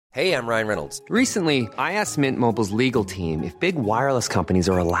Hey, I'm Ryan Reynolds. Recently, I asked Mint Mobile's legal team if big wireless companies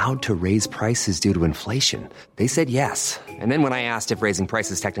are allowed to raise prices due to inflation. They said yes. And then when I asked if raising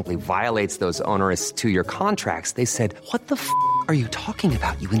prices technically violates those onerous two-year contracts, they said, "What the f*** are you talking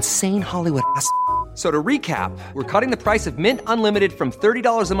about, you insane Hollywood ass?" So to recap, we're cutting the price of Mint Unlimited from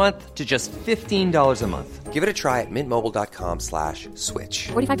 $30 a month to just $15 a month. Give it a try at mintmobile.com/switch.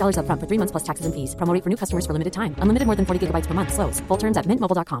 $45 up front for 3 months plus taxes and fees. Promo rate for new customers for limited time. Unlimited more than 40 gigabytes per month. Slows full terms at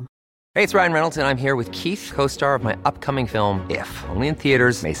mintmobile.com. Hey, it's Ryan Reynolds, and I'm here with Keith, co-star of my upcoming film, If, only in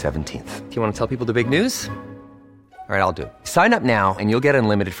theaters May 17th. Do you want to tell people the big news? All right, I'll do it. Sign up now and you'll get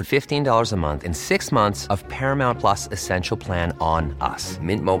unlimited for $15 a month and 6 months of Paramount Plus Essential Plan on us.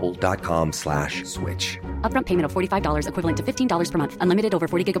 mintmobile.com/switch. Upfront payment of $45 equivalent to $15 per month. Unlimited over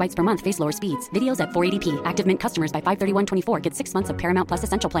 40 gigabytes per month. Face lower speeds. Videos at 480p. Active Mint customers by 531.24 get 6 months of Paramount Plus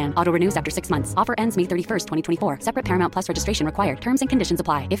Essential Plan. Auto renews after 6 months. Offer ends May 31st, 2024. Separate Paramount Plus registration required. Terms and conditions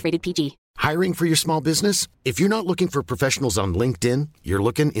apply if rated PG. Hiring for your small business? If you're not looking for professionals on LinkedIn, you're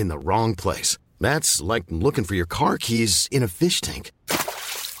looking in the wrong place. That's like looking for your car keys in a fish tank.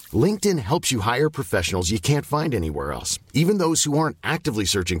 LinkedIn helps you hire professionals you can't find anywhere else, even those who aren't actively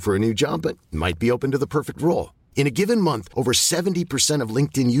searching for a new job but might be open to the perfect role. In a given month, over 70% of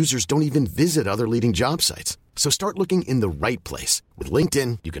LinkedIn users don't even visit other leading job sites. So start looking in the right place. With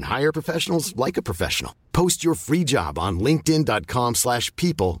LinkedIn, you can hire professionals like a professional. Post your free job on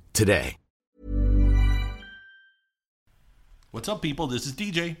linkedin.com/people today. What's up, people? This is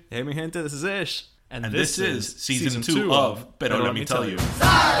DJ. Hey, mi gente, this is Ish. And this is season 2 of Pero Let Me Tell You.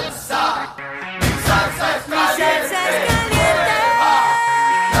 Salsa, salsa es caliente,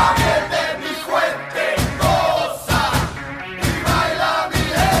 la miel de mi fuente, goza y baila mi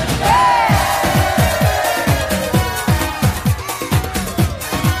gente.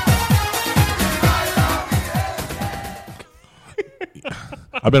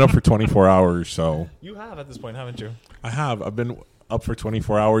 I've been up for 24 hours, so... You have at this point, haven't you? I have. I've been up for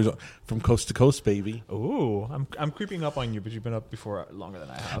 24 hours from coast to coast, baby. Ooh, I'm creeping up on you, but you've been up before longer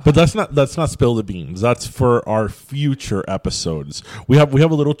than I have. But let's not spill the beans. That's for our future episodes. We have a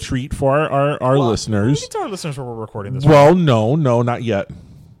little treat for our listeners. We can tell our listeners where we're recording this. Well, no, not yet,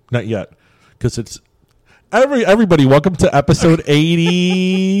 because it's everybody. Welcome to episode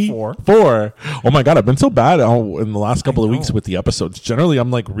 84. Oh my god, I've been so bad in the last couple of weeks with the episodes. Generally,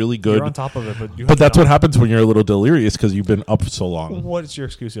 I'm like really good. You're on top of it, but that's what happens when you're a little delirious because you've been up so long. What's your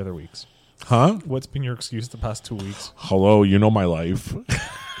excuse the other weeks? Huh? What's been your excuse the past 2 weeks? Hello, you know my life.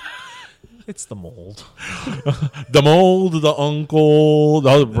 It's the mold. The mold, the uncle,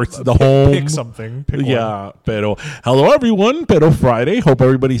 the home. Pick something. Pick one. Pero hello everyone. Pero Friday. Hope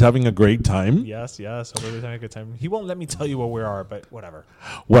everybody's having a great time. Yes. Hope everybody's having a good time. He won't let me tell you where we are, but whatever.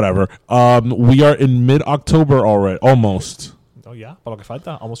 We are in mid-October already. Almost. Oh yeah, para lo que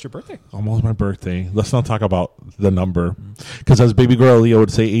falta. Almost your birthday. Almost my birthday. Let's not talk about the number, because as baby girl Leah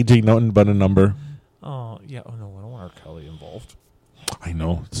would say, age ain't nothing but a number. Oh yeah. Oh no, I don't want R. Kelly involved. I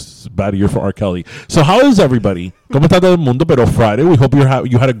know. It's a bad year for R. Kelly. So how is everybody? ¿Cómo está todo el mundo? Pero Friday, we hope you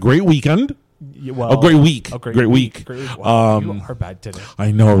had a great weekend. Yeah, well, a great week. Great week. Wow, you are bad today.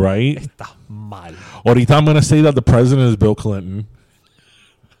 I know, right? Está mal. Ahorita I'm going to say that the president is Bill Clinton.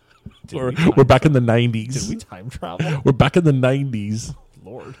 We're back in the 90s. Did we time travel? We're back in the 90s.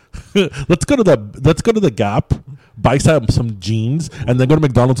 Lord. Let's go to the Gap, buy some jeans, and then go to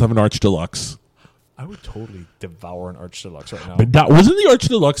McDonald's and have an Arch Deluxe. I would totally devour an Arch Deluxe right now. But that wasn't the Arch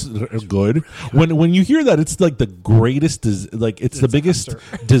Deluxe good. When you hear that, it's like the greatest, it's the biggest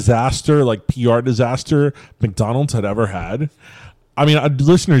disaster, like PR disaster McDonald's had ever had. I mean,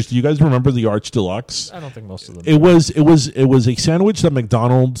 listeners, do you guys remember the Arch Deluxe? I don't think most of them. It was a sandwich that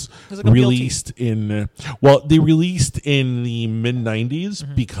McDonald's released in. Well, they released in the mid 90s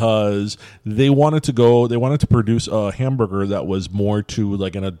because they wanted to produce a hamburger that was more to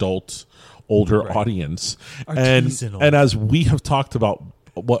like an adult, older audience. Artisanal. And as we have talked about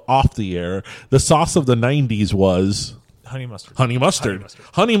off the air, the sauce of the 90s was honey mustard. Honey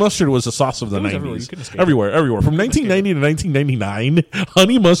mustard was the sauce of the 90s. Everywhere. From 1990 to 1999,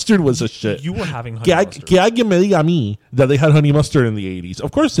 honey mustard was a shit. You were having honey mustard. Que alguien me diga a mí that they had honey mustard in the 80s.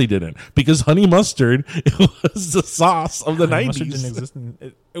 Of course they didn't, because honey mustard was the sauce of the 90s. Mustard didn't exist.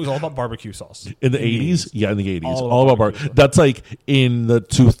 It was all about barbecue sauce. In the 80s? Yeah, in the 80s. All about barbecue. That's like in the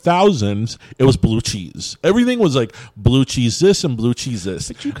 2000s, it was blue cheese. Everything was like blue cheese this and blue cheese this.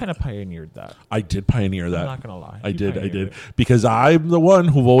 But you kind of pioneered that. I did pioneer that. I'm not going to lie. I did. related because I'm the one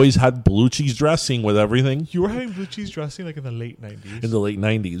who've always had blue cheese dressing with everything. You were having blue cheese dressing like in the late 90s. In the late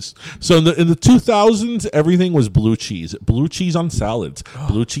 90s. So in the 2000s, everything was blue cheese. Blue cheese on salads,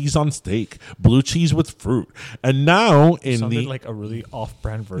 blue cheese on steak, blue cheese with fruit. And now in sounded like a really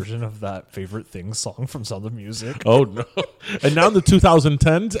off-brand version of that Favorite Things song from Sound of Music. Oh no. And now in the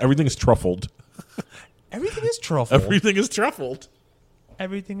 2010s, everything is truffled. Everything is truffled. Everything is truffled.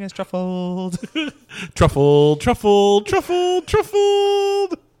 Everything is truffled. Truffled, truffled, truffled,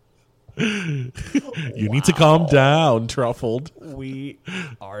 truffled. You need to calm down, truffled. We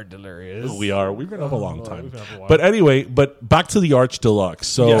are delirious. We are. We've been up a long time. We've been up a while. But anyway, back to the Arch Deluxe.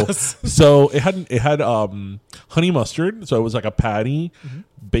 So Yes. so it had honey mustard. So it was like a patty,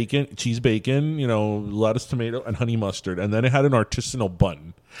 bacon, cheese bacon, lettuce, tomato, and honey mustard. And then it had an artisanal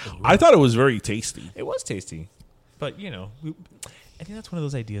bun. I thought it was very tasty. It was tasty. But, I think that's one of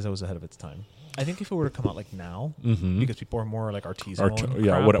those ideas that was ahead of its time. I think if it were to come out like now, because people are more like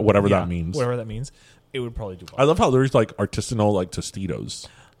artisanal. Whatever that means. Whatever that means, it would probably do well. I love how there's like artisanal like Tostitos.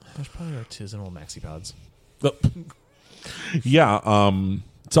 There's probably artisanal maxi pads. Yeah.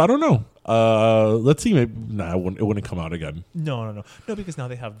 So I don't know. Let's see. Maybe it wouldn't come out again. No, because now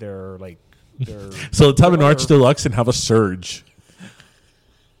they have their So let's have an Arch Deluxe and have a Surge.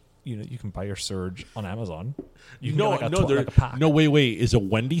 You can buy your Surge on Amazon. You can No, get like a pack. no, wait. Is it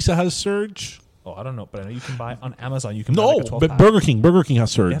Wendy's that has Surge? Oh, I don't know, but I know you can buy on Amazon. You can buy No, like a 12 but pack. Burger King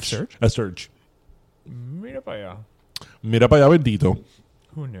has Surge. They have Surge? A Surge. Mira pa allá. Mira pa allá bendito.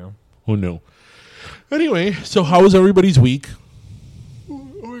 Who knew? Who knew? Anyway, so how was everybody's week? Oh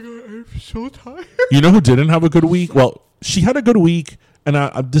my god, I'm so tired. You know who didn't have a good week? Well, she had a good week, and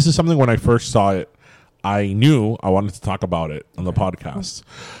this is something when I first saw it, I knew I wanted to talk about it on the podcast.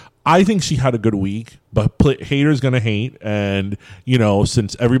 I think she had a good week, but haters gonna hate, and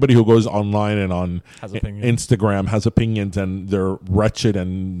since everybody who goes online and on Instagram has opinions, and they're wretched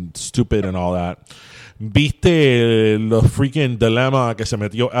and stupid and all that. Viste the freaking dilemma que se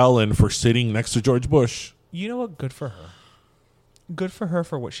metió Ellen for sitting next to George Bush. You know what? Good for her. Good for her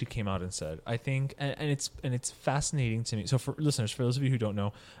for what she came out and said. I think, and it's fascinating to me. So for listeners, for those of you who don't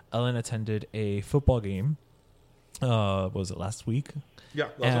know, Ellen attended a football game. Was it last week? Yeah,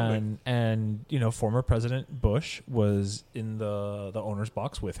 and former President Bush was in the owner's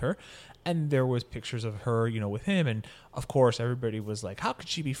box with her, and there was pictures of her, with him, and of course everybody was like, "How could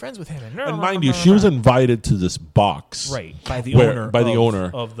she be friends with him?" And mind you, she was invited to this box, right, by the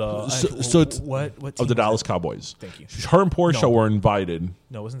owner of the of the Dallas Cowboys. Thank you. Her and Portia were invited.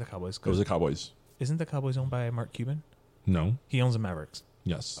 No, it wasn't the Cowboys. It was the Cowboys. Isn't the Cowboys owned by Mark Cuban? No, he owns the Mavericks.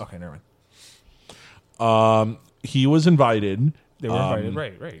 Yes. Okay, never mind. He was invited. They were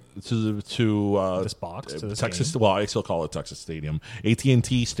invited, right, to this box, to this Texas. game. Well, I still call it Texas Stadium,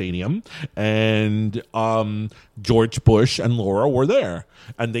 AT&T Stadium, and George Bush and Laura were there,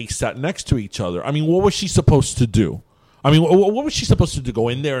 and they sat next to each other. I mean, what was she supposed to do? I mean, what was she supposed to do? Go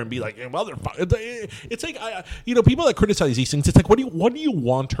in there and be like, well, it's like, people that criticize these things. It's like, what do you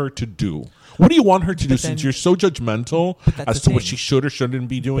want her to do? What do you want her to do? Since you're so judgmental as to what she should or shouldn't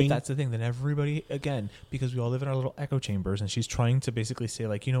be doing. But that's the thing. Then everybody, again, because we all live in our little echo chambers, and she's trying to basically say,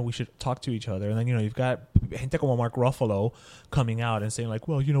 like, we should talk to each other. And then, you've got gente como Mark Ruffalo coming out and saying, like,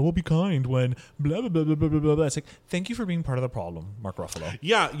 well, we'll be kind when blah, blah, blah, blah, blah, blah, blah. It's like, thank you for being part of the problem, Mark Ruffalo.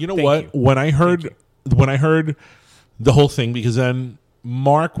 Yeah, you know what? When I heard the whole thing, because then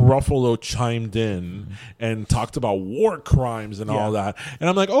Mark Ruffalo chimed in and talked about war crimes and all that. And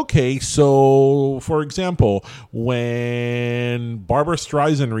I'm like, okay, so for example, when Barbara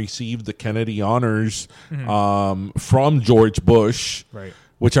Streisand received the Kennedy honors from George Bush, right,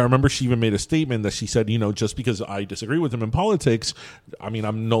 which I remember she even made a statement that she said, just because I disagree with him in politics, I mean,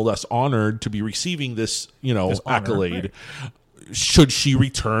 I'm no less honored to be receiving this, this accolade. Right. Should she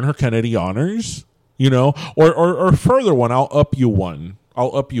return her Kennedy honors? Or further one, I'll up you one.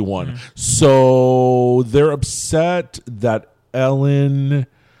 So they're upset that Ellen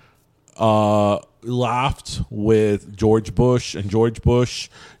laughed with George Bush, and George Bush,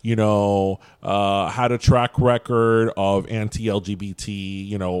 had a track record of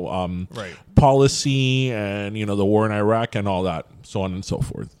anti-LGBT, policy, and the war in Iraq and all that, so on and so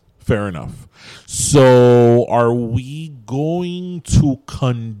forth. Fair enough. So are we going to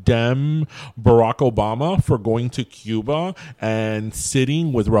condemn Barack Obama for going to Cuba and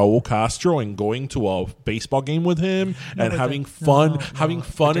sitting with Raul Castro and going to a baseball game with him and having fun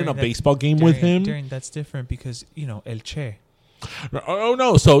in a baseball game with him? That's different because, El Che. Oh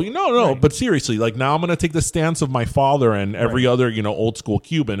no! So no. Right. But seriously, like now I'm going to take the stance of my father and every other old school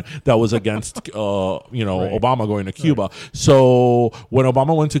Cuban that was against Obama going to Cuba. So when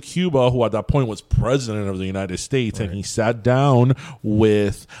Obama went to Cuba, who at that point was president of the United States, and he sat down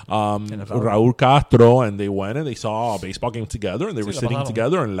with Raúl Castro, and they went and they saw a baseball game together, and they were sitting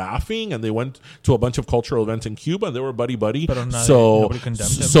together and laughing, and they went to a bunch of cultural events in Cuba, and they were buddy. So nobody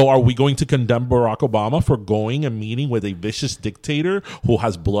condemned him. So are we going to condemn Barack Obama for going and meeting with a vicious dictator who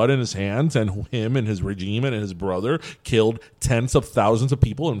has blood in his hands, and who him and his regime and his brother killed tens of thousands of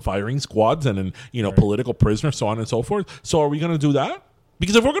people in firing squads and in political prisoners, so on and so forth? So are we going to do that?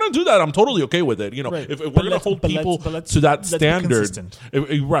 Because if we're going to do that, I'm totally okay with it. If we're going to hold people to that standard,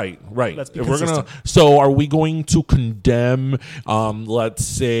 right. If we're going to, so are we going to condemn, let's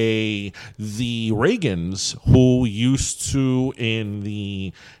say, the Reagans who used to in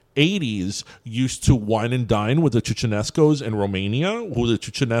the 80s used to wine and dine with the Ceausescus in Romania, who the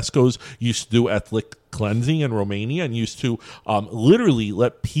Ceausescus used to do ethnic cleansing in Romania and used to literally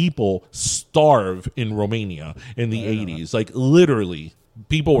let people starve in Romania in the 80s, like literally.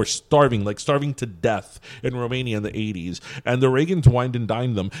 People were starving to death in Romania in the 80s, and the Reagans wined and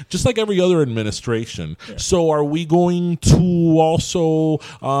dined them, just like every other administration. Yeah. So are we going to also,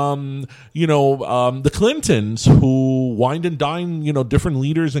 the Clintons who wined and dined, different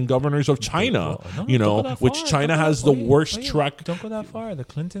leaders and governors of China, which China has the worst track. Don't go that far. The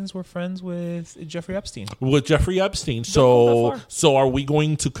Clintons were friends with Jeffrey Epstein. So are we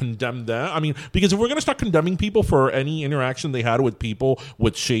going to condemn that? I mean, because if we're going to start condemning people for any interaction they had with people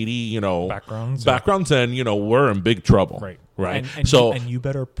with shady, backgrounds, then we're in big trouble, right? And you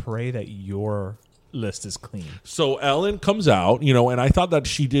better pray that your list is clean. So Ellen comes out, and I thought that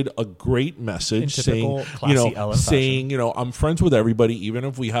she did a great message, saying, I'm friends with everybody, even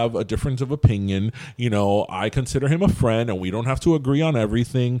if we have a difference of opinion. I consider him a friend, and we don't have to agree on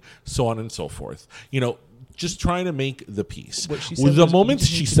everything, so on and so forth. Just trying to make the peace. The moment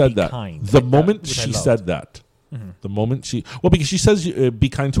she said that, the moment because she says be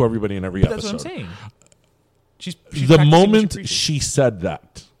kind to everybody in every episode. That's what I'm saying. She's the moment she said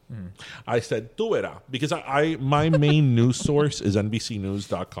that, I said, tú era. Because my main news source is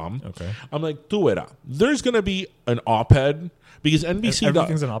NBCnews.com. Okay. I'm like, tú era. There's going to be an op-ed. Because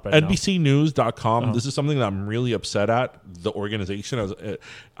everything's an op-ed NBCnews.com, this is something that I'm really upset at, the organization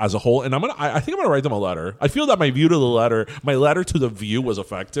as a whole. And I think I'm going to write them a letter. I feel that my letter to the View was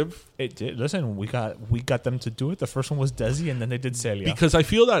effective. It did. Listen, we got them to do it. The first one was Desi, and then they did Celia. Because I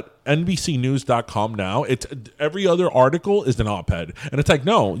feel that NBCnews.com now, every other article is an op-ed. And it's like,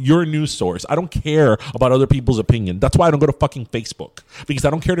 no, you're a news source. I don't care about other people's opinion. That's why I don't go to fucking Facebook. Because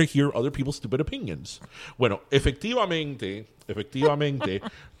I don't care to hear other people's stupid opinions. Bueno, efectivamente,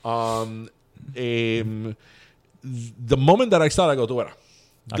 the moment that I saw it, I go, tú era.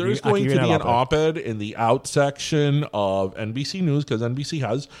 There's going to be an op-ed in the out section of NBC News, because NBC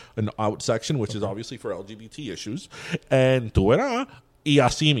has an out section, which is obviously for LGBT issues. And tú era, y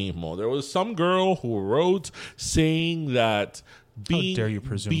así mismo. There was some girl who wrote saying that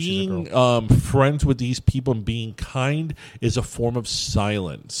being friends with these people and being kind is a form of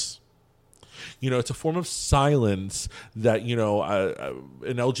silence. It's a form of silence that, in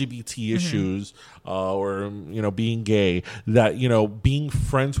LGBT issues or, being gay, that, being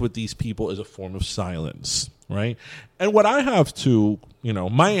friends with these people is a form of silence, right? And what I have to,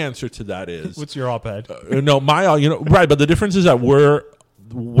 my answer to that is... What's your op-ed? Right, but the difference is that we're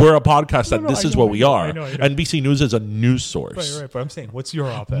a podcast this is what we are. I know. NBC News is a news source. Right. But I'm saying, what's your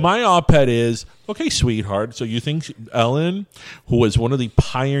op-ed? My op-ed is, okay, sweetheart, so you think Ellen, who was one of the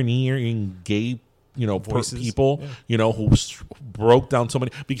pioneering gay people, who broke down so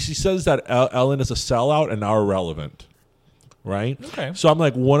many, because she says that Ellen is a sellout and now irrelevant. Right? Okay. So I'm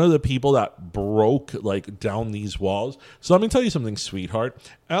like one of the people that broke down these walls. So let me tell you something, sweetheart.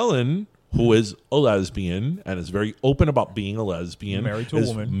 Ellen, who is a lesbian and is very open about being a lesbian,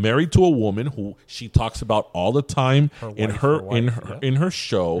 married to a woman who she talks about all the time in her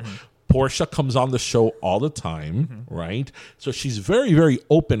show. Mm-hmm. Portia comes on the show all the time, right? So she's very, very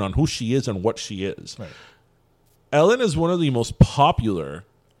open on who she is and what she is. Right. Ellen is one of the most popular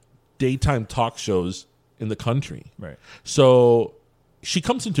daytime talk shows in the country. Right. So she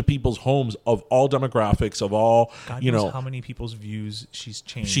comes into people's homes of all demographics, of all, God knows how many people's views she's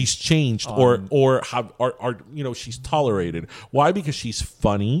changed. She's changed she's tolerated. Why? Because she's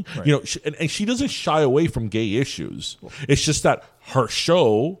funny. Right. And she doesn't shy away from gay issues. It's just that her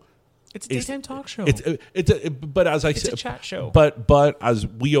show It's a daytime talk show. But as I said, a chat show. But as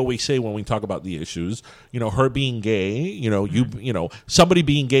we always say when we talk about the issues, her being gay, somebody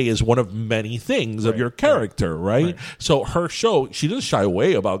being gay is one of many things of your character, right? So her show, she doesn't shy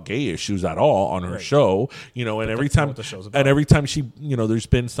away about gay issues at all on her show, and every time she, there's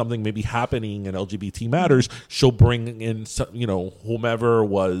been something maybe happening in LGBT matters, she'll bring in, whomever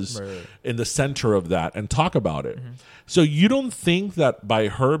was in the center of that and talk about it. So you don't think that by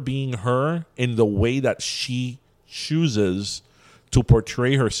her being her in the way that she chooses to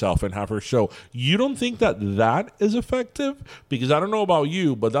portray herself and have her show, you don't think that that is effective? Because I don't know about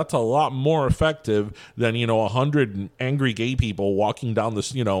you, but that's a lot more effective than 100 angry gay people walking down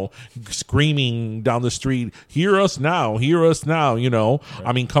the screaming down the street, hear us now,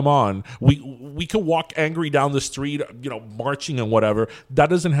 I mean, come on, we could walk angry down the street, marching and whatever. That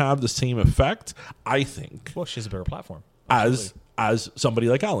doesn't have the same effect, I think. Well, she has a bigger platform as somebody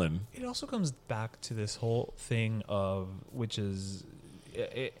like Ellen. It also comes back to this whole thing of, which is,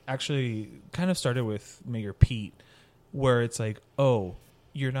 it actually kind of started with Mayor Pete, where it's like, oh,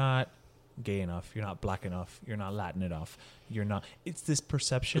 you're not gay enough, you're not black enough, you're not Latin enough, you're not. It's this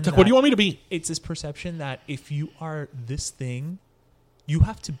perception. It's like, what do you want me to be? It's this perception that if you are this thing, you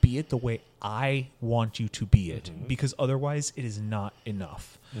have to be it the way I want you to be it, because otherwise it is not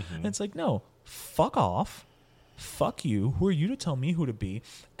enough. And it's like, no, fuck off. Fuck you. Who are you to tell me who to be?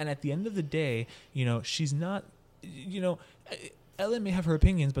 And at the end of the day, she's not, Ellen may have her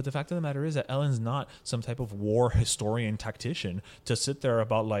opinions, but the fact of the matter is that Ellen's not some type of war historian tactician to sit there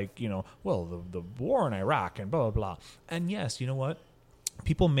about the war in Iraq and blah, blah, blah. And yes, you know what?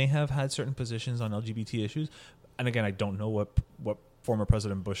 People may have had certain positions on LGBT issues. And again, I don't know what former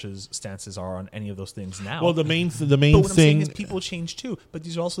President Bush's stances are on any of those things now. Well, the main but what thing I'm saying is people change too. But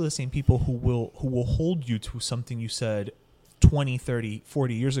these are also the same people who will hold you to something you said 20, 30,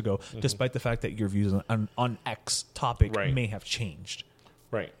 40 years ago, despite the fact that your views on X topic may have changed.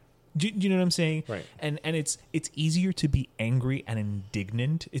 Right. Do you know what I'm saying? Right. And it's easier to be angry and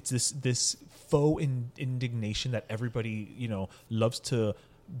indignant. It's this faux indignation that everybody loves to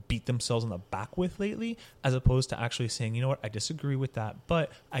beat themselves on the back with lately, as opposed to actually saying, you know what, I disagree with that,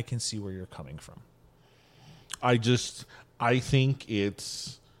 but I can see where you're coming from. I think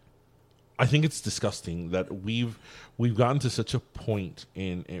it's disgusting that we've gotten to such a point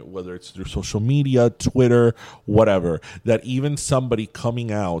in whether it's through social media, Twitter, whatever, that even somebody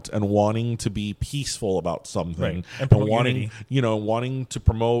coming out and wanting to be peaceful about something and wanting to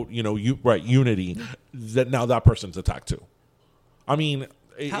promote unity, that now that person's attacked too. I mean,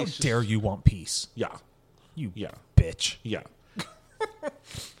 how dare you want peace? Yeah. You bitch. Yeah.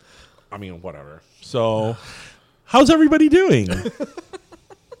 I mean, whatever. So, how's everybody doing? Other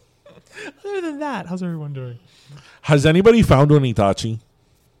than that, how's everyone doing? Has anybody found an Itachi?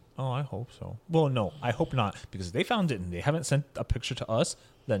 Oh, I hope so. Well, no, I hope not, because if they found it and they haven't sent a picture to us,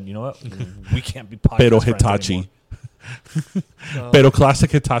 then you know what? We can't be podcast Pero friends Hitachi. No. Pero classic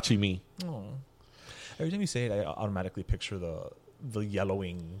Hitachi me. Oh. Every time you say it, I automatically picture the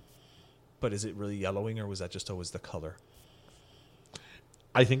yellowing. But is it really yellowing, or was that just always the color?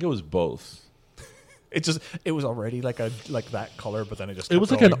 I think it was both. It was already like that color, but then it just it was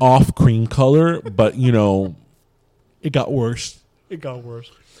going. like an off cream color, but it got worse. It got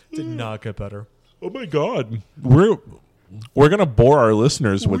worse. It did not get better. Oh my god, we're gonna bore our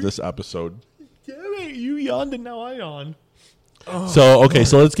listeners with this episode. Damn it, you yawned and now I yawned. Oh.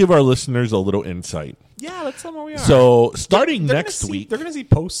 So let's give our listeners a little insight. Yeah, let's tell them where we are. So starting next week, they're gonna see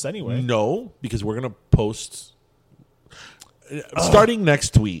posts anyway. No, because we're gonna post. Starting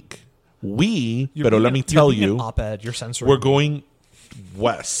next week, let me tell you, op-ed, you're censoring. We're going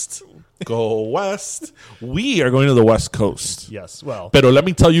west. Go west. We are going to the West Coast. Yes, well. Pero let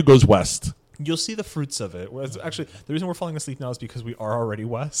me tell you, goes west. You'll see the fruits of it. Actually, the reason we're falling asleep now is because we are already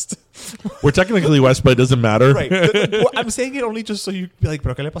west. We're technically west, but it doesn't matter. Right. I'm saying it only just so you be like,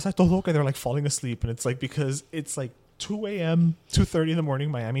 pero que le pasa a todo? Okay, they're like falling asleep. And it's like, because it's like 2 a.m., 2:30 in the morning,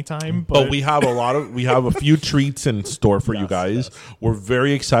 Miami time. But we have a few treats in store for you guys. Yes. We're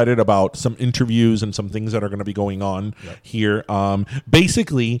very excited about some interviews and some things that are going to be going on here.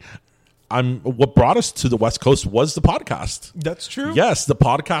 Basically, what brought us to the West Coast was the podcast. That's true. Yes, the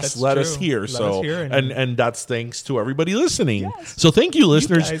podcast led us here. And that's thanks to everybody listening. Yes. So thank you,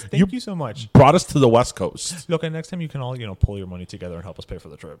 listeners. Thank you so much. Brought us to the West Coast. Look, and next time you can all pull your money together and help us pay for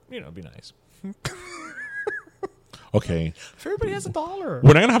the trip. It'd be nice. Okay. If everybody has $1,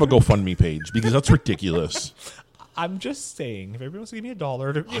 we're not gonna have a GoFundMe page because that's ridiculous. I'm just saying, if everybody wants to give me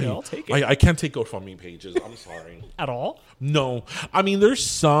 $1, I'll take it. I can't take GoFundMe pages. I'm sorry. At all? No. I mean, there's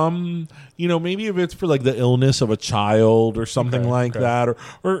some, maybe if it's for like the illness of a child or something that,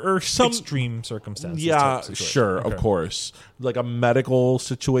 or some extreme circumstances. Yeah, sure, of course. Like a medical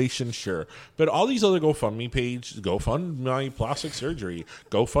situation, sure. But all these other GoFundMe pages, go fund my plastic surgery,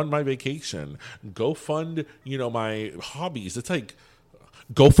 go fund my vacation, go fund, my hobbies. It's like,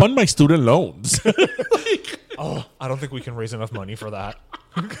 go fund my student loans. I don't think we can raise enough money for that.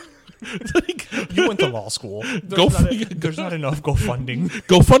 You went to law school. There's not enough GoFunding.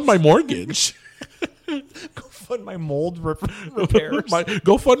 Go fund my mortgage. Go fund my mold repairs.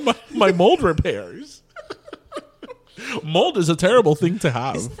 Go fund my mold repairs. Mold is a terrible thing to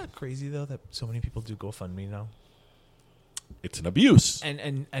have. Isn't that crazy though that so many people do GoFundMe now? It's an abuse.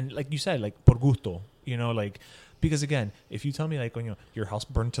 And like you said, like por gusto, because again, if you tell me like when your house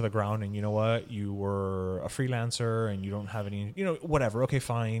burned to the ground and you know what, you were a freelancer and you don't have any, whatever, okay,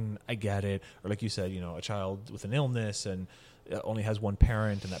 fine, I get it. Or like you said, a child with an illness and only has one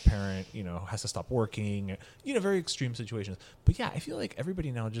parent and that parent, has to stop working, very extreme situations. But yeah, I feel like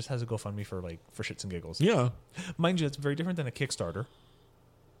everybody now just has a GoFundMe for shits and giggles. Yeah. Mind you, it's very different than a Kickstarter.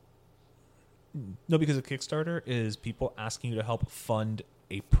 No, because a Kickstarter is people asking you to help fund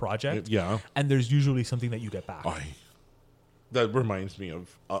a project. Yeah. And there's usually something that you get back. That reminds me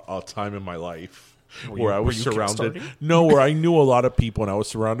of a time in my life where I was surrounded. No, where I knew a lot of people and I was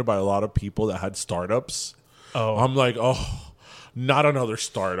surrounded by a lot of people that had startups. Oh. I'm like, not another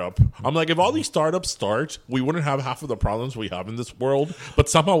startup. I'm like, if all these startups start, we wouldn't have half of the problems we have in this world, but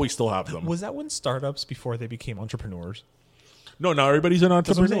somehow we still have them. Was that when startups before they became entrepreneurs? No, now everybody's an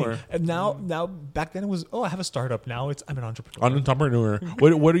entrepreneur. And now back then it was, I have a startup. Now it's I'm an entrepreneur. An entrepreneur.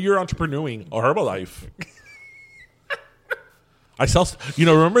 What are you entrepreneuring? A Herbalife. I sell.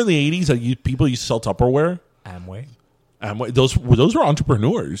 Remember in the 80s that people used to sell Tupperware? Amway. Those were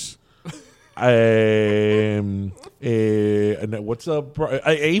entrepreneurs. What's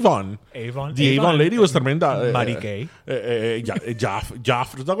Avon? The Avon lady was tremenda. Mary Kay. Jafra.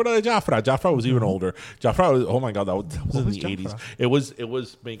 Jafra was even older. Jafra was, oh my God, that was in the 80s. It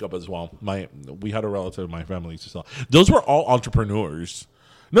was makeup as well. We had a relative in my family used to sell. Those were all entrepreneurs.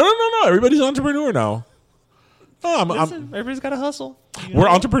 No. Everybody's an entrepreneur now. Everybody's got to hustle. We're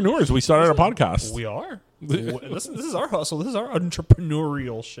entrepreneurs. We started a podcast. We are. Listen, this is our hustle. This is our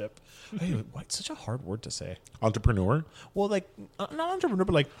entrepreneurialship. Hey, why it's such a hard word to say? Entrepreneur? Well, not entrepreneur,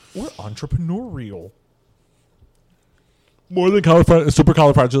 but we're entrepreneurial. More than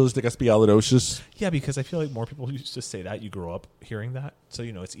supercalifragilisticexpialidocious. Yeah, because I feel like more people used to say that. You grow up hearing that, so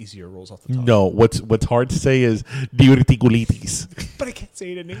it's easier. Rolls off the tongue. No, what's hard to say is diverticulitis. But I can't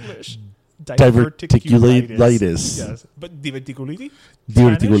say it in English. Diverticulitis. Yes, but diverticulitis.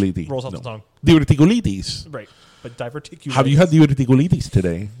 Diverticulitis rolls off the tongue. Diverticulitis. Right, but diverticulitis. Have you had diverticulitis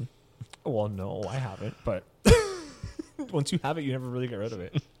today? Well, no, I haven't. But once you have it, you never really get rid of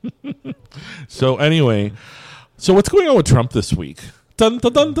it. So anyway, what's going on with Trump this week? Dun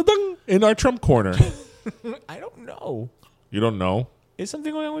dun dun dun dun. In our Trump corner. I don't know. You don't know? Is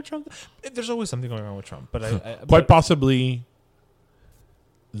something going on with Trump? There's always something going on with Trump, but quite possibly.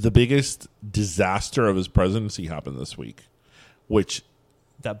 The biggest disaster of his presidency happened this week, which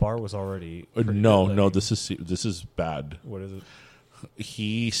that bar was already no. This is bad. What is it?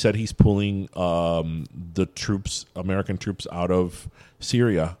 He said he's pulling the American troops, out of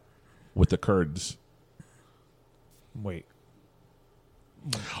Syria with the Kurds. Wait.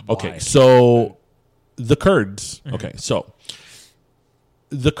 Okay, Why? so the Kurds. Okay, so.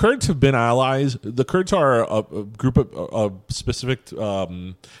 The Kurds have been allies. The Kurds are a group of a specific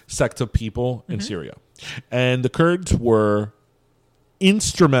sect of people in Syria. And the Kurds were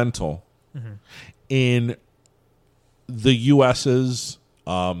instrumental in the U.S.'s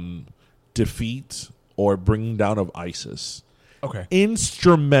defeat or bringing down of ISIS. Okay.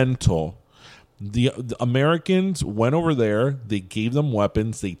 Instrumental. The Americans went over there. They gave them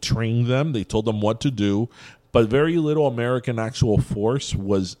weapons. They trained them. They told them what to do. But very little American actual force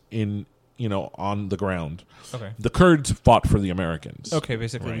was on the ground. Okay. The Kurds fought for the Americans. Okay,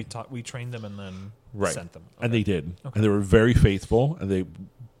 basically we trained them and then sent them. Okay. And they did. Okay. And they were very faithful, and they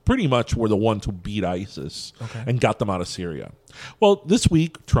pretty much were the ones who beat ISIS and got them out of Syria. Well, this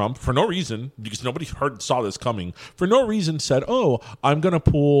week, Trump, for no reason, because nobody saw this coming, for no reason said, I'm going to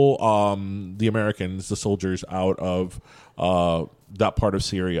pull the Americans, the soldiers, out of that part of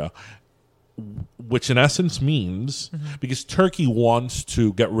Syria. Which in essence means because Turkey wants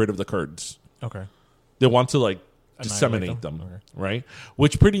to get rid of the Kurds. Okay. They want to disseminate them. Okay. Right?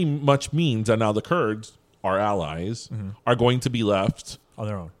 Which pretty much means that now the Kurds, our allies, are going to be left on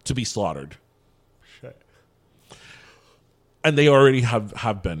their own to be slaughtered. Shit. And they already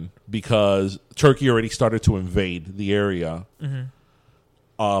have been, because Turkey already started to invade the area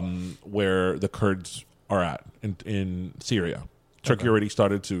where the Kurds are at in Syria. Turkey already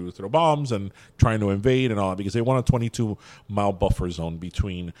started to throw bombs and trying to invade and all that, because they want a 22-mile buffer zone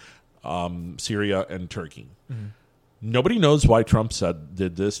between Syria and Turkey. Nobody knows why Trump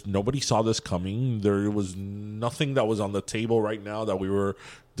did this. Nobody saw this coming. There was nothing that was on the table right now that we were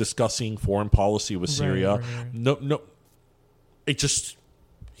discussing foreign policy with Syria. Right. No. He just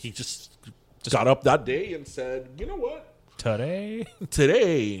got up that day and said, you know what?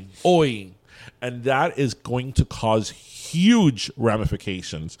 Today, oi. And that is going to cause huge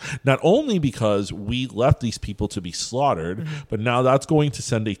ramifications, not only because we left these people to be slaughtered, but now that's going to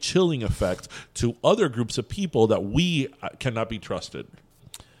send a chilling effect to other groups of people that we cannot be trusted.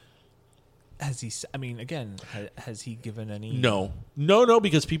 Has he given any? No,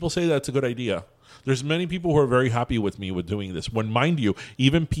 because people say that's a good idea. There's many people who are very happy with me with doing this. When, mind you,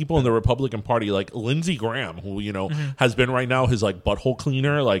 even people in the Republican Party, like Lindsey Graham, who, has been right now his like butthole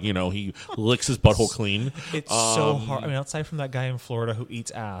cleaner, like, he licks his butthole clean. It's so hard. I mean, outside from that guy in Florida who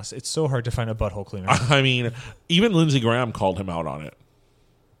eats ass, it's so hard to find a butthole cleaner. I mean, even Lindsey Graham called him out on it.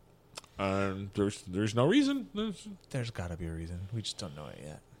 And there's no reason. There's got to be a reason. We just don't know it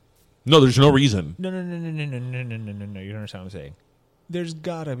yet. No, there's no reason. No. You don't understand what I'm saying. There's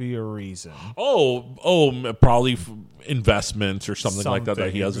got to be a reason. Oh, probably investments or something like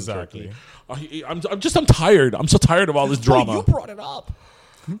that he has in Turkey. I'm tired. I'm so tired of all this drama. You brought it up.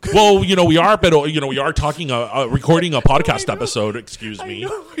 Well, we are talking recording a podcast episode. Excuse me.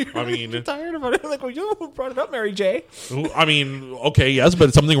 I mean, I'm tired about it. Like, well, you brought it up, Mary J. I mean, okay, yes, but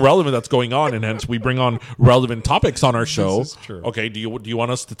it's something relevant that's going on, and hence we bring on relevant topics on our show. This is true. Okay, do you want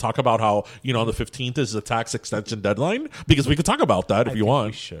us to talk about how the 15th is the tax extension deadline? Because we could talk about that if you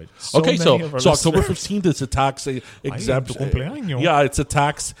want. We should. Okay, so October 15th is a tax exemption. Yeah, it's a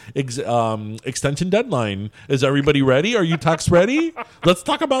tax extension deadline. Is everybody ready? Are you tax ready? Let's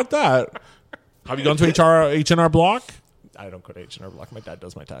talk about that. Have you gone to H&R Block? I don't go to H&R Block. My dad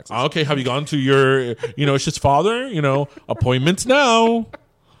does my taxes. Okay. Have you gone to your, it's his father? Appointments now.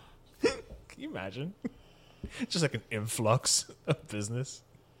 Can you imagine? Just like an influx of business.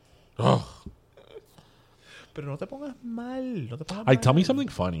 Oh. Pero no te pongas mal. Tell me something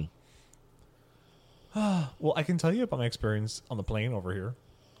funny. Well, I can tell you about my experience on the plane over here.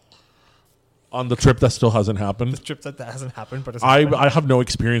 On the trip that still hasn't happened? The trip that hasn't happened, but I have no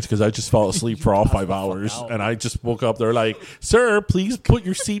experience because I just fell asleep for all 5 hours. And I just woke up. They're like, sir, please put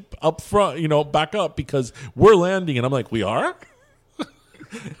your seat up front, back up because we're landing. And I'm like, we are?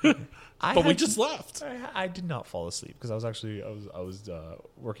 But we just left. I did not fall asleep because I was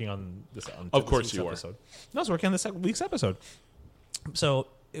working on this. Of course you episode. I was working on this week's episode. So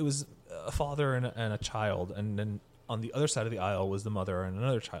it was a father and a child. And then on the other side of the aisle was the mother and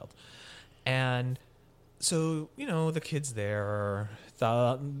another child. And so, the kid's there,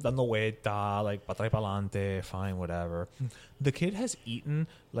 dando vuelta, like, pa' pa'lante, fine, whatever. The kid has eaten,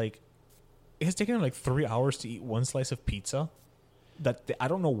 it has taken him 3 hours to eat one slice of pizza. I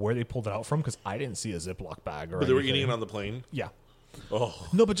don't know where they pulled it out from because I didn't see a Ziploc bag or anything. But they were eating it on the plane? Yeah. Oh.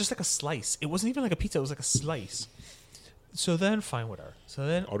 No, but just like a slice. It wasn't even like a pizza. It was like a slice. So then, fine, whatever. So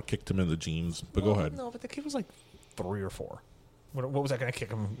then... I would have kicked him in the jeans, but go ahead. No, but the kid was 3 or 4. What was I going to kick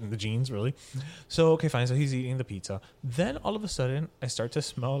him in the jeans, really? So, okay, fine. So he's eating the pizza. Then, all of a sudden, I start to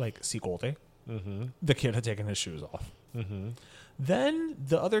smell like cicote. Mm-hmm. The kid had taken his shoes off. Mm-hmm. Then,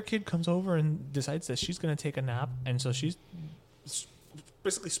 the other kid comes over and decides that she's going to take a nap. And so she's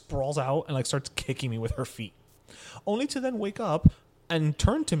basically sprawls out and starts kicking me with her feet. Only to then wake up and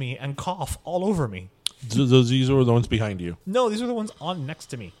turn to me and cough all over me. These were the ones behind you? No, these are the ones on next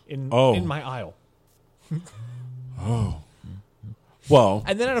to me in my aisle. Oh. Well,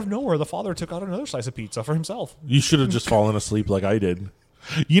 and then out of nowhere, the father took out another slice of pizza for himself. You should have just fallen asleep like I did.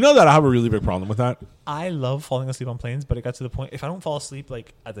 You know that I have a really big problem with that? I love falling asleep on planes, but it got to the point, if I don't fall asleep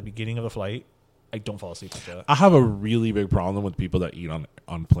at the beginning of the flight, I don't fall asleep after that. I have a really big problem with people that eat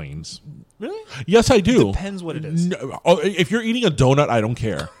on planes. Really? Yes, I do. It depends what it is. No, if you're eating a donut, I don't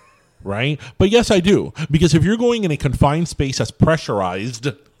care. Right? But yes, I do. Because if you're going in a confined space that's pressurized...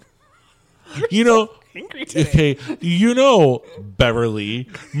 Okay, Beverly,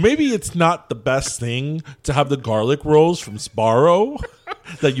 maybe it's not the best thing to have the garlic rolls from Sbarro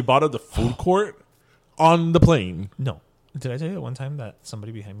that you bought at the food court on the plane. No. Did I tell you the one time that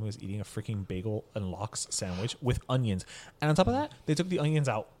somebody behind me was eating a freaking bagel and lox sandwich with onions? And on top of that, they took the onions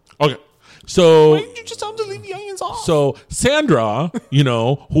out. Okay. So... Why didn't you just tell them to leave the onions off? So Sandra,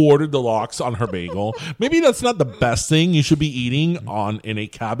 who ordered the lox on her bagel, maybe that's not the best thing you should be eating in a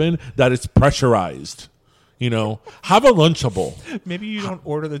cabin that is pressurized. Have a Lunchable. Maybe you don't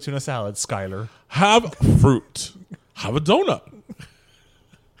order the tuna salad, Skylar. Have fruit. Have a donut.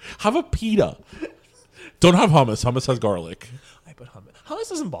 Have a pita. Don't have hummus. Hummus has garlic. But hummus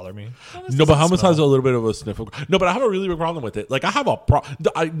doesn't bother me. No, but hummus has a little bit of a sniff. No, but I have a really big problem with it. Like, I have a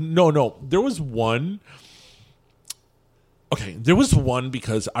no. There was one. Okay, there was one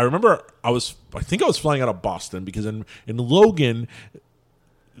because I remember I think I was flying out of Boston because in Logan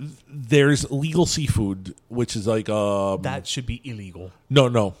there's Legal Seafood, which is like that should be illegal.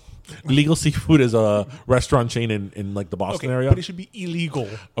 No. Legal Seafood is a restaurant chain in like the Boston area. But it should be illegal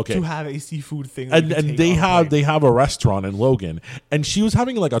to have a seafood thing. And they have a restaurant in Logan, and she was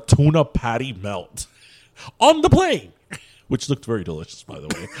having like a tuna patty melt on the plane, which looked very delicious, by the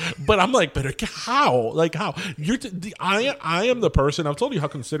way. But I'm like, but how? Like, how? I am the person. I've told you how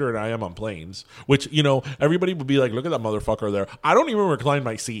considerate I am on planes, which, everybody would be like, look at that motherfucker there. I don't even recline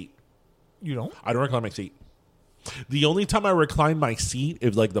my seat. You don't? I don't recline my seat. The only time I recline my seat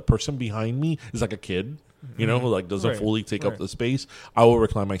if like the person behind me is like a kid, who like doesn't fully take up the space, I will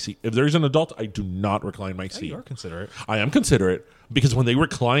recline my seat. If there's an adult, I do not recline my seat. You are considerate. I am considerate because when they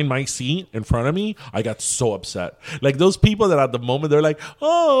recline my seat in front of me, I got so upset. Like those people that at the moment they're like,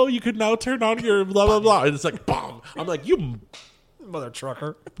 "Oh, you could now turn on your blah blah blah," and it's like, "Bomb!" I'm like, "You mother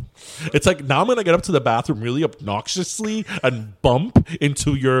trucker." It's like, now I'm going to get up to the bathroom really obnoxiously and bump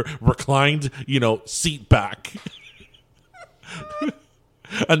into your reclined, seat back.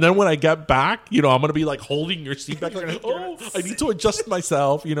 And then when I get back, I'm going to be like holding your seat back. Like, I need to adjust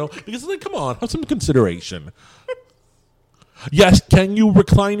myself, because it's like, come on, have some consideration. Yes, can you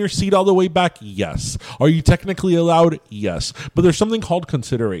recline your seat all the way back? Yes. Are you technically allowed? Yes. But there's something called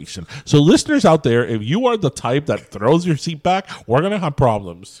consideration. So listeners out there, if you are the type that throws your seat back, we're going to have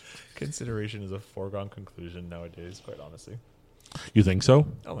problems. Consideration is a foregone conclusion nowadays, quite honestly. You think so?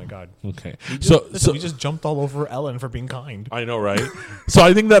 Oh my God. Okay. We just jumped all over Ellen for being kind. I know, right? So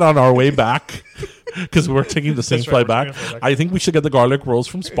I think that on our way back, because we're taking the same flight back, I think we should get the garlic rolls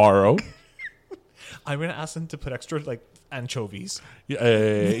from Sparrow. I'm going to ask them to put extra, anchovies.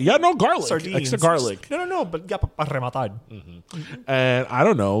 No, garlic. Sardines. Extra garlic. No, but para rematar. Mm-hmm. And I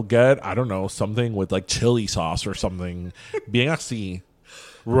don't know, get something with like chili sauce or something. Bien así.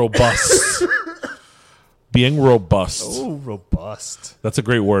 Robust. Being robust. Oh, robust. That's a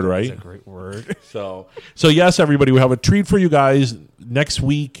great word, right? That's a great word. So yes, everybody, we have a treat for you guys next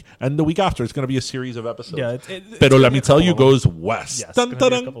week and the week after. It's going to be a series of episodes. Yeah, Pero let me tell you, goes west. Yes, dun,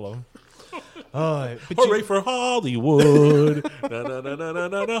 dun, dun. A couple of them. Hooray for Hollywood. Na, na, na, na,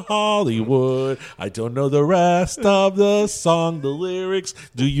 na, na, Hollywood. I don't know the rest of the song, the lyrics.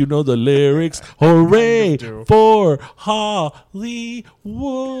 Do you know the lyrics? Hooray for Hollywood.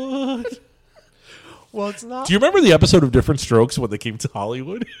 Well, it's not. Do you remember the episode of Different Strokes when they came to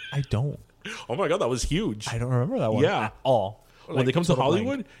Hollywood? I don't. Oh my God, that was huge. I don't remember that one at all. When they come to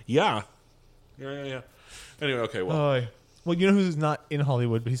Hollywood? Yeah. Anyway, okay, well. Well, you know who's not in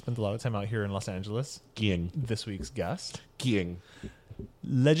Hollywood, but he spent a lot of time out here in Los Angeles? King. This week's guest. King.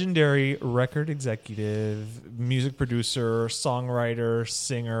 Legendary record executive, music producer, songwriter,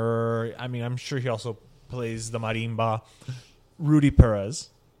 singer. I mean, I'm sure he also plays the marimba. Rudy Perez.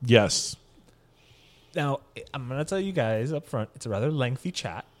 Yes. Now, I'm going to tell you guys up front, it's a rather lengthy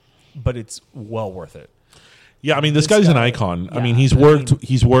chat, but it's well worth it. Yeah, I mean, this guy's an icon. Yeah, I mean, he's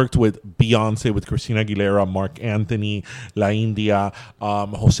worked with Beyonce, with Christina Aguilera, Mark Anthony, La India,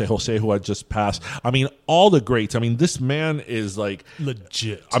 Jose, who had just passed. I mean, all the greats. I mean, this man is like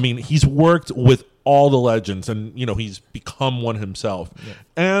legit. I mean, he's worked with all the legends, and he's become one himself. Yeah.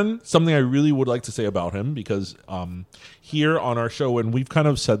 And something I really would like to say about him, because here on our show, and we've kind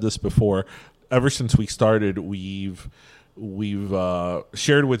of said this before, ever since we started, we've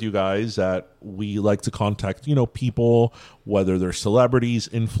shared with you guys that we like to contact, people, whether they're celebrities,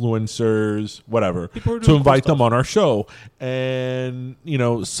 influencers, whatever, to invite them on our show. And,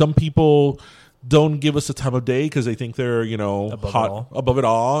 some people don't give us a time of day because they think they're, above it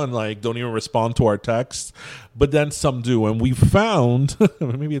all and like don't even respond to our texts. But then some do. And we've found,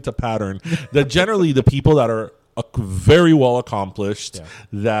 maybe it's a pattern, that generally the people that are very well accomplished,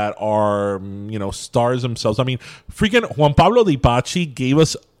 that are stars themselves. I mean, freaking Juan Pablo Di Pachi gave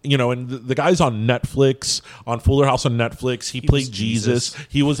us, and the guy's on Netflix, on Fuller House on Netflix. He played Jesus.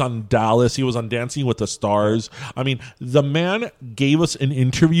 He was on Dallas. He was on Dancing with the Stars. I mean, the man gave us an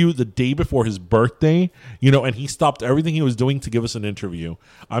interview the day before his birthday, and he stopped everything he was doing to give us an interview.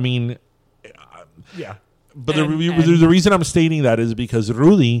 I mean, yeah. But the reason I'm stating that is because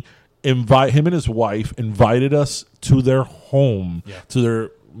Rudy him and his wife invited us to their home, to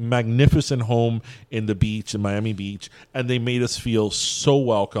their magnificent home in the beach, in Miami Beach, and they made us feel so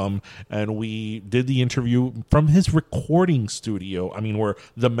welcome. And we did the interview from his recording studio. I mean, where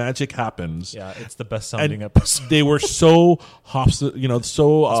the magic happens. Yeah, it's the best sounding And episode. they were so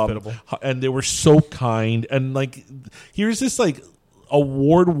so Hospitable. and they were so kind. And like, here's this like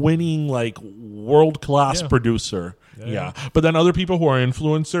award-winning, like world-class producer. Yeah. But then other people who are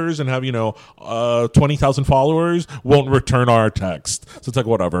influencers and have 20,000 followers won't return our text. So it's like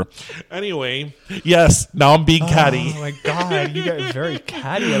whatever. Anyway, yes. Now I'm being catty. Oh my god, you get very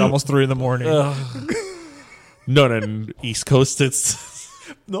catty at almost 3 a.m. No, East Coast. It's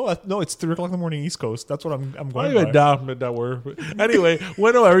No, it's 3 o'clock in the morning East Coast. That's what I'm not going even by. down that word. Anyway,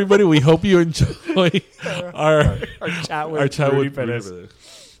 well, everybody, we hope you enjoy our chat with Rudy Perez.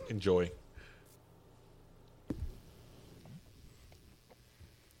 Enjoy.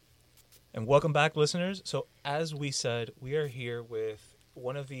 And welcome back, listeners. So, as we said, we are here with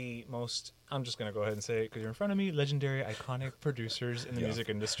one of the most, I'm just going to go ahead and say it because you're in front of me, legendary, iconic producers in the music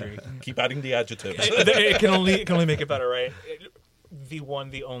industry. Keep adding the adjectives. it can only make it better, right? The one,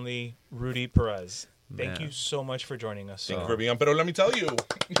 the only, Rudy Perez. Thank you so much for joining us. Thank you for being on. Pero let me tell you.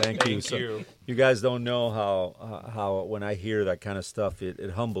 Thank you. Thank you. You guys don't know how when I hear that kind of stuff,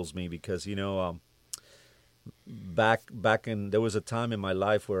 it humbles me because back in there was a time in my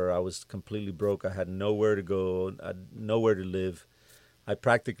life where I was completely broke. I had nowhere to go, nowhere to live. I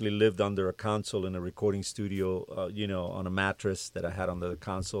practically lived under a console in a recording studio, on a mattress that I had under the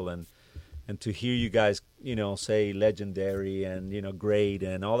console, and to hear you guys, say legendary and great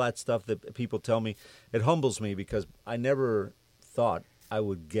and all that stuff that people tell me, it humbles me because I never thought I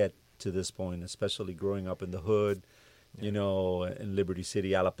would get to this point, especially growing up in the hood, in Liberty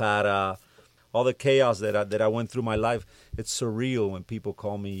City, Alapara. All the chaos that I went through my life, it's surreal when people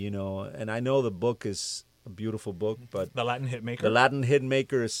call me, and I know the book is a beautiful book, but The Latin Hitmaker. The Latin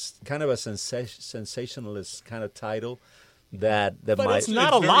Hitmaker is kind of a sensationalist kind of title that But might. it's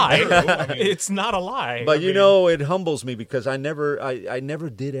not a lie. It's not a lie. But it humbles me because I never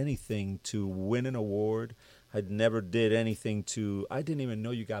did anything to win an award. I never did anything I didn't even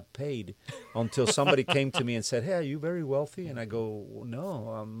know you got paid until somebody came to me and said, "Hey, are you very wealthy?" And I go, "No,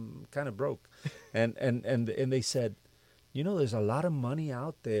 I'm kind of broke." And they said, "There's a lot of money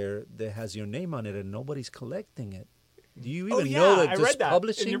out there that has your name on it and nobody's collecting it. Do you even know that I this read that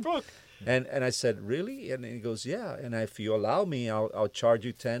publishing?" in your book. And I said, "Really?" And he goes, "Yeah. And if you allow me, I'll charge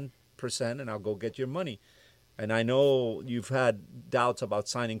you 10% and I'll go get your money. And I know you've had doubts about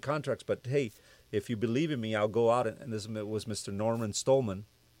signing contracts, but hey, if you believe in me, I'll go out." And this was Mr. Norman Stolman,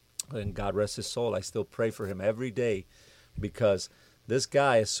 and God rest his soul. I still pray for him every day because this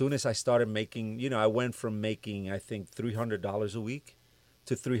guy, as soon as I started making, I went from making, I think, $300 a week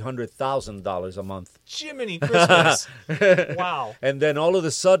to $300,000 a month. Jiminy Christmas. Wow. And then all of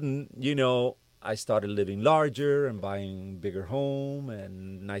a sudden, I started living larger and buying bigger home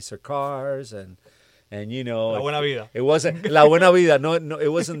and nicer cars and La buena vida. It wasn't La Buena Vida. No, it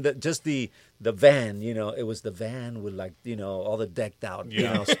wasn't just the van. It was the van with all the decked out,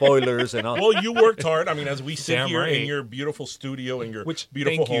 spoilers and all. Well, you worked hard. I mean, as we sit Damn here right. in your beautiful studio and your Which,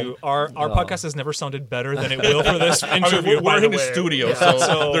 beautiful thank home. you. Our podcast has never sounded better than it will for this interview. We're by in the the way. studio,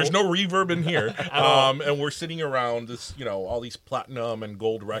 so there's no reverb in here. And we're sitting around this, all these platinum and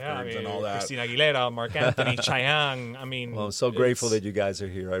gold records and all that. Christina Aguilera, Mark Anthony, Chayanne. I mean, Well, I'm so grateful that you guys are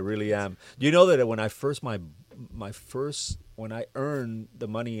here. I really am. You know that when I first when I earned the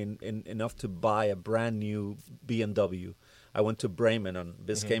money in enough to buy a brand new BMW, I went to Bremen on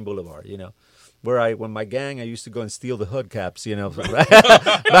Biscayne Boulevard. Where when my gang, I used to go and steal the hood caps. Back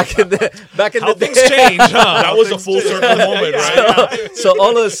in how the things day. change, huh? That was a full circle moment, right? So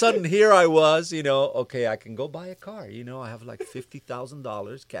all of a sudden, here I was. Okay, I can go buy a car. I have like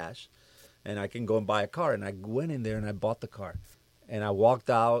 $50,000 cash, and I can go and buy a car. And I went in there and I bought the car, and I walked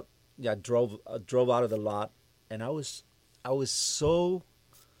out. Yeah, drove out of the lot, and I was so,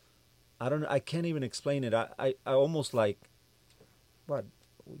 I don't know, I can't even explain it. I almost like, what?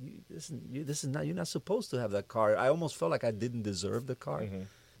 This is not, you're not supposed to have that car. I almost felt like I didn't deserve the car,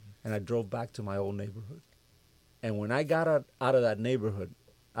 and I drove back to my old neighborhood. And when I got out of that neighborhood,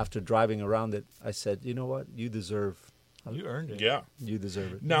 after driving around it, I said, "You know what? You deserve. You earned it. Yeah. You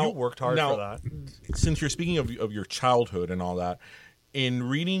deserve it." Now, You worked hard for that. Since you're speaking of your childhood and all that, in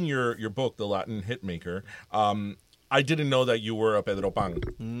reading your book, The Latin Hitmaker, I didn't know that you were a Pedro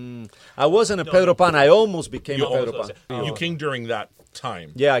Pan. I wasn't a Pedro Pan. I almost became You a Pedro almost- Pan. You came during that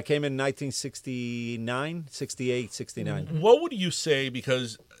time. Yeah, I came in 1969, 68, 69. What would you say,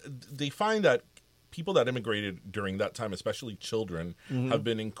 because they find that people that immigrated during that time, especially children, have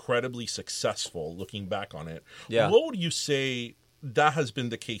been incredibly successful looking back on it. Yeah. What would you say that has been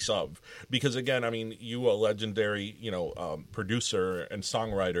the case of, because again, I mean, you a legendary, producer and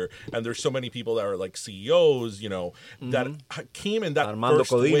songwriter, and there's so many people that are like CEOs, that came in that Armando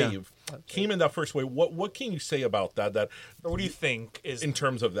first Codina. wave. Came in that first wave. What can you say about that? Or what do you think is in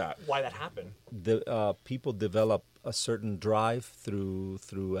terms of that? why that happened? The people develop a certain drive through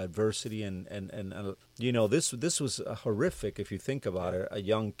adversity, and this was horrific if you think about it. A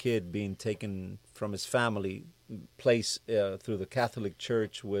young kid being taken from his family, placed through the Catholic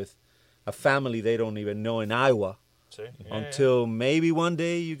Church with a family they don't even know in Iowa. Until maybe one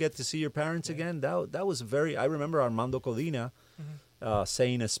day you get to see your parents again. That was I remember Armando Codina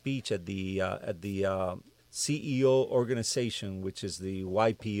saying a speech at the CEO organization, which is the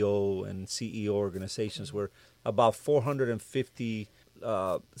YPO and CEO organizations, where about 450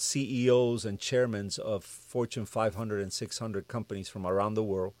 CEOs and chairmen of Fortune 500 and 600 companies from around the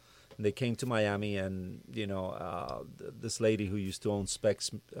world. And they came to Miami, and this lady who used to own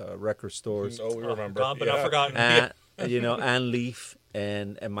Specs record stores. Oh, we remember. Gone but not forgotten. Ann Leaf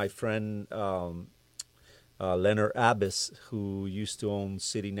and my friend Leonard Abbas, who used to own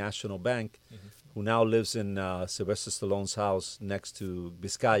City National Bank, who now lives in Sylvester Stallone's house next to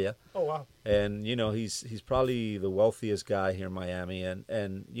Vizcaya. Oh, wow. And, he's probably the wealthiest guy here in Miami.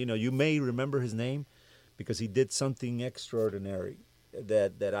 And you may remember his name because he did something extraordinary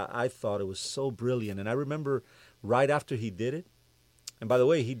that I thought it was so brilliant. And I remember right after he did it, and by the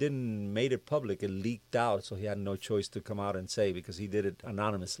way, he didn't made it public. It leaked out, so he had no choice to come out and say, because he did it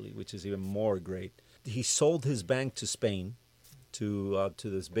anonymously, which is even more great. He sold his bank to Spain, to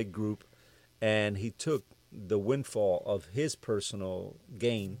this big group, and he took the windfall of his personal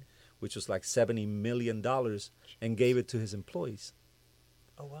gain, which was like $70 million, and gave it to his employees.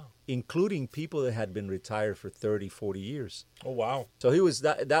 Oh, wow. Including people that had been retired for 30, 40 years. Oh, wow. So he was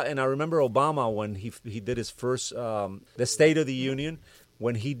that, and I remember Obama when he did his first, the State of the Union.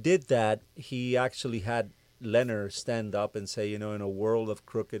 When he did that, he actually had Leonard stand up and say, in a world of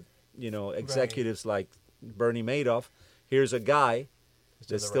crooked, executives like Bernie Madoff, here's a guy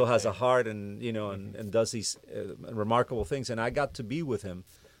that still has a heart and, and does these remarkable things. And I got to be with him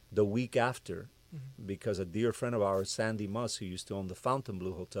the week after, because a dear friend of ours, Sandy Muss, who used to own the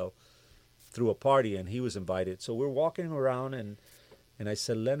Fontainebleau Hotel, threw a party, and he was invited. So we're walking around, and I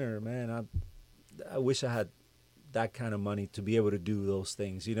said, Leonard, man, I wish I had that kind of money to be able to do those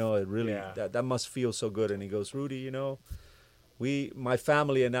things. It really, that must feel so good. And he goes, Rudy, my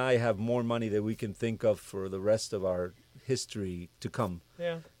family and I have more money than we can think of for the rest of our history to come.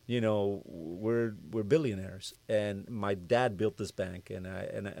 Yeah. We're billionaires, and my dad built this bank,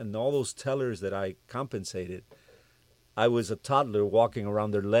 and all those tellers that I compensated, I was a toddler walking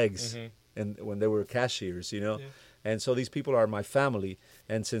around their legs, and when they were cashiers, and so these people are my family.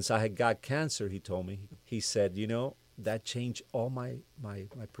 And since I had got cancer, he told me, he said, that changed all my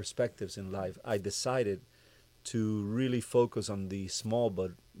perspectives in life. I decided to really focus on the small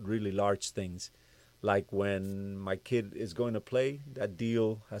but really large things. Like when my kid is going to play, that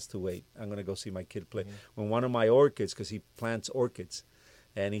deal has to wait. I'm going to go see my kid play. When one of my orchids, because he plants orchids,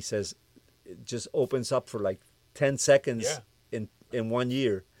 and he says it just opens up for like 10 seconds in 1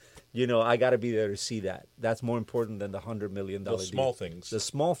 year, I got to be there to see that. That's more important than the $100 million deal. The small things. The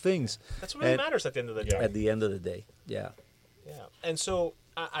small things. That's what really matters at the end of the day. At the end of the day, yeah. Yeah, and so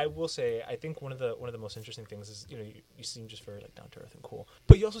I will say, I think one of the most interesting things is, you seem just very down to earth and cool,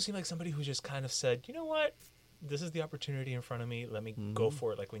 but you also seem like somebody who just kind of said, you know what, this is the opportunity in front of me. Let me go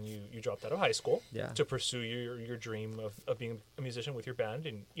for it. Like when you dropped out of high school to pursue your dream of being a musician with your band,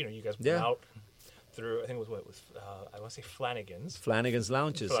 and you guys went out through, I think it was I want to say Flanagan's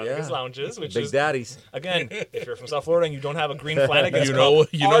Lounges, which Big is Daddies. Again, if you're from South Florida and you don't have a green Flanagan's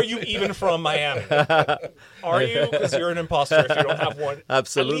are you even from Miami? Are you? Because you're an imposter if you don't have one.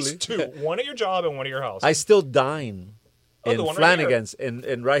 Absolutely. At least two, one at your job and one at your house. I still dine in Flanagan's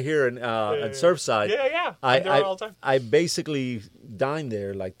and right here in Surfside. Yeah. I'm there all the time. I basically dine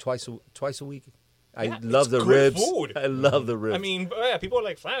there like twice a week. I love the good ribs. Food. I love the ribs. I mean, people are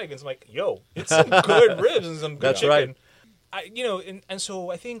like Flanagan's. I'm like, yo, it's some good ribs and some good chicken. Right. And so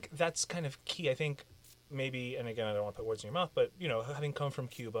I think that's kind of key. I think maybe, and again, I don't want to put words in your mouth, but having come from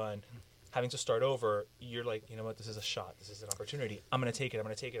Cuba and having to start over, you're like, you know what, this is a shot. This is an opportunity. I'm going to take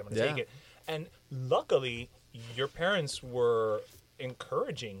it. And luckily, your parents were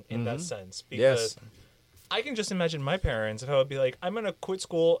encouraging in that sense, because I can just imagine my parents, if I would be like, I'm going to quit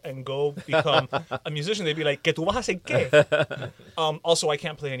school and go become a musician, they'd be like, ¿Que tú vas a hacer qué? Also, I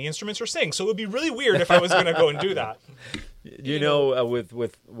can't play any instruments or sing, so it would be really weird if I was going to go and do that.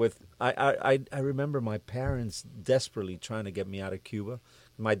 I remember my parents desperately trying to get me out of Cuba.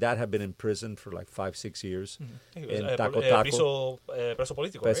 My dad had been in prison for like 5-6 years. He was, In Taco Taco. preso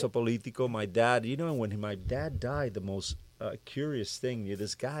político, Peso right? Politico. My dad, when my dad died, the most curious thing,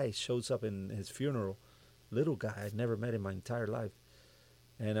 this guy shows up in his funeral. Little guy, I'd never met in my entire life.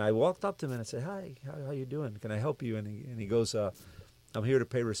 And I walked up to him and I said, "Hi, how you doing? Can I help you?" And he goes, "I'm here to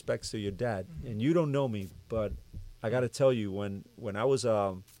pay respects to your dad. And you don't know me, but I got to tell you, when I was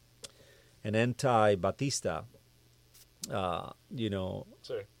an anti-Batista,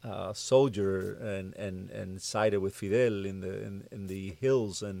 soldier and sided with Fidel in the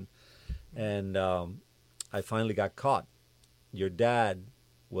hills, and I finally got caught. Your dad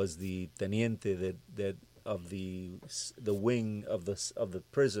was the teniente that of the wing of the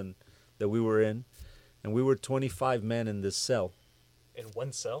prison that we were in, and we were 25 men in this cell." In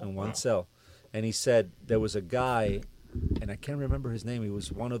one cell? In one cell. And he said there was a guy, and I can't remember his name. He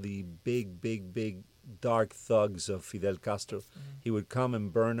was one of the big dark thugs of Fidel Castro. He would come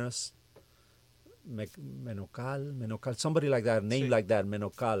and burn us. Menocal, somebody like that, a name like that,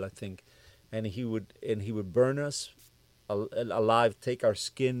 Menocal, I think. And he would burn us alive, take our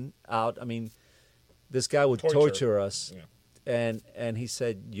skin out. I mean, this guy would torture us. Yeah. And he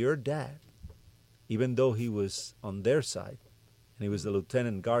said, your dad, even though he was on their side, and he was the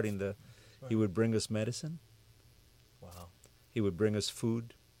lieutenant guarding he would bring us medicine. Wow. He would bring us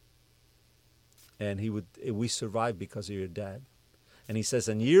food. And we survived because of your dad. And he says,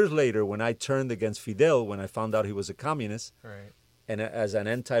 and years later, when I turned against Fidel, when I found out he was a communist, right, and as an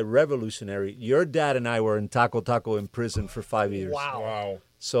anti-revolutionary, your dad and I were in Taco Taco in prison for 5 years. Wow.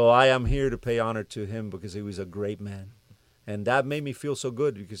 So I am here to pay honor to him because he was a great man. And that made me feel so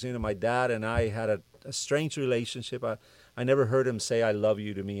good because, my dad and I had a strange relationship. I never heard him say, I love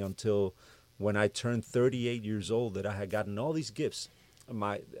you to me until when I turned 38 years old, that I had gotten all these gifts.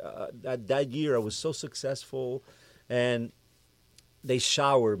 That year I was so successful, and they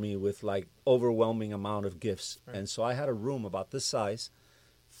showered me with like overwhelming amount of gifts. Right. And so I had a room about this size,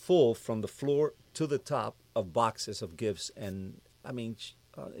 full from the floor to the top of boxes of gifts, and I mean,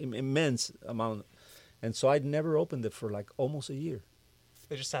 immense amount. And so I'd never opened it for like almost a year.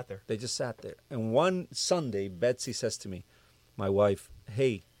 They just sat there. They just sat there. And one Sunday, Betsy says to me, my wife,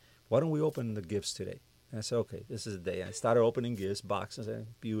 "Hey, why don't we open the gifts today?" And I said, "Okay, this is the day." I started opening gifts, boxes,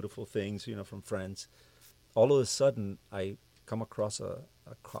 and beautiful things, from friends. All of a sudden, I come across a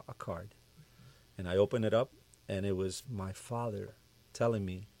card. And I open it up, and it was my father telling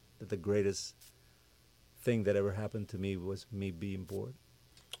me that the greatest thing that ever happened to me was me being born.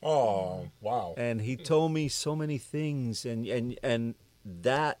 Oh, wow. And he told me so many things, and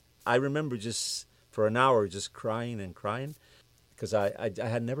that I remember just for an hour just crying and crying, because I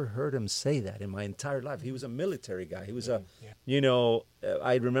had never heard him say that in my entire life. He was a military guy. He was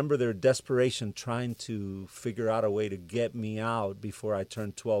I remember their desperation trying to figure out a way to get me out before I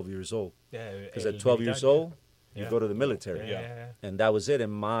turned 12 years old. Yeah, because at 12 years old, you go to the military. Yeah. And that was it.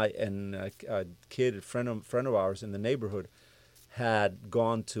 And a kid, a friend of ours in the neighborhood, had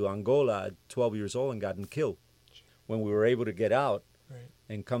gone to Angola at 12 years old and gotten killed. When we were able to get out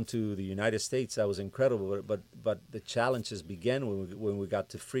and come to the United States, that was incredible. But the challenges began when we got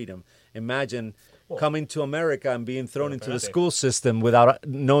to freedom. Imagine coming to America and being thrown into the school system without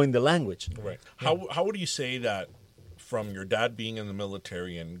knowing the language. Right. How would you say that, from your dad being in the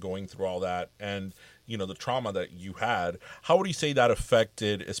military and going through all that, and the trauma that you had, how would you say that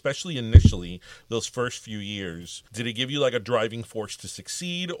affected, especially initially, those first few years? Did it give you like a driving force to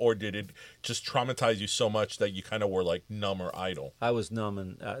succeed, or did it just traumatize you so much that you kind of were like numb or idle? I was numb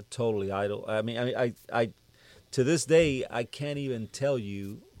and totally idle. I mean, I to this day, I can't even tell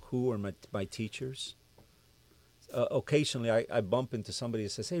you who are my teachers. Occasionally, I bump into somebody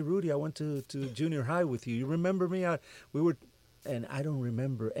that says, "Hey, Rudy, I went to junior high with you. You remember me? We were..." And I don't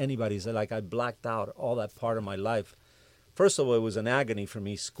remember anybody's. Like, I blacked out all that part of my life. First of all, it was an agony for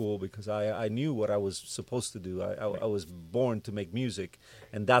me, school, because I knew what I was supposed to do. I was born to make music,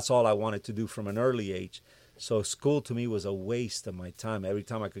 and that's all I wanted to do from an early age. So school to me was a waste of my time. Every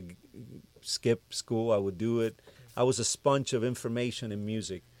time I could skip school, I would do it. I was a sponge of information in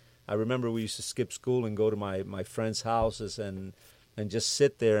music. I remember we used to skip school and go to my friends' houses and just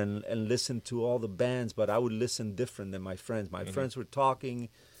sit there and listen to all the bands, but I would listen different than my friends. My friends were talking,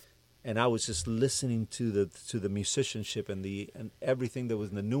 and I was just listening to the musicianship and everything that was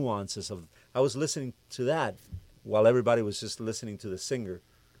in the nuances of. I was listening to that while everybody was just listening to the singer.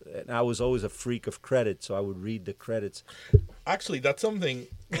 And I was always a freak of credit, so I would read the credits. Actually, that's something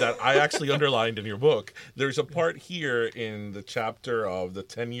that I actually underlined in your book. There's a part here in the chapter of the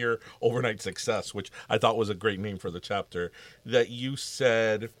 10-year overnight success, which I thought was a great name for the chapter, that you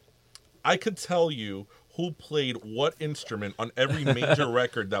said, "I could tell you who played what instrument on every major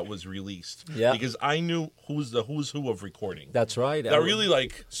record that was released. Yeah. Because I knew who's who of recording. That's right. That really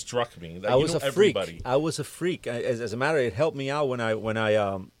like struck me. That I was a freak. everybody. I was a freak. As a matter, it helped me out when I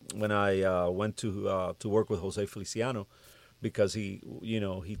went to work with Jose Feliciano, because he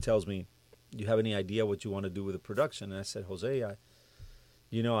tells me, "You have any idea what you want to do with the production?" And I said, "Jose,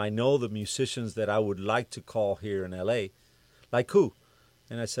 I know the musicians that I would like to call here in L.A. Like who?"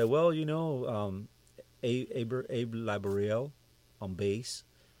 And I said, "Well, Abe Laboriel on bass,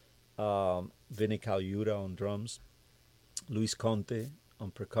 Vinny Caliuta on drums, Luis Conte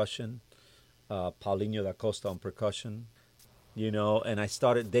on percussion, Paulinho da Costa on percussion, and I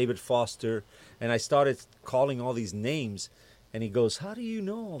started David Foster, and I started calling all these names." And he goes, "How do you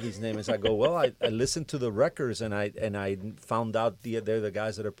know all these names?" I go, "Well, I listened to the records, and I found out they're the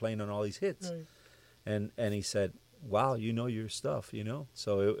guys that are playing on all these hits." Right. And he said, "Wow, you know your stuff,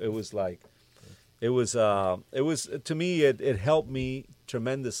 So it was like, it was to me, it helped me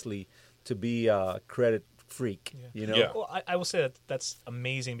tremendously to be a credit freak, Yeah. Well, I will say that's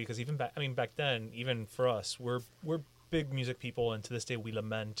amazing, because even back then, even for us, we're big music people, and to this day we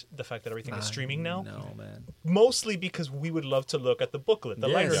lament the fact that everything is streaming now. No, man. Mostly because we would love to look at the booklet, the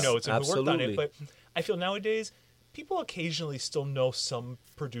liner notes, and who worked on it. absolutely. But I feel nowadays people occasionally still know some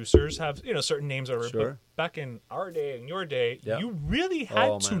producers have certain names. But Sure. back in our day, in your day, Yeah. you really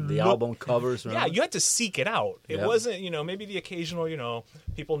had to the look. album covers. Yeah, remember? you had to seek it out. It Yeah. wasn't, maybe the occasional,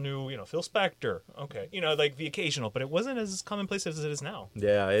 people knew, Phil Spector. Okay, like the occasional, but it wasn't as commonplace as it is now.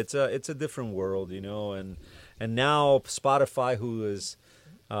 Yeah, it's a different world, and now Spotify, who is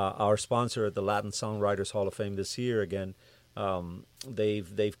our sponsor at the Latin Songwriters Hall of Fame this year again,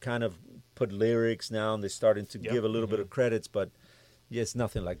 they've kind of put lyrics now, and they're starting to give a little bit of credits, but yeah, it's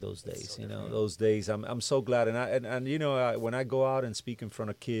nothing like those days. Those days, I'm so glad, and when I go out and speak in front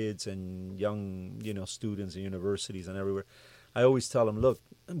of kids and young students and universities and everywhere, I always tell them, look,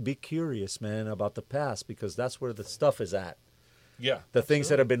 be curious, man, about the past, because that's where the stuff is at. Yeah. The things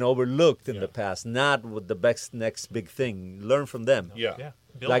that have been overlooked in the past, not with the next big thing. Learn from them. Yeah.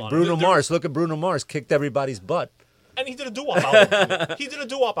 Build Like on Bruno it. Mars. Look at Bruno Mars. Kicked everybody's butt. And he did a doo-wop album. He did a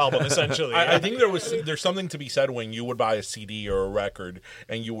doo-wop album, essentially. I think there's something to be said when you would buy a CD or a record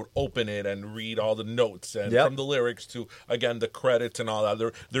and you would open it and read all the notes and from the lyrics to, again, the credits and all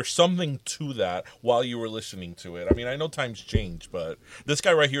that. There's something to that while you were listening to it. I mean, I know times change, but this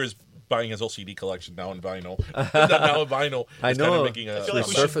guy right here is buying his whole CD collection now in vinyl. Now vinyl I is know. kind of making I feel like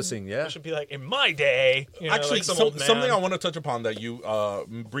resurfacing, we should be like, in my day. Actually, like some old man. something I want to touch upon that you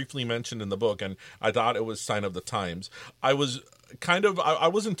briefly mentioned in the book, and I thought it was sign of the times. I was I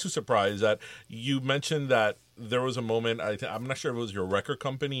wasn't too surprised that you mentioned that there was a moment, I'm not sure if it was your record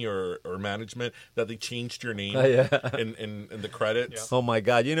company or management, that they changed your name in the credits. Oh my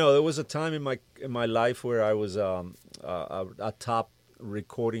God! There was a time in my life where I was a top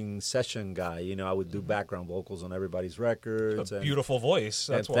recording session guy. I would do background vocals on everybody's records. A beautiful voice.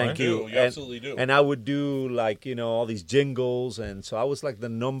 That's why. Thank you. You absolutely do. And I would do all these jingles, and so I was like the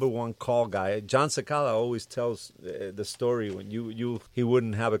number one call guy. John Cicala always tells the story when he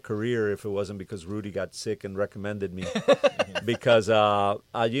wouldn't have a career if it wasn't because Rudy got sick and recommended me, because I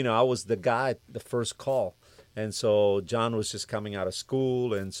was the guy, the first call. And so John was just coming out of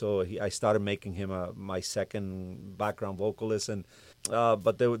school, and so I started making him my second background vocalist. And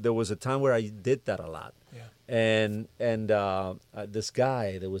but there was a time where I did that a lot. Yeah. And this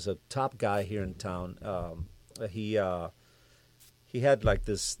guy, there was a top guy here in town. He had like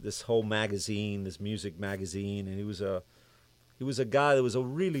this whole magazine, this music magazine, and he was a guy that was a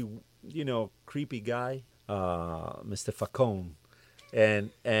really creepy guy, Mr. Facone,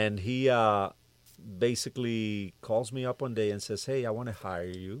 and he basically calls me up one day and says, "Hey, I want to hire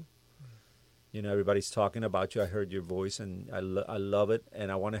you. Everybody's talking about you. I heard your voice, and I love it,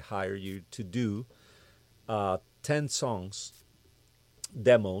 and I want to hire you to do 10 songs,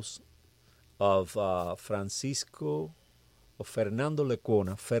 demos of Francisco or Fernando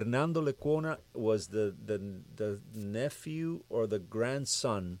Lecuona." Fernando Lecuona was the nephew or the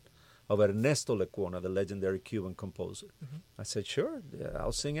grandson of Ernesto Lecuona, the legendary Cuban composer. Mm-hmm. I said, "Sure,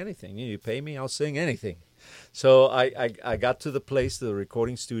 I'll sing anything. You pay me, I'll sing anything." So I got to the place, the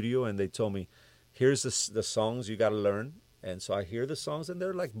recording studio, and they told me, "Here's the songs you got to learn." And so I hear the songs, and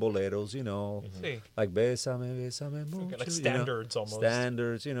they're like boleros, like "Bésame, bésame mucho," like standards almost.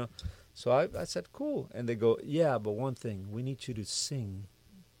 Standards, So I said, "Cool." And they go, "Yeah, but one thing, we need you to sing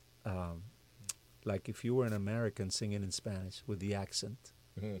like if you were an American singing in Spanish with the accent."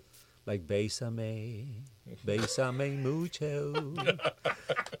 Mm-hmm. Like "Bésame, bésame mucho,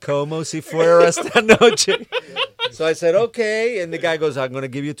 como si fuera esta noche." So I said, "Okay." And the guy goes, "I'm going to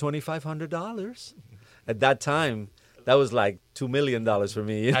give you $2,500. at that time, that was like $2 million for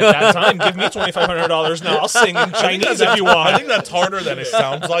me. You At know? that time, give me $2,500 now. I'll sing in Chinese if you want. I think that's harder than it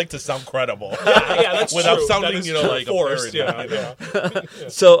sounds like to sound credible. Yeah, that's Without true. sounding, That is like forced. a parody. Yeah.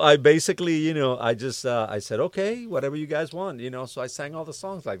 So I basically, I just I said, okay, whatever you guys want, So I sang all the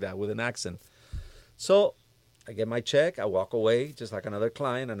songs like that with an accent. So I get my check, I walk away, just like another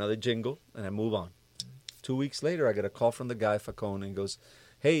client, another jingle, and I move on. 2 weeks later, I get a call from the guy, Facone, and goes,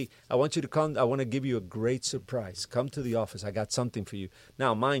 hey, I want you to come. I want to give you a great surprise. Come to the office. I got something for you.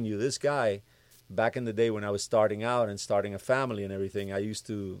 Now, mind you, this guy, back in the day when I was starting out and starting a family and everything, I used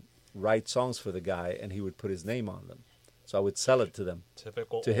to write songs for the guy, and he would put his name on them. So I would sell it to them.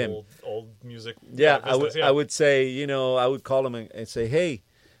 Typical to him. old music. Yeah, business, I would say, I would call him and say, hey,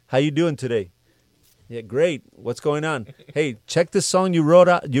 how you doing today? Yeah, great. What's going on? Hey, check this song you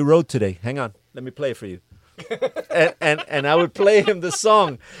wrote today. Hang on. Let me play it for you. and I would play him the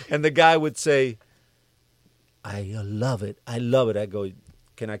song, and the guy would say, I love it. I love it. I go,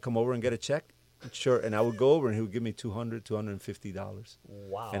 can I come over and get a check? Sure. And I would go over, and he would give me $250.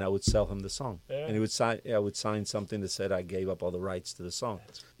 Wow. And I would sell him the song. Yeah. And he would I would sign something that said I gave up all the rights to the song.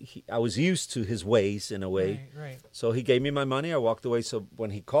 I was used to his ways in a way. Right. So he gave me my money. I walked away. So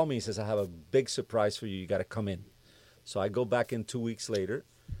when he called me, he says, I have a big surprise for you. You got to come in. So I go back in 2 weeks later,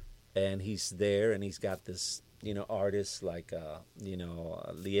 and he's there, and he's got this, artist like,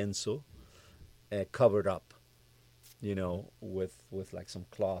 lienzo, covered up, with like some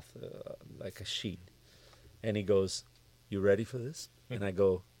cloth, like a sheet. And he goes, you ready for this? And I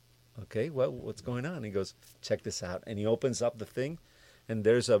go, okay, well, what's going on? He goes, check this out. And he opens up the thing, and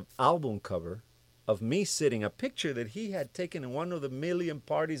there's an album cover of me sitting, a picture that he had taken in one of the million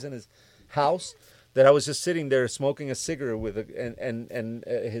parties in his house, that I was just sitting there smoking a cigarette with, and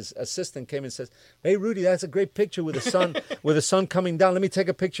his assistant came and says, "Hey, Rudy, that's a great picture with the sun, with the sun coming down. Let me take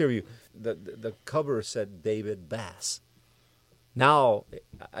a picture of you." The cover said David Bass. Now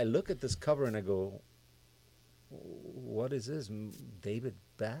I look at this cover and I go, "What is this, David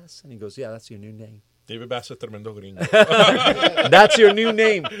Bass?" And he goes, "Yeah, that's your new name. David Bass es tremendo gringo. That's your new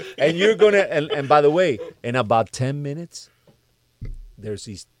name, and you're gonna." And by the way, in about 10 minutes. There's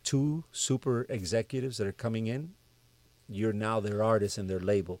these 2 super executives that are coming in. You're now their artist and their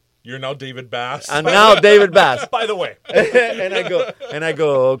label. You're now David Bass. I'm now David Bass. By the way. and I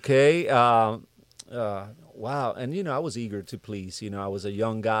go, okay, wow. And, I was eager to please. I was a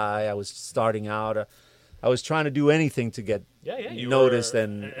young guy. I was starting out. I was trying to do anything to get You noticed. were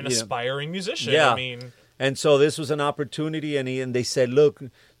And an aspiring musician. Yeah. I mean, and so this was an opportunity, and they said, look,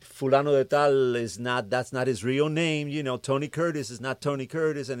 Fulano de Tal that's not his real name. Tony Curtis is not Tony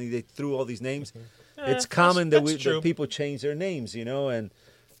Curtis, and they threw all these names. It's common that people change their names,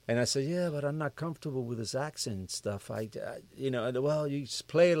 And I said, yeah, but I'm not comfortable with this accent stuff. Well, you just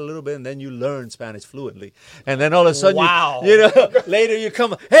play it a little bit, and then you learn Spanish fluently, and then all of a sudden, later you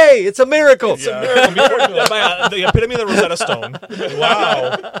come, hey, it's a miracle. it's a miracle. The epitome of the Rosetta Stone.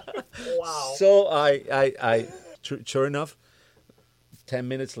 Wow. Wow. So I sure enough, 10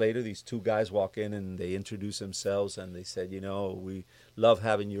 minutes later, these 2 guys walk in and they introduce themselves and they said, we love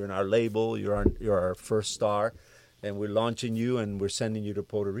having you in our label. You're our first star, and we're launching you, and we're sending you to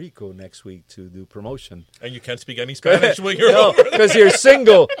Puerto Rico next week to do promotion. And you can't speak any Spanish when you're No, over there. because your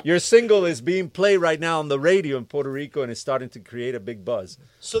single is being played right now on the radio in Puerto Rico, and it's starting to create a big buzz.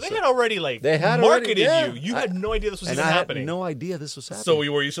 So they had already marketed you. You had no idea this was even happening. I had no idea this was happening. So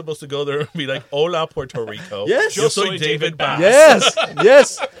were you supposed to go there and be like, "Hola, Puerto Rico"? Yes. Yo soy David Bass.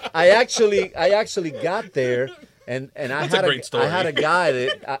 Yes. I actually got there, and That's a great story. I had a guy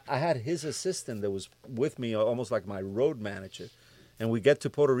that I had his assistant that was with me, almost like my road manager, and we get to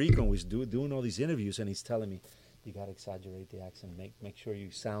Puerto Rico and we doing all these interviews, and he's telling me, you got to exaggerate the accent, make sure you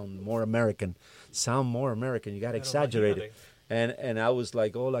sound more American. You got to exaggerate it. And I was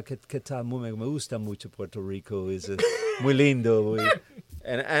like, hola, ¿qué tal? Me gusta mucho Puerto Rico. Es muy lindo.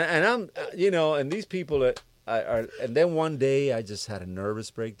 And I'm, and these people are, and then one day I just had a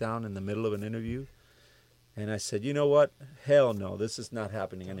nervous breakdown in the middle of an interview. And I said, you know what? Hell no, this is not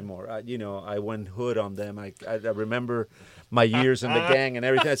happening anymore. I went hood on them. I remember my years in the gang and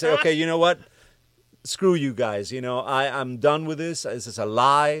everything. I said, okay, you know what? Screw you guys. I'm done with this. This is a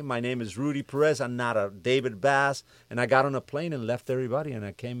lie. My name is Rudy Perez. I'm not a David Bass. And I got on a plane and left everybody, and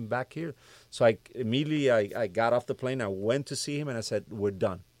I came back here. So I got off the plane. I went to see him, and I said, we're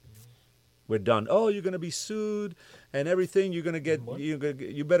done. We're done. Oh, you're going to be sued and everything. You're going to get,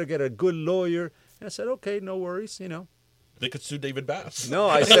 you better get a good lawyer. And I said, okay, no worries, They could sue David Bass. No,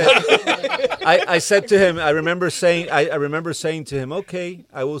 I said, I said to him, I remember saying to him, okay,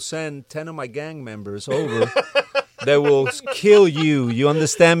 I will send 10 of my gang members over that will kill you. You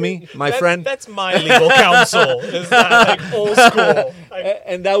understand me, my friend? That's my legal counsel. Is that like old school?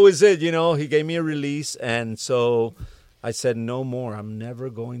 And that was it, He gave me a release, and so I said, no more. I'm never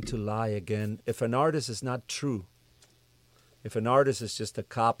going to lie again. If an artist is not true, if an artist is just a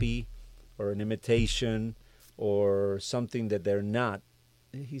copy or an imitation or something that they're not,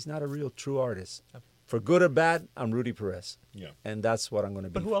 he's not a real true artist. For good or bad, I'm Rudy Perez. Yeah. And that's what I'm going to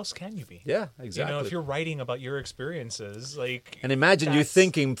be. But who else can you be? Yeah, exactly. If you're writing about your experiences, like... And imagine you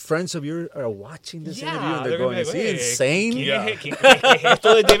thinking friends of yours are watching this interview and they're going, is he insane?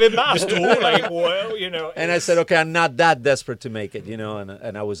 Esto de David Mass, too. Like, well, And I said, okay, I'm not that desperate to make it,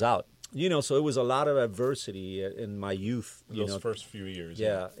 and I was out. So it was a lot of adversity in my youth. Those first few years.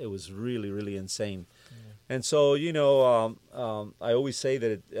 Yeah, it was really, really insane. And so, I always say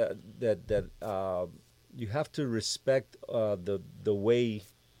that you have to respect the way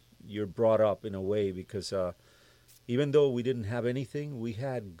you're brought up in a way, because even though we didn't have anything, we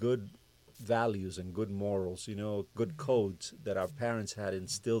had good values and good morals, good codes that our parents had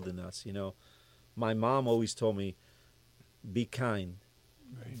instilled in us. My mom always told me, be kind,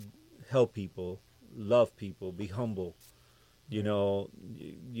 help people, love people, be humble. You're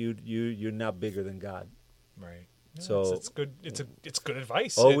not bigger than God. Right. No, So it's good. It's good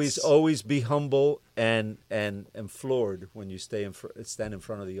advice. Always be humble and floored when you stand in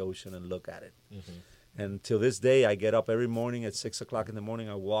front of the ocean and look at it. Mm-hmm. And till this day, I get up every morning at 6:00 in the morning.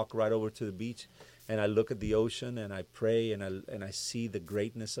 I walk right over to the beach, and I look at the ocean, and I pray, and I see the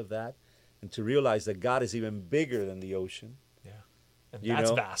greatness of that, and to realize that God is even bigger than the ocean. Yeah, and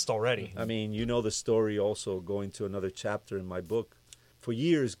that's vast already. I mean, the story. Also, going to another chapter in my book, for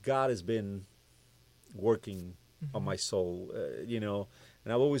years, God has been working on my soul,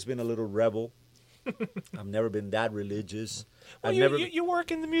 and I've always been a little rebel. I've never been that religious. Well, you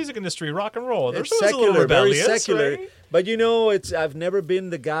work in the music industry, rock and roll. It's secular, secular, a little rebellious, very secular. Right? But I've never been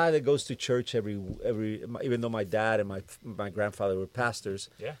the guy that goes to church every. Even though my dad and my grandfather were pastors,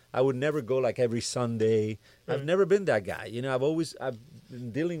 I would never go like every Sunday. I've never been that guy. I've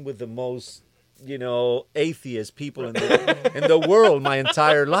been dealing with the most atheist people in the world my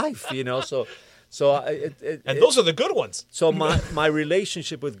entire life. And those are the good ones. So my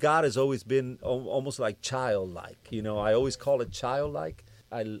relationship with God has always been almost like childlike. I always call it childlike.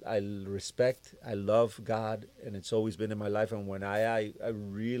 I respect, I love God, and it's always been in my life. And when I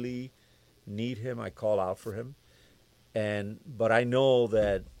really need Him, I call out for Him. But I know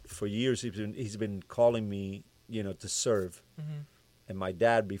that for years He's been calling me, to serve. Mm-hmm. And my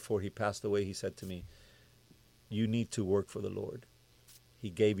dad, before he passed away, he said to me, "You need to work for the Lord. He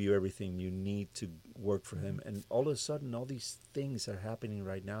gave you everything. You need to work for Him." And all of a sudden, all these things are happening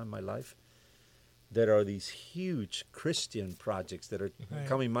right now in my life. There are these huge Christian projects that are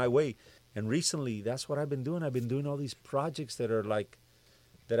coming my way. And recently, that's what I've been doing. I've been doing all these projects that are like,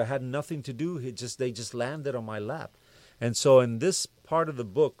 that I had nothing to do. They just landed on my lap. And so in this part of the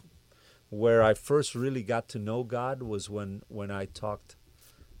book, where I first really got to know God was when I talked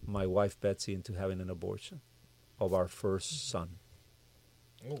my wife Betsy into having an abortion of our first son.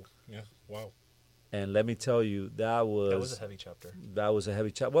 Oh, yeah. Wow. And let me tell you, that was a heavy chapter. That was a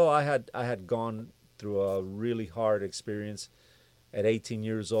heavy chapter. Well, I had gone through a really hard experience. At 18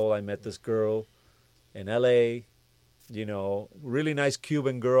 years old, I met this girl in L.A., really nice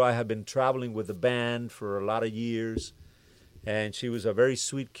Cuban girl. I had been traveling with the band for a lot of years, and she was a very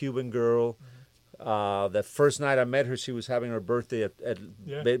sweet Cuban girl. The first night I met her, she was having her birthday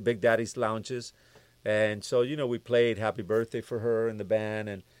at Big Daddy's Lounges. And so, we played Happy Birthday for her in the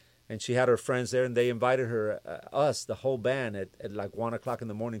band, and she had her friends there, and they invited her, us, the whole band, at like 1 o'clock in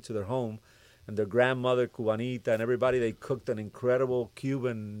the morning to their home. And their grandmother, Cubanita, and everybody, they cooked an incredible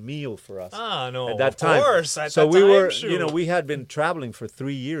Cuban meal for us. At that time. Of course, at so that we time, were, shoot. we had been traveling for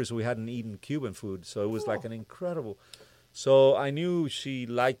 3 years. We hadn't eaten Cuban food, so it was like an incredible. So I knew she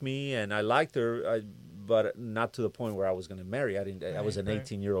liked me, and I liked her, but not to the point where I was going to marry. I was an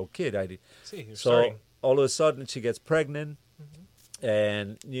 18-year-old kid. So all of a sudden, she gets pregnant,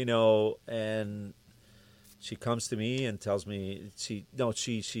 and and she comes to me and tells me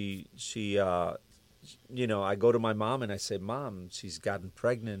I go to my mom and I say, "Mom, she's gotten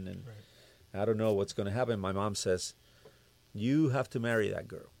pregnant, and I don't know what's going to happen." My mom says, "You have to marry that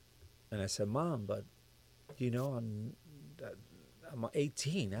girl." And I said, "Mom, but I'm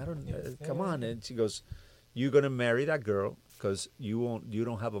 18. I don't come on." And she goes, "You're going to marry that girl because you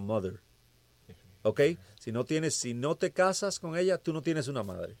don't have a mother. Okay? Si no te casas con ella, tú no tienes una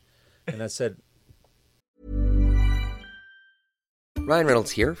madre." And I said, Ryan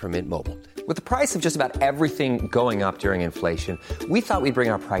Reynolds here from Mint Mobile. With the price of just about everything going up during inflation, we thought we'd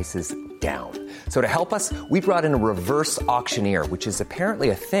bring our prices down. So to help us, we brought in a reverse auctioneer, which is apparently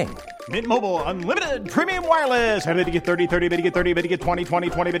a thing. Mint Mobile Unlimited Premium Wireless. How to get 30, 30, bit to get 30, bit to get 20,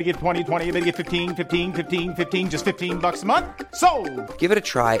 20, 20, bit to get 20, 20, bit to get 15, 15, 15, 15, just $15 a month? Sold! Give it a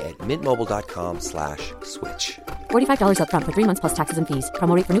try at mintmobile.com/switch. $45 up front for 3 months plus taxes and fees.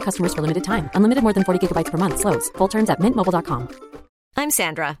 Promo rate for new customers for limited time. Unlimited more than 40 gigabytes per month. Slows full terms at mintmobile.com. I'm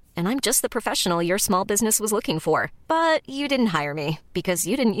Sandra, and I'm just the professional your small business was looking for. But you didn't hire me because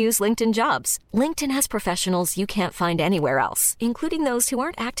you didn't use LinkedIn Jobs. LinkedIn has professionals you can't find anywhere else, including those who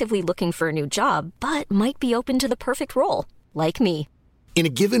aren't actively looking for a new job, but might be open to the perfect role, like me. In a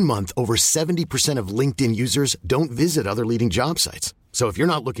given month, over 70% of LinkedIn users don't visit other leading job sites. So if you're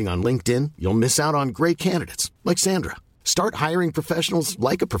not looking on LinkedIn, you'll miss out on great candidates like Sandra. Start hiring professionals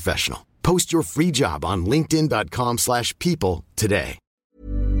like a professional. Post your free job on linkedin.com/people today.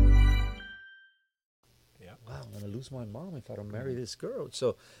 Wow, I'm going to lose my mom if I don't marry this girl.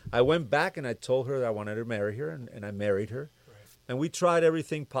 So I went back and I told her that I wanted to marry her, and I married her. Right. And we tried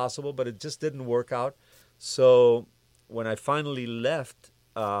everything possible, but it just didn't work out. So when I finally left,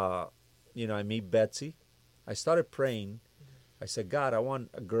 I meet Betsy. I started praying. I said, God, I want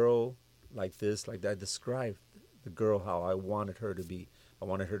a girl like this, like that. I described the girl how I wanted her to be. I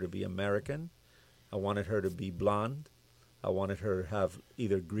wanted her to be American. I wanted her to be blonde. I wanted her to have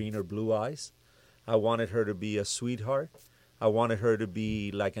either green or blue eyes. I wanted her to be a sweetheart. I wanted her to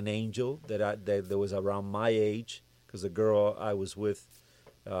be like an angel that was around my age, because the girl I was with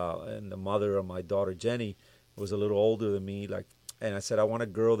and the mother of my daughter Jenny was a little older than me. And I said, I want a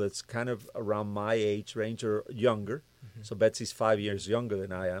girl that's kind of around my age range or younger. Mm-hmm. So Betsy's 5 years younger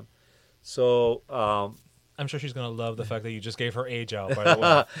than I am. So I'm sure she's gonna love the fact that you just gave her age out. By the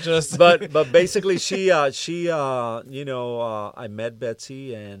way, but basically, I met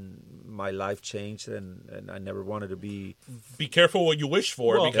Betsy and my life changed, and I never wanted to be. Be careful what you wish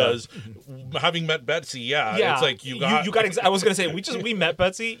for, because having met Betsy, it's like you got. I was gonna say we met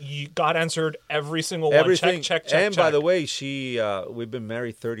Betsy. God answered every single one. Check. And by the way, we've been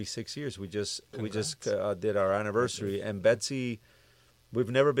married 36 years. We just did our anniversary, and Betsy. We've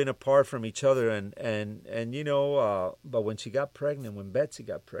never been apart from each other, but when Betsy got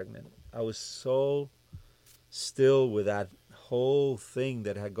pregnant, I was so still with that whole thing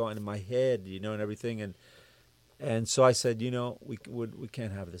that had gone in my head, and everything, and so I said, we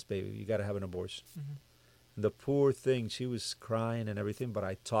can't have this baby. You got to have an abortion. Mm-hmm. And the poor thing, she was crying and everything, but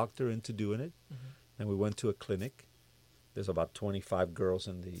I talked her into doing it, and we went to a clinic. There's about 25 girls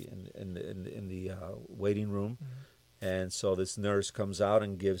in the waiting room. Mm-hmm. And so this nurse comes out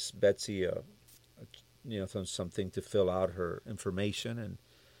and gives Betsy something to fill out her information. And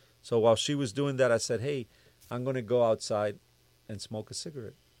so while she was doing that, I said, hey, I'm going to go outside and smoke a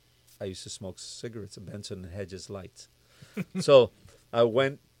cigarette. I used to smoke cigarettes at Benson and Hedges lights. So I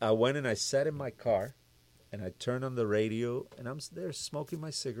went and I sat in my car and I turned on the radio and I'm there smoking my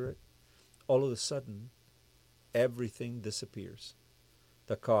cigarette. All of a sudden, everything disappears.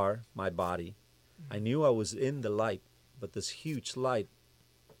 The car, my body. I knew I was in the light. But this huge light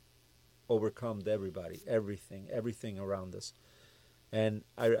overcome everybody, everything around us. And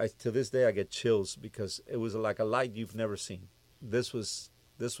I to this day I get chills because it was like a light you've never seen. This was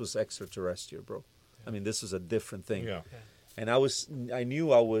extraterrestrial, bro. I mean, this was a different thing. Yeah. And I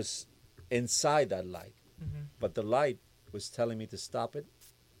knew I was inside that light. Mm-hmm. But the light was telling me to stop it,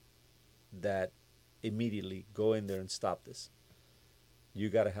 that immediately go in there and stop this. You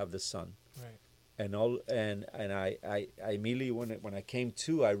got to have the son. Right. And I immediately when I came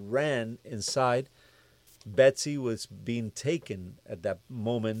to, I ran inside. Betsy was being taken at that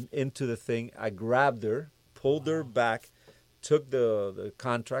moment into the thing. I grabbed her, pulled her back, took the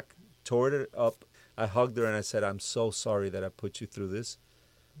contract, tore it up. I hugged her and I said, I'm so sorry that I put you through this,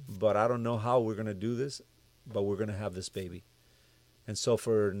 but I don't know how we're going to do this, but we're going to have this baby. And so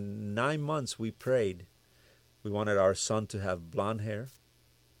for 9 months we prayed. We wanted our son to have blonde hair.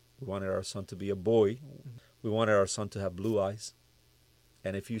 We wanted our son to be a boy. We wanted our son to have blue eyes.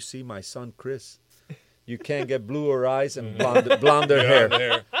 And if you see my son, Chris, you can't get bluer eyes and blonder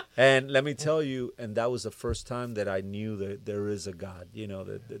hair. And let me tell you, and that was the first time that I knew that there is a God,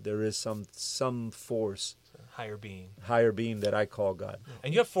 that there is some force. Higher being that I call God.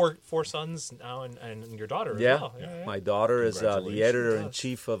 And you have four sons now and your daughter as well. Yeah. My daughter is the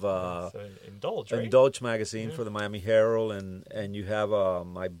editor-in-chief of Indulge, right? Indulge magazine for the Miami Herald, and you have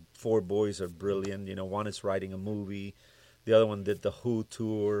my 4 boys are brilliant. One is writing a movie, the other one did the Who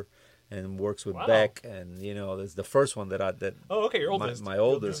tour and works with Beck, and there's the first one that oh, okay, your oldest. My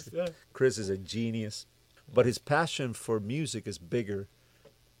oldest. Yeah. Chris is a genius, but his passion for music is bigger.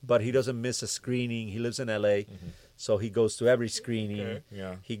 But he doesn't miss a screening. He lives in L.A., So he goes to every screening. Okay,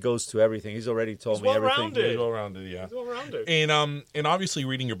 yeah. He goes to everything. He's already told me everything. He's well-rounded, yeah. He's well-rounded. And obviously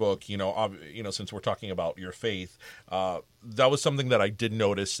reading your book, since we're talking about your faith, that was something that I did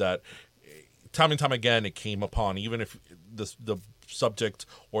notice that time and time again it came upon, even if the subject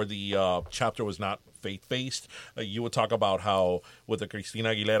or the chapter was not faith-based. You would talk about how with the Christina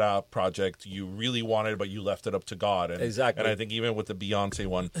Aguilera project, you really wanted, but you left it up to God. And, exactly. And I think even with the Beyonce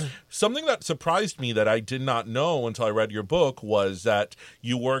one, something that surprised me that I did not know until I read your book was that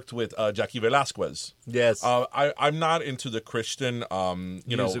you worked with Jackie Velasquez. Yes. I'm not into the Christian,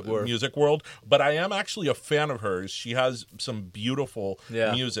 music world, but I am actually a fan of hers. She has some beautiful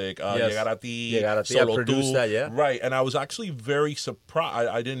music. Yes. Llegar a Ti, I produced that, yeah. Right, and I was actually very surprised.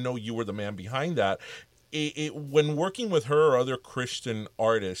 I didn't know you were the man behind that. When working with her or other Christian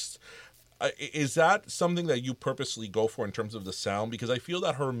artists, is that something that you purposely go for in terms of the sound? Because I feel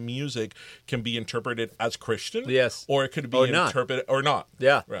that her music can be interpreted as Christian, yes, or it could be interpreted or not.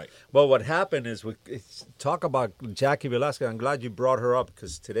 Yeah, right. Well, what happened is talk about Jackie Velasquez. I'm glad you brought her up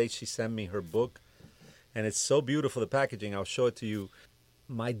because today she sent me her book, and it's so beautiful. The packaging. I'll show it to you.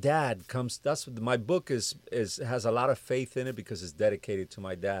 My dad comes. That's my book has a lot of faith in it because it's dedicated to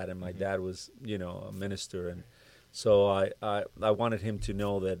my dad, and my dad was a minister, and so I wanted him to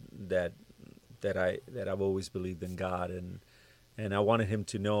know that I've always believed in God, and I wanted him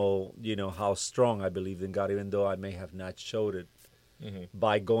to know how strong I believed in God, even though I may have not showed it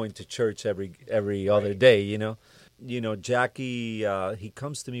by going to church every other day. Jackie he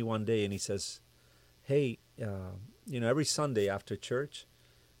comes to me one day and he says, "Hey, every Sunday after church."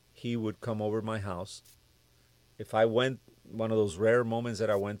 He would come over to my house. If I went, one of those rare moments that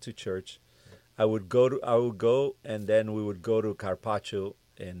I went to church, I would go, and then we would go to Carpaccio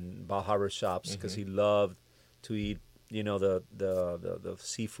in Bal Harbour shops because he loved to eat, the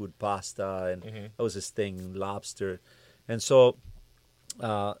seafood pasta, and that was his thing, lobster. And so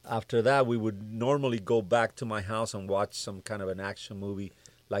after that, we would normally go back to my house and watch some kind of an action movie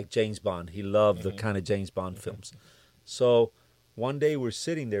like James Bond. He loved the kind of James Bond films. So one day we're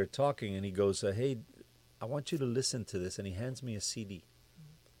sitting there talking, and he goes, "Hey, I want you to listen to this." And he hands me a CD.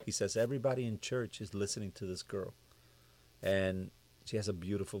 He says, "Everybody in church is listening to this girl, and she has a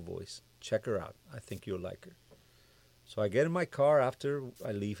beautiful voice. Check her out. I think you'll like her." So I get in my car after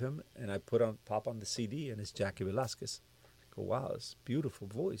I leave him, and I pop on the CD, and it's Jackie Velasquez. I go, "Wow, it's a beautiful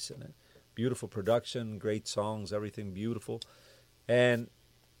voice and a beautiful production, great songs, everything beautiful." And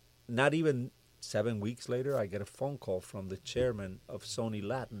not even 7 weeks later, I get a phone call from the chairman of Sony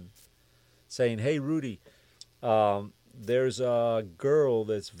Latin saying, "Hey, Rudy, there's a girl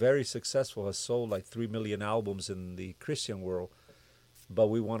that's very successful, has sold like 3 million albums in the Christian world, but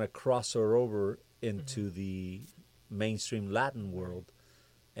we want to cross her over into the mainstream Latin world,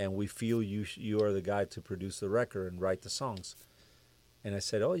 and we feel you are the guy to produce the record and write the songs." And I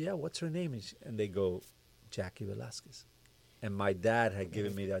said, "Oh, yeah, what's her name?" And they go, "Jackie Velasquez." And my dad had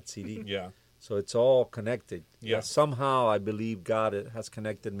given me that CD. Yeah. So it's all connected. Yeah. Somehow I believe God has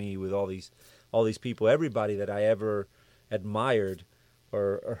connected me with all these people. Everybody that I ever admired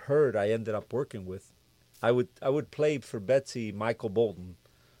or heard, I ended up working with. I would play for Betsy Michael Bolton.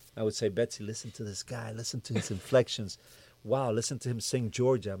 I would say, "Betsy, listen to this guy. Listen to his inflections. Wow, listen to him sing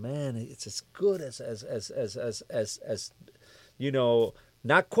Georgia. Man, it's as good as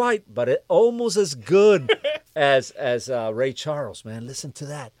not quite, but almost as good as Ray Charles. Man, listen to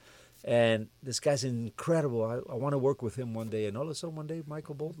that." And this guy's incredible. I want to work with him one day. And all of a sudden, one day,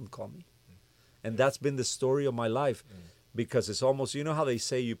 Michael Bolton called me. And that's been the story of my life because it's almost, how they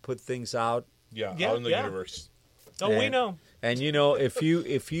say you put things out. Out in the universe. Oh, we know. And,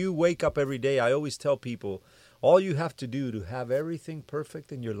 if you wake up every day, I always tell people, all you have to do to have everything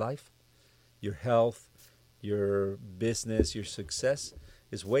perfect in your life, your health, your business, your success,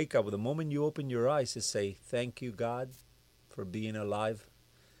 is wake up. The moment you open your eyes is say, "Thank you, God, for being alive."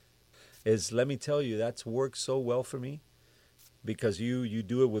 Let me tell you, that's worked so well for me because you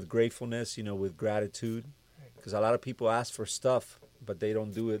do it with gratefulness, with gratitude. Because a lot of people ask for stuff, but they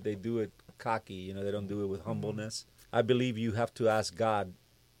don't do it. They do it cocky, they don't do it with humbleness. I believe you have to ask God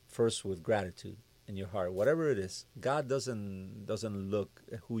first with gratitude in your heart, whatever it is. God doesn't look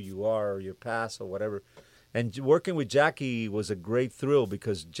at who you are or your past or whatever. And working with Jackie was a great thrill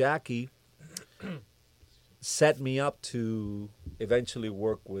because Jackie set me up to eventually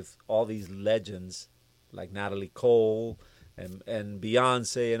work with all these legends like Natalie Cole and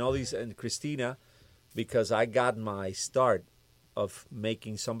Beyonce and all these, and Christina, because I got my start of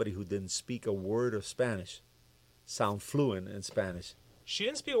making somebody who didn't speak a word of Spanish sound fluent in Spanish. She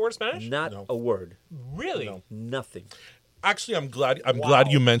didn't speak a word of Spanish? Not a word. Really? No. Nothing. Actually, I'm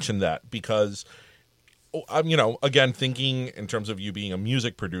glad you mentioned that because I'm, again, thinking in terms of you being a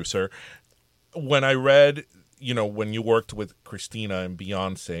music producer, when I read, when you worked with Christina and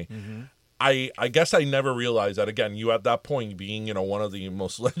Beyonce, I guess I never realized that, again, you at that point being, one of the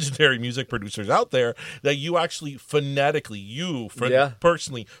most legendary music producers out there, that you actually phonetically,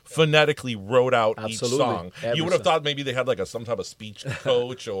 personally, phonetically wrote out each song. You would have thought maybe they had like some type of speech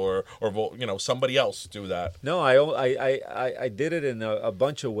coach or somebody else do that. No, I did it in a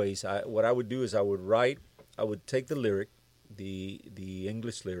bunch of ways. What I would do is I would take the lyric, the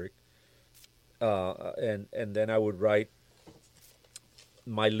English lyric, and then I would write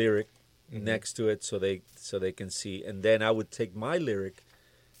my lyric next to it so they can see, and then I would take my lyric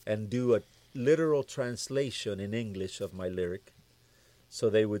and do a literal translation in English of my lyric, so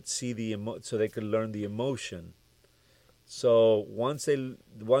they would see so they could learn the emotion. So once they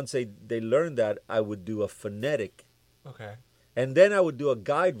learned that, I would do a phonetic, and then I would do a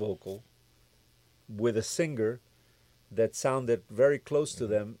guide vocal with a singer that sounded very close to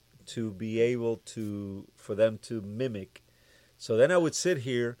them to be able for them to mimic. So then I would sit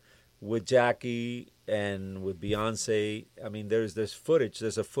here with Jackie and with Beyonce. I mean, there's footage.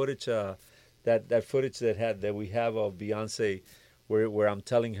 There's a footage that footage that we have of Beyonce, where I'm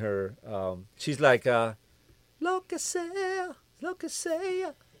telling her, she's like, lo que sea, lo que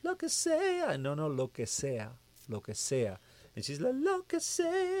sea, lo que sea. No, lo que sea, and she's like, lo que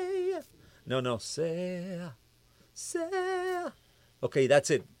sea, no, sea. Okay, that's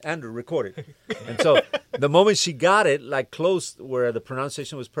it. Andrew, record it. And so the moment she got it, like close where the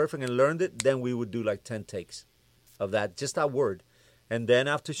pronunciation was perfect and learned it, then we would do like 10 takes of that, just that word. And then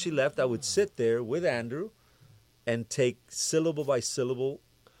after she left, I would sit there with Andrew and take syllable by syllable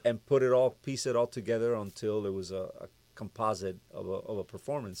and piece it all together until there was a composite of a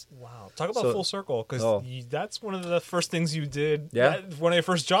performance. Wow. Talk about full circle, because that's one of the first things you did. Yeah. One of your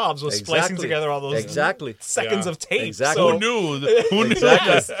first jobs was splicing together all those seconds of tape. Exactly. So, Who knew?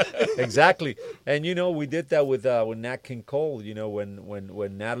 Exactly. And, we did that with Nat King Cole.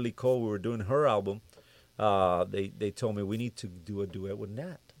 When Natalie Cole, we were doing her album, they told me we need to do a duet with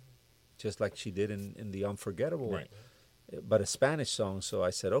Nat, just like she did in The Unforgettable. Right. But a Spanish song. So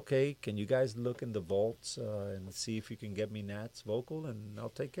I said, okay, can you guys look in the vaults and see if you can get me Nat's vocal, and I'll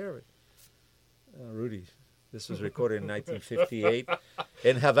take care of it. Rudy, this was recorded in 1958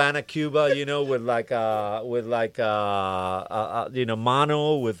 in Havana, Cuba. With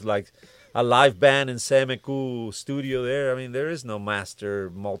mono, with like a live band in CMQ studio there. I mean, there is no master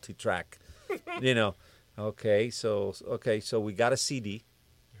multi-track. Okay, so we got a CD.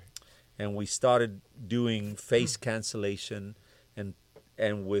 And we started doing face cancellation,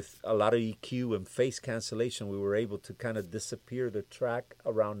 and with a lot of EQ and face cancellation, we were able to kind of disappear the track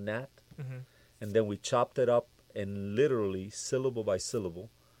around Nat. And then we chopped it up and literally syllable by syllable.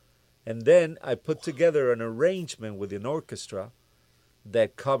 And then I put together an arrangement with an orchestra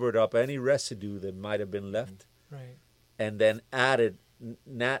that covered up any residue that might have been left. Right. And then added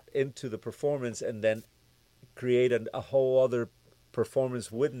Nat into the performance, and then created a whole other performance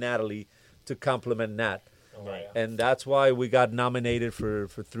with Natalie to complement Nat. Right. And that's why we got nominated for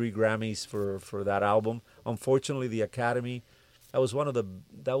 3 Grammys for that album. Unfortunately, the Academy,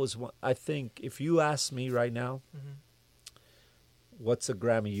 I think if you ask me right now, what's a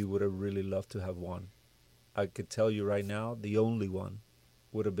Grammy you would have really loved to have won, I could tell you right now, the only one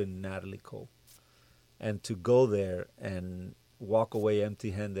would have been Natalie Cole. And to go there and walk away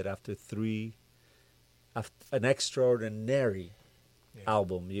empty-handed after an extraordinary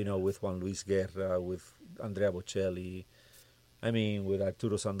album, with Juan Luis Guerra, with Andrea Bocelli, with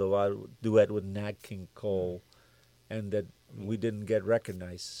Arturo Sandoval, duet with Nat King Cole, and that we didn't get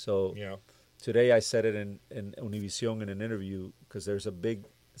recognized. So today I said it in Univision in an interview, because there's a big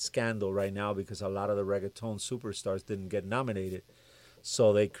scandal right now because a lot of the reggaeton superstars didn't get nominated.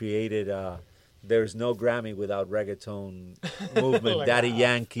 So they created there's no Grammy without reggaeton movement. Like Daddy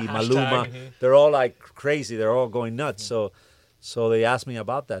Yankee, Maluma, they're all like crazy. They're all going nuts. So they asked me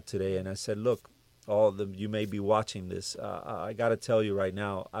about that today, and I said, look, you may be watching this. I got to tell you right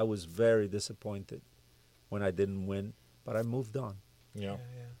now, I was very disappointed when I didn't win, but I moved on. Yeah.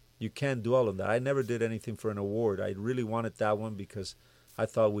 You can't dwell on that. I never did anything for an award. I really wanted that one because I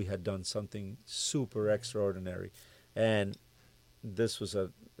thought we had done something super extraordinary. And this was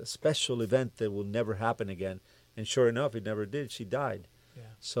a special event that will never happen again. And sure enough, it never did. She died. Yeah.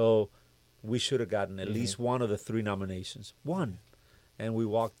 So we should have gotten at least one of the 3 nominations. One. And we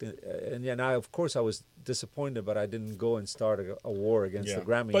walked in. And of course, I was disappointed, but I didn't go and start a war against the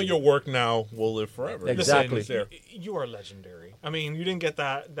Grammy. But your work now will live forever. Exactly. You are legendary. I mean, you didn't get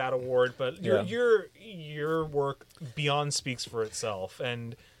that award, but your work beyond speaks for itself.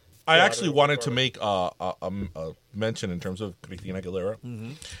 And I actually wanted to make a mention in terms of Christina Aguilera.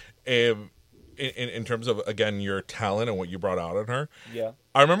 In terms of, again, your talent and what you brought out in her. Yeah.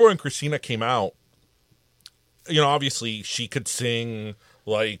 I remember when Christina came out, obviously she could sing.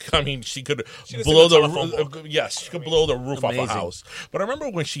 She could blow she could blow the roof off a house. But I remember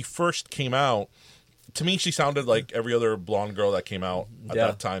when she first came out, to me, she sounded like every other blonde girl that came out at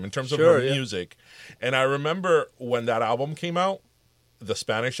that time in terms of her music. And I remember when that album came out, the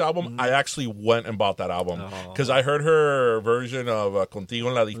Spanish album, I actually went and bought that album because I heard her version of Contigo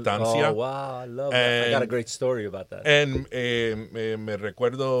en la Distancia. Oh, wow, I love that. I got a great story about that. And me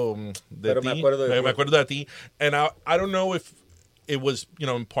recuerdo de ti. Me acuerdo de ti. And I don't know if it was,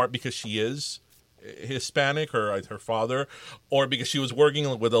 in part because she is Hispanic or her father, or because she was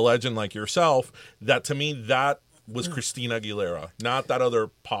working with a legend like yourself, that to me, that was Christina Aguilera, not that other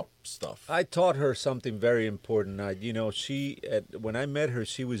pop stuff. I taught her something very important. When I met her,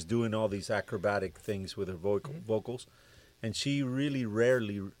 she was doing all these acrobatic things with her vocals, and she really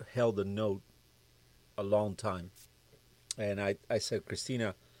rarely held a note a long time. And I said,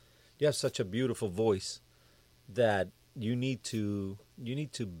 Christina, you have such a beautiful voice that you need to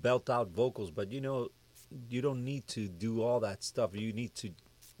belt out vocals, but you don't need to do all that stuff. You need to,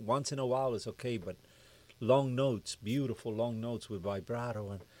 once in a while is okay, but long notes, beautiful long notes with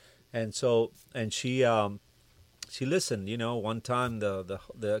vibrato, and she listened. One time the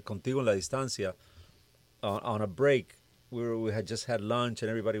Contigo en la Distancia, on a break, we had just had lunch and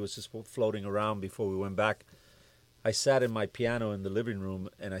everybody was just floating around before we went back. I sat in my piano in the living room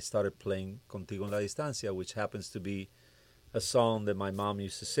and I started playing Contigo en la Distancia, which happens to be a song that my mom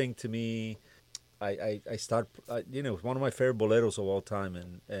used to sing to me. It's one of my favorite boleros of all time,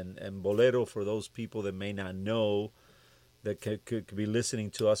 and bolero, for those people that may not know, that could be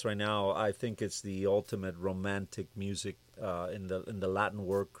listening to us right now, I think it's the ultimate romantic music in the Latin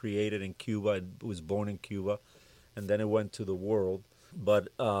world, created in Cuba. It was born in Cuba, and then it went to the world. But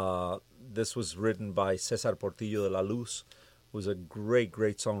this was written by César Portillo de la Luz, who was a great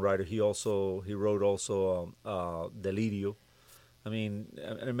songwriter. He wrote Delirio. I mean,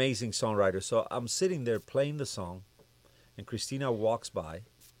 an amazing songwriter. So I'm sitting there playing the song, and Christina walks by,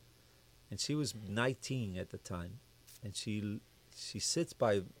 and she was 19 at the time, and she sits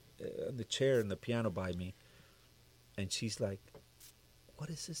by the chair and the piano by me, and she's like, "What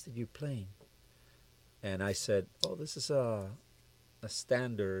is this that you're playing?" And I said, "Oh, this is a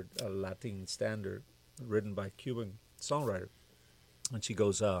Latin standard, written by a Cuban songwriter." And she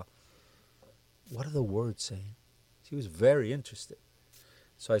goes, "What are the words saying?" She was very interested.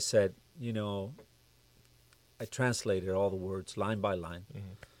 So I said, I translated all the words line by line.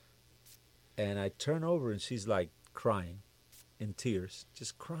 And I turn over and she's like crying in tears,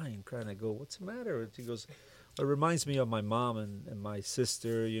 just crying. I go, "What's the matter?" And she goes, "It reminds me of my mom and my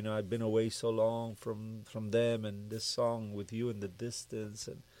sister. I've been away so long from them, and this song with you in the distance.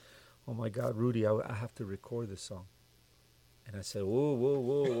 And oh my God, Rudy, I have to record this song." And I said,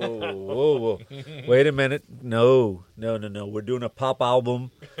 whoa. Wait a minute. No. We're doing a pop album.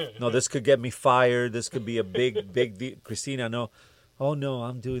 No, this could get me fired. This could be a big deal. Christina, no. Oh, no,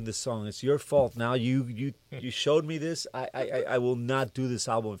 I'm doing this song. It's your fault. Now you showed me this. I will not do this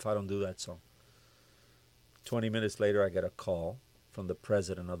album if I don't do that song. 20 minutes later, I get a call from the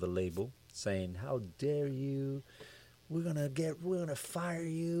president of the label saying, "How dare you? We're gonna fire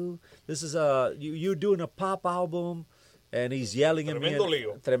you. This is you're doing a pop album." And he's yelling at me.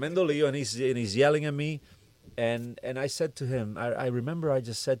 Tremendo lío. And he's yelling at me. And I said to him, I remember I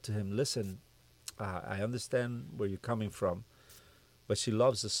just said to him, "Listen, I understand where you're coming from, but she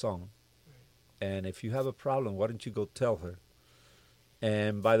loves the song. And if you have a problem, why don't you go tell her?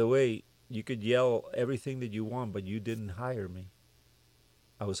 And by the way, you could yell everything that you want, but you didn't hire me.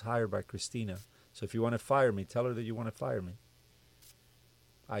 I was hired by Christina. So if you want to fire me, tell her that you want to fire me.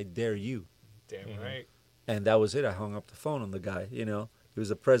 I dare you." Damn right. And that was it. I hung up the phone on the guy. He was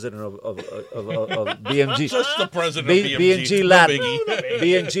the president of BMG. Just the president of BMG. BMG Latin.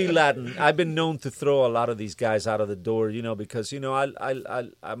 BMG Latin. I've been known to throw a lot of these guys out of the door, because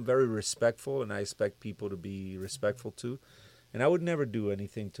I'm very respectful, and I expect people to be respectful too. And I would never do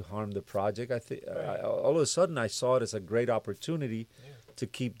anything to harm the project. I think all of a sudden I saw it as a great opportunity to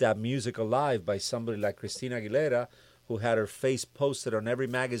keep that music alive by somebody like Christina Aguilera, who had her face posted on every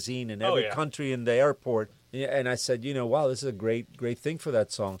magazine in every country in the airport. And I said, wow, this is a great thing for that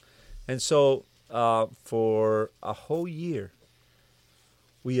song. And so for a whole year,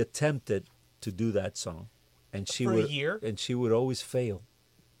 we attempted to do that song. And she would always fail.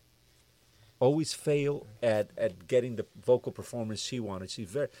 always fail at getting the vocal performance she wanted.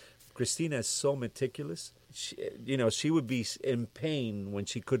 Christina is so meticulous. She would be in pain when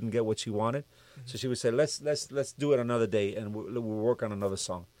she couldn't get what she wanted. Mm-hmm. So she would say, let's do it another day, and we'll work on another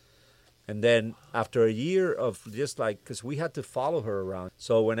song. And then after a year of just like, because we had to follow her around.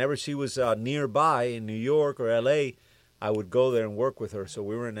 So whenever she was nearby in New York or L.A., I would go there and work with her. So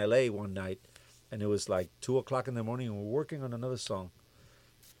we were in L.A. one night, and it was like 2 o'clock in the morning, and we're working on another song.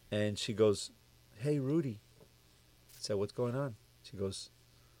 And she goes, hey, Rudy. I said, what's going on? She goes,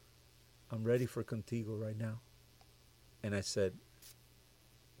 I'm ready for Contigo right now. And I said,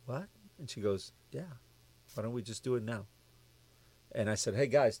 what? And she goes, yeah, why don't we just do it now? And I said, hey,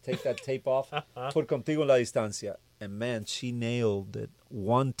 guys, take that tape off. Put Contigo en la Distancia. And, man, she nailed it.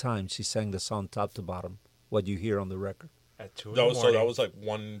 One time she sang the song top to bottom, what you hear on the record. At 2 in the morning. So that was like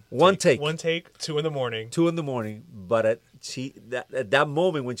one take. One take, 2 in the morning. 2 in the morning. But at that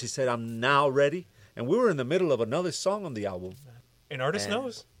moment when she said, I'm now ready, and we were in the middle of another song on the album. An artist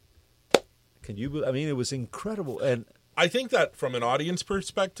knows. It was incredible. And I think that from an audience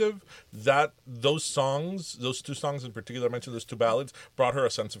perspective, that those songs, those 2 songs in particular, I mentioned those 2 ballads, brought her a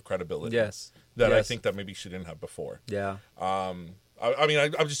sense of credibility. Yes. I think that maybe she didn't have before. Yeah. I'm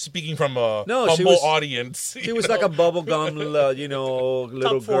just speaking from a audience. She was like a bubblegum, little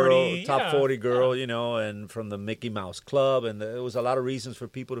top 40, girl, top 40 girl, and from the Mickey Mouse Club. And there was a lot of reasons for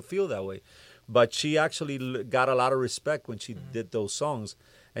people to feel that way. But she actually got a lot of respect when she did those songs.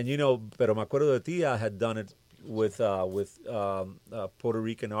 And, Pero Me Acuerdo de Ti, I had done it with a Puerto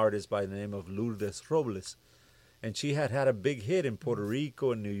Rican artist by the name of Lourdes Robles. And she had a big hit in Puerto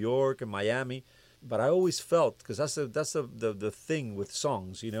Rico and New York and Miami. But I always felt, because that's the thing with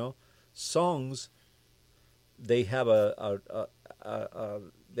songs, songs, they have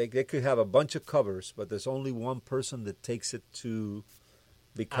they could have a bunch of covers, but there's only one person that takes it to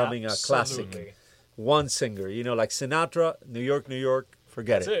becoming a classic. One singer, like Sinatra, New York,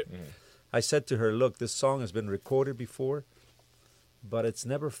 forget That's it. I said to her, look, this song has been recorded before, but it's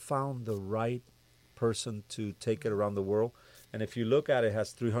never found the right person to take it around the world. And if you look at it, it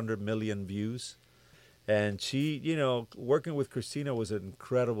has 300 million views. And she, working with Christina was an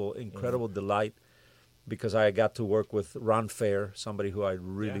incredible delight, because I got to work with Ron Fair, somebody who I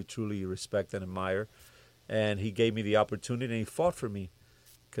really, truly respect and admire. And he gave me the opportunity, and he fought for me.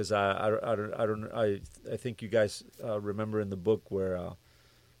 Because I think you guys remember in the book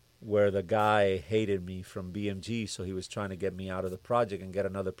where the guy hated me from BMG, so he was trying to get me out of the project and get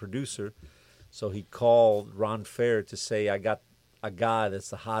another producer. So he called Ron Fair to say, I got a guy that's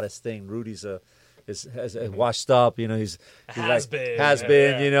the hottest thing. Rudy's has washed up, he's has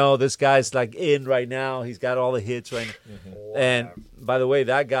been. This guy's like in right now. He's got all the hits right now. Wow. And by the way,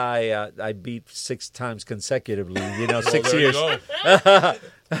 that guy I beat 6 times consecutively. 6 years.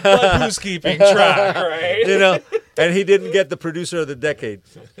 But who's keeping track, right? And he didn't get the producer of the decade.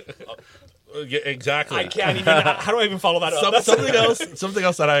 Yeah, exactly. I can't even. How do I even follow that up? Something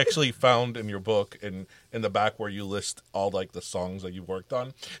else that I actually found in your book in the back, where you list all like the songs that you've worked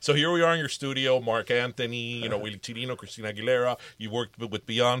on. So here we are in your studio: Mark Anthony, Willie Chirino, Christina Aguilera. You worked with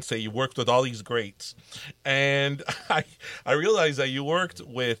Beyonce. You worked with all these greats, and I realized that you worked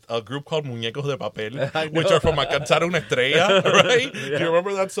with a group called Muñecos de Papel, which are from Alcanzar una Estrella, right? Yeah. Do you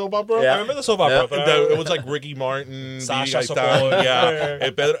remember that soap opera? Yeah. I remember the soap opera. It was like Ricky Martin, Sasha Sokol,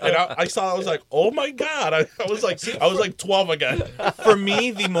 and Pedro. And I saw. I was like, oh my God! I was like 12 again. For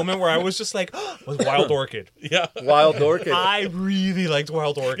me, the moment where I was just like, was Wild Orchid. Yeah, Wild Orchid. I really liked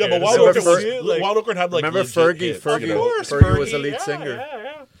Wild Orchid. Yeah, but Wild Orchid had like. Remember Fergie? Fergie was the lead singer.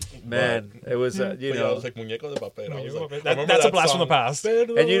 Yeah. Man, it was it was like Muñeco de Papel. I was like, that's a blast from the past. And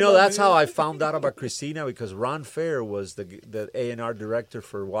that's how I found out about Christina, because Ron Fair was the A&R director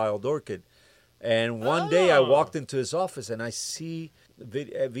for Wild Orchid. And one day I walked into his office and I see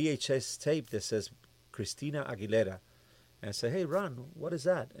a VHS tape that says Christina Aguilera. And I said, hey, Ron, what is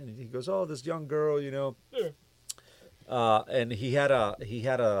that? And he goes, oh, this young girl, and he had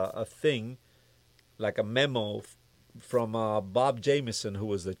a thing, like a memo from Bob Jameson, who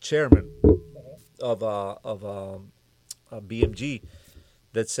was the chairman of BMG,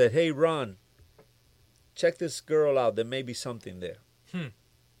 that said, hey, Ron, check this girl out. There may be something there.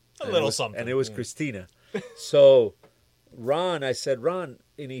 Something. And it was Christina. So I said, Ron,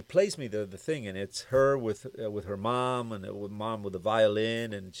 and he plays me the thing, and it's her with her mom, and with mom with the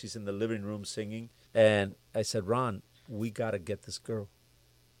violin, and she's in the living room singing. And I said, Ron, we got to get this girl.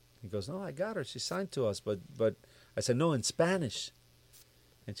 He goes, no, I got her. She signed to us. But I said, no, in Spanish.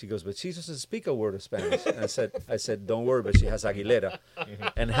 And she goes, but she doesn't speak a word of Spanish. And I said, don't worry, but she has Aguilera.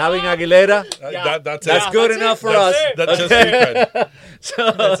 And having Aguilera, that's good enough for us. That's just we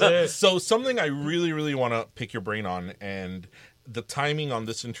could. So something I really, really want to pick your brain on, and the timing on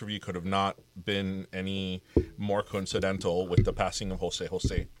this interview could have not been any more coincidental with the passing of Jose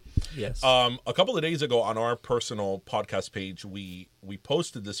Jose. Yes. A couple of days ago on our personal podcast page, we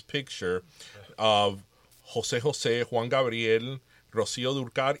posted this picture of Jose Jose, Juan Gabriel, Rocío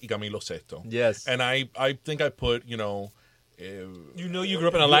Dúrcal, y Camilo Sesto. Yes. And I think I put, you grew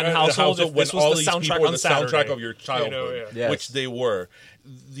up in a Latin household. If this was the soundtrack on Saturday. Soundtrack of your childhood, Yes. which they were.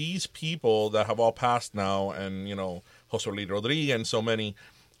 These people that have all passed now, and Jose Luis Rodriguez and so many,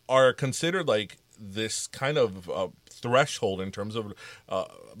 are considered like this kind of threshold in terms of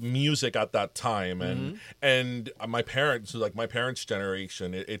music at that time, and my parents, like my parents'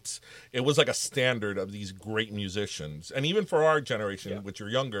 generation, it was like a standard of these great musicians, and even for our generation, which are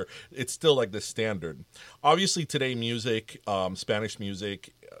younger, it's still like this standard. Obviously, today music, Spanish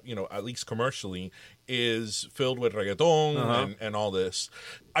music, at least commercially, is filled with reggaeton and all this.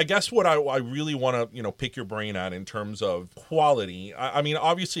 I guess what I really want to pick your brain at in terms of quality. I mean,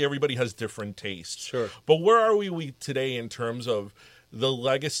 obviously everybody has different tastes. Sure. But where are we today in terms of the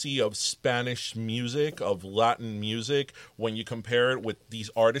legacy of Spanish music, of Latin music, when you compare it with these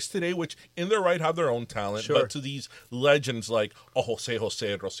artists today, which in their right have their own talent, Sure. but to these legends like Jose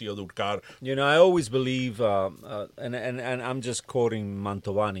Jose, Rocío Dúrcal. I always believe, and I'm just quoting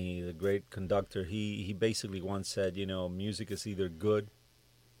Mantovani, the great conductor. He basically once said, music is either good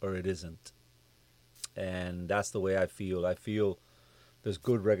or it isn't. And that's the way I feel. I feel there's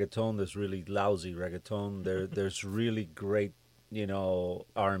good reggaeton, there's really lousy reggaeton, there's really great,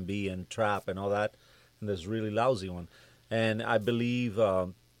 R&B and trap and all that, and there's really lousy one. And I believe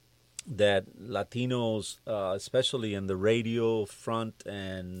that Latinos, especially in the radio front,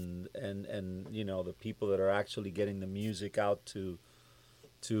 and the people that are actually getting the music out to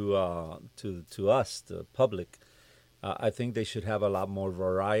us, the public, I think they should have a lot more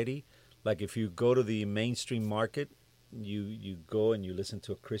variety. Like if you go to the mainstream market, you go and you listen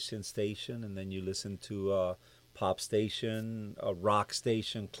to a Christian station, and then you listen to a pop station, a rock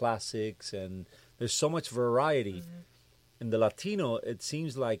station, classics, and there's so much variety. In the Latino, it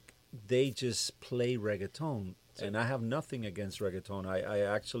seems like they just play reggaeton, and I have nothing against reggaeton. I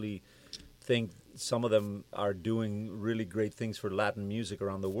actually think some of them are doing really great things for Latin music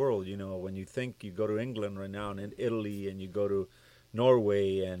around the world. When you think, you go to England right now, and in Italy, and you go to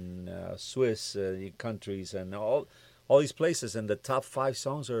Norway and Swiss countries, and all these places, and the top 5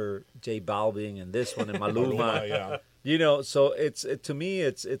 songs are J Balvin and this one and Maluma. So to me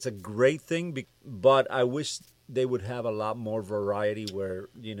it's a great thing, but I wish they would have a lot more variety where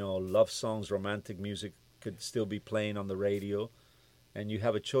love songs, romantic music could still be playing on the radio, and you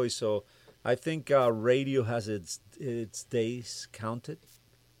have a choice. So I think radio has its days counted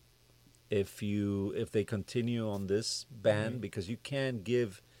if they continue on this ban, because you can't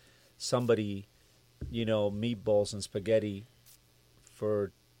give somebody meatballs and spaghetti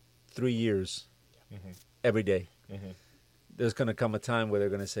for 3 years every day. There's going to come a time where they're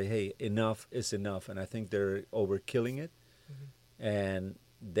going to say, hey, enough is enough. And I think they're overkilling it. And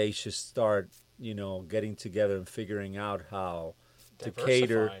they should start, getting together and figuring out how to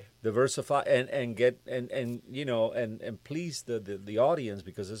cater, diversify, and get and please the audience,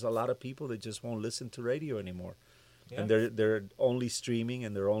 because there's a lot of people that just won't listen to radio anymore. And they're only streaming,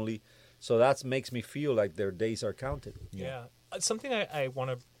 and they're only. So that makes me feel like their days are counted. Yeah. Something I want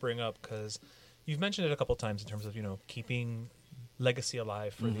to bring up, because you've mentioned it a couple times in terms of, keeping legacy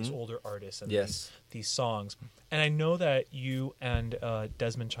alive for these older artists and these songs. And I know that you and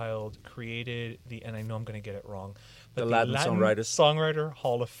Desmond Child created and I know I'm going to get it wrong, but the Latin Songwriter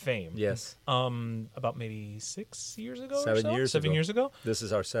Hall of Fame. Yes. About maybe 6 years ago 7 years 7 years ago? This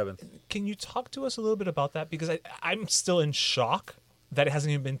is our 7th. Can you talk to us a little bit about that? Because I'm still in shock that it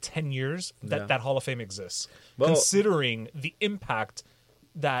hasn't even been 10 years that Hall of Fame exists, considering the impact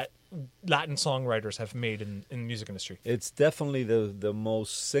that Latin songwriters have made in the music industry. It's definitely the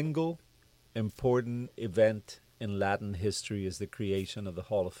most single important event in Latin history is the creation of the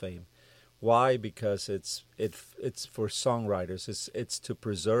Hall of Fame. Why? Because it's for songwriters. It's to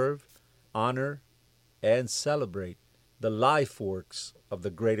preserve, honor, and celebrate the life works of the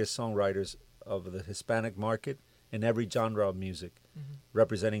greatest songwriters of the Hispanic market in every genre of music,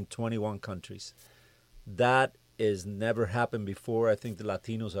 representing 21 countries. That is never happened before. I think the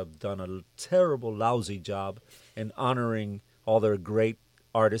Latinos have done a terrible, lousy job in honoring all their great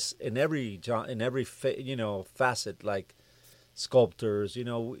artists in every facet, like sculptors.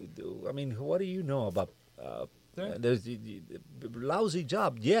 I mean, what do you know about There's lousy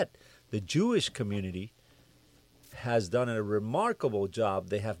job. Yet the Jewish community has done a remarkable job.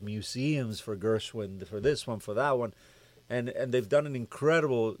 They have museums for Gershwin, for this one, for that one, and they've done an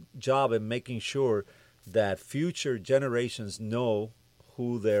incredible job in making sure that future generations know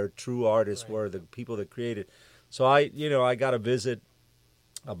who their true artists were, the people that created. So I got a visit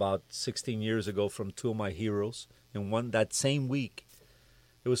about 16 years ago from two of my heroes in that same week.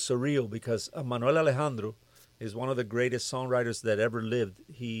 It was surreal because Manuel Alejandro is one of the greatest songwriters that ever lived.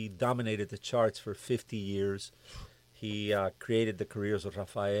 He dominated the charts for 50 years. He created the careers of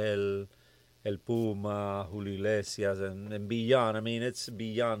Rafael, El Puma, Julio Iglesias, and beyond. I mean, it's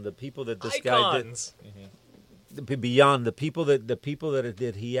beyond the people that this guy did. Beyond the people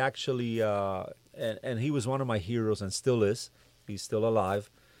that he actually and he was one of my heroes and still is. He's still alive.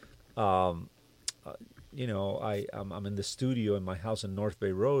 I'm in the studio in my house in North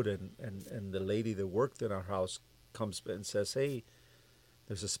Bay Road, and the lady that worked in our house comes and says, "Hey,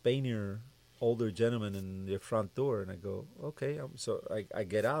 there's a Spaniard, older gentleman in the front door." And I go, "Okay." So I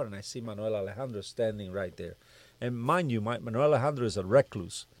get out and I see Manuel Alejandro standing right there. And mind you, Manuel Alejandro is a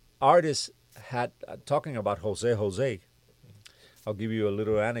recluse. Artists had, talking about Jose, I'll give you a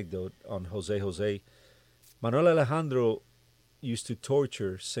little anecdote on Jose. Manuel Alejandro used to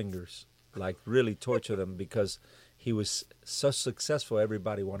torture singers, like really torture them, because he was so successful.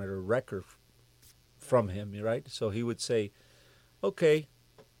 Everybody wanted a record from him, right? So he would say, "Okay,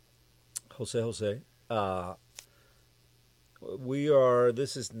 Jose,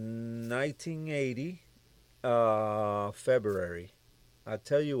 this is 1980, February. I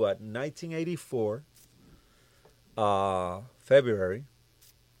tell you what, 1984, February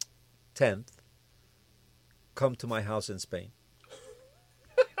 10th, come to my house in Spain."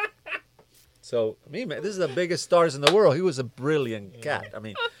 So, man, this is the biggest stars in the world. He was a brilliant cat. I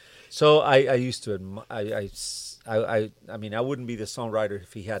mean, so I used to I mean, I wouldn't be the songwriter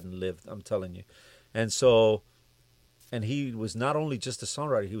if he hadn't lived, I'm telling you. And he was not only just a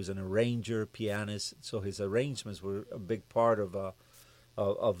songwriter, he was an arranger, pianist. So his arrangements were a big part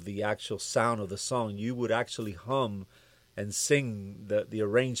of the actual sound of the song. You would actually hum and sing the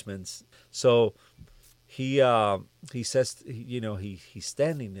arrangements. So he says, he's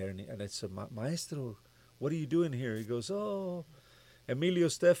standing there, and I said, "Maestro, what are you doing here?" He goes, "Oh, Emilio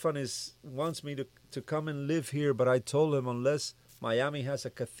Stefan wants me to come and live here, but I told him unless Miami has a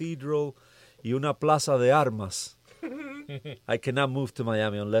cathedral y una plaza de armas, I cannot move to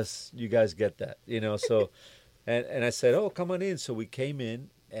Miami unless you guys get that, So, and I said, "Oh, come on in." So we came in,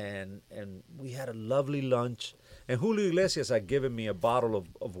 and we had a lovely lunch. And Julio Iglesias had given me a bottle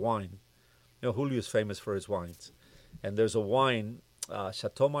of wine. Julio's famous for his wines. And there's a wine,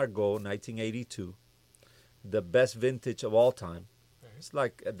 Chateau Margaux, 1982, the best vintage of all time. It's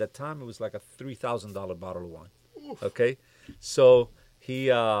like, at that time, it was like a $3,000 bottle of wine. Oof. Okay? So he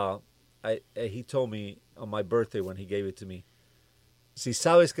told me on my birthday when he gave it to me, "Si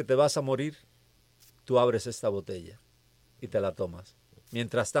sabes que te vas a morir, tú abres esta botella y te la tomas.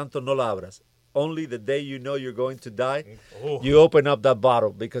 Mientras tanto, no la abras. Only the day you know you're going to die, you open up that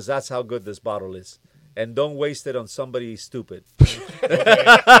bottle, because that's how good this bottle is. And don't waste it on somebody stupid."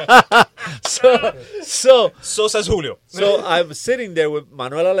 So says Julio. So I'm sitting there with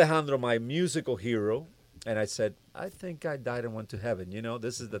Manuel Alejandro, my musical hero, and I said, "I think I died and went to heaven.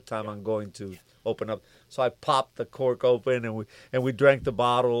 This is the time I'm going to open up." So I popped the cork open, and we drank the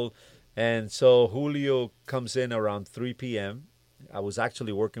bottle. And so Julio comes in around 3 p.m. I was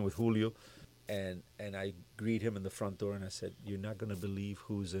actually working with Julio. And I greet him in the front door, and I said, "You're not going to believe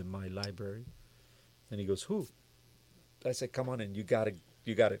who's in my library." And he goes, "Who?" I said, "Come on in, you got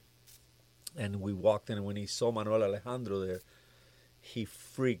it. And we walked in, and when he saw Manuel Alejandro there, he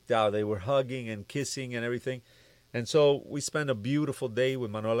freaked out. They were hugging and kissing and everything. And so we spent a beautiful day with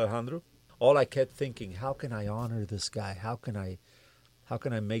Manuel Alejandro. All I kept thinking, how can I honor this guy? How can I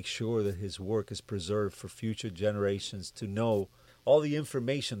make sure that his work is preserved for future generations to know all the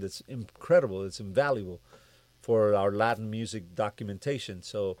information that's incredible, that's invaluable for our Latin music documentation.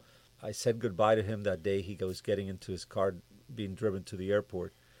 So I said goodbye to him that day. He was getting into his car, being driven to the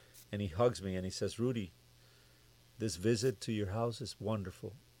airport, and he hugs me and he says, "Rudy, this visit to your house is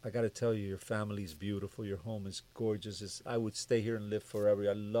wonderful. I got to tell you, your family is beautiful. Your home is gorgeous. I would stay here and live forever.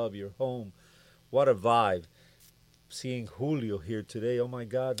 I love your home. What a vibe. Seeing Julio here today, oh my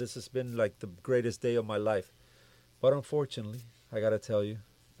God, this has been like the greatest day of my life." But unfortunately, I got to tell you,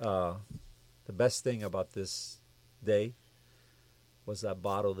 the best thing about this day was that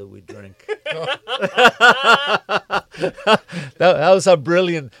bottle that we drank. that was a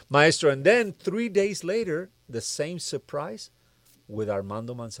brilliant maestro. And then 3 days later, the same surprise with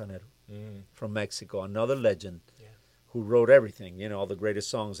Armando Manzanero. from Mexico, another legend who wrote everything, you know, all the greatest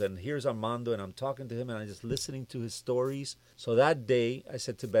songs. And here's Armando, and I'm talking to him, and I'm just listening to his stories. So that day, I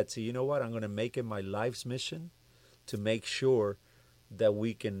said to Betsy, you know what? I'm going to make it my life's mission to make sure that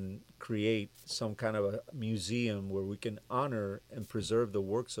we can create some kind of a museum where we can honor and preserve the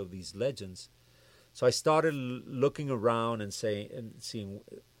works of these legends. So I started looking around and seeing,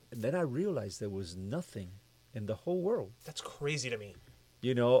 and then I realized there was nothing in the whole world. That's crazy to me.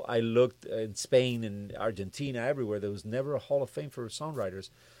 You know, I looked in Spain and Argentina, everywhere. There was never a Hall of Fame for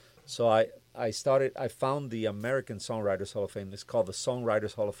songwriters. So I found the American Songwriters Hall of Fame. It's called the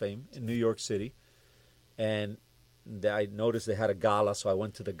Songwriters Hall of Fame in New York City. And I noticed they had a gala, so I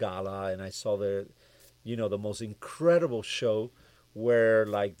went to the gala and I saw the most incredible show where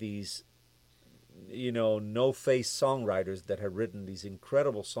like these, no-face songwriters that had written these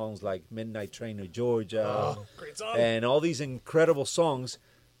incredible songs like Midnight Train to Georgia, great song. and all these incredible songs.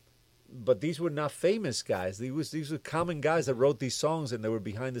 But these were not famous guys. These were common guys that wrote these songs, and they were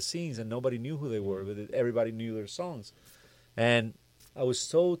behind the scenes, and nobody knew who they were, but everybody knew their songs. And I was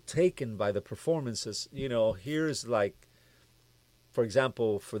so taken by the performances. Here's like, for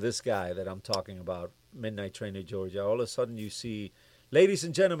example, for this guy that I'm talking about, Midnight Train to Georgia, all of a sudden you see, ladies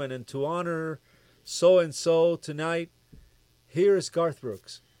and gentlemen, and to honor so-and-so tonight, here is Garth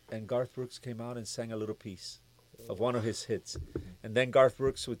Brooks. And Garth Brooks came out and sang a little piece of one of his hits. And then Garth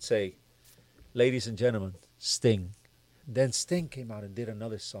Brooks would say, ladies and gentlemen, Sting. Then Sting came out and did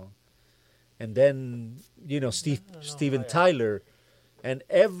another song. And then, Steven Tyler. And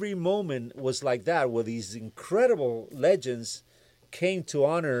every moment was like that, where these incredible legends came to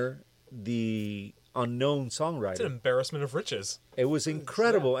honor the unknown songwriter. It's an embarrassment of riches. It was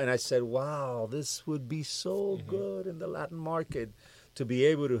incredible. And I said, wow, this would be so good in the Latin market to be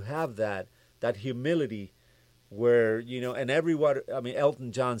able to have that humility where, and everyone,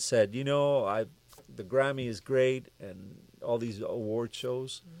 Elton John said, the Grammy is great and all these award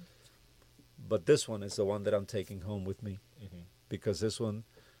shows, but this one is the one that I'm taking home with me because this one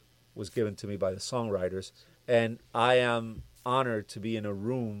was given to me by the songwriters. And I am honored to be in a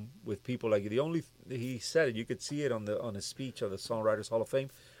room with people like you. He said it, you could see it on his speech of the Songwriters Hall of Fame,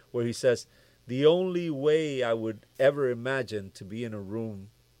 where he says, the only way I would ever imagine to be in a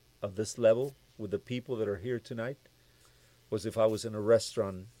room of this level with the people that are here tonight was if I was in a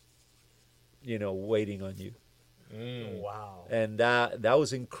restaurant, waiting on you. Wow. And that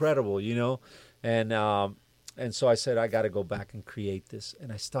was incredible, and so I said, I got to go back and create this.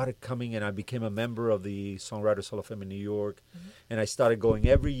 And I started coming, and I became a member of the Songwriters Hall of Fame in New York. And I started going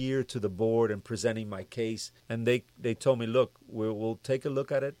every year to the board and presenting my case. And they told me, look, we'll take a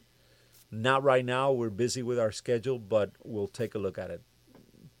look at it. Not right now. We're busy with our schedule, but we'll take a look at it.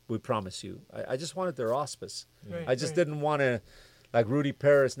 We promise you. I just wanted their auspice. Right, I just didn't want to, like Rudy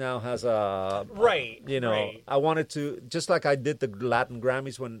Perez now has a... Right, right. I wanted to, just like I did the Latin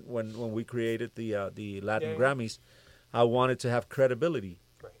Grammys when we created the Latin Grammys, I wanted to have credibility.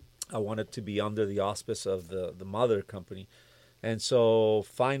 Right. I wanted to be under the auspice of the mother company. And so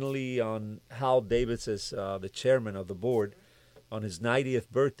finally on Hal Davis is the chairman of the board. On his 90th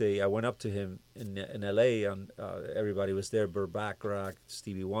birthday, I went up to him in L.A. and everybody was there, Burt Bacharach,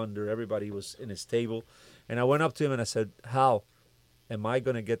 Stevie Wonder, everybody was in his table. And I went up to him and I said, Hal, am I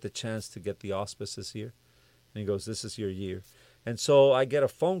going to get the chance to get the auspice this year? And he goes, this is your year. And so I get a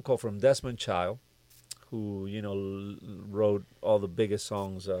phone call from Desmond Child, who, wrote all the biggest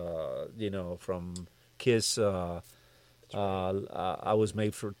songs, from Kiss, I Was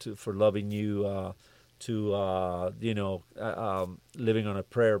Made for Loving You, to Living on a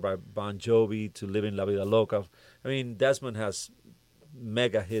Prayer by Bon Jovi, to Living La Vida Loca. I mean, Desmond has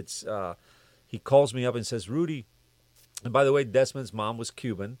mega hits. He calls me up and says, Rudy, and by the way, Desmond's mom was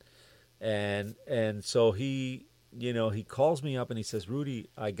Cuban, and so he calls me up and he says, Rudy,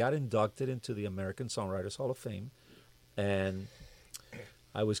 I got inducted into the American Songwriters Hall of Fame, and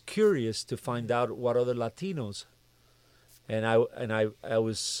I was curious to find out what other Latinos. And I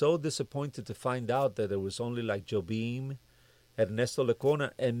was so disappointed to find out that there was only like Jobim, Ernesto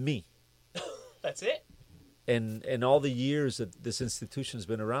Lecona, and me. That's it? And all the years that this institution's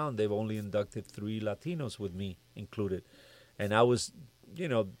been around, they've only inducted 3 Latinos with me included. And I was,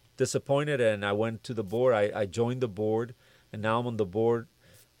 disappointed, and I went to the board. I joined the board, and now I'm on the board.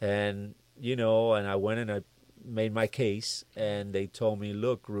 And, and I went and I made my case, and they told me,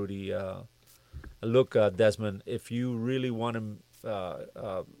 look, Rudy, Desmond, if you really want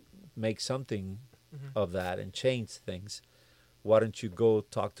to make something of that and change things, why don't you go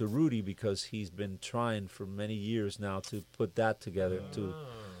talk to Rudy, because he's been trying for many years now to put that together too.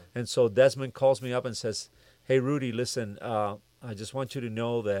 And so Desmond calls me up and says, hey, Rudy, listen, I just want you to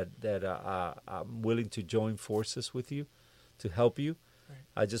know that I'm willing to join forces with you to help you. Right.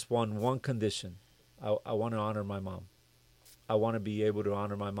 I just want one condition. I want to honor my mom. I want to be able to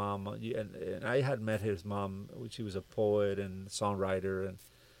honor my mom. And I had met his mom. She was a poet and songwriter,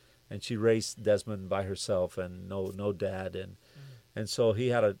 and she raised Desmond by herself and no dad. And so he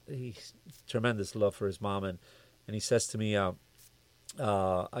had a tremendous love for his mom. And he says to me, I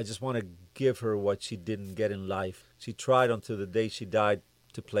just want to give her what she didn't get in life. She tried until the day she died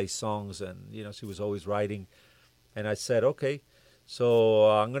to play songs, and she was always writing. And I said, okay, so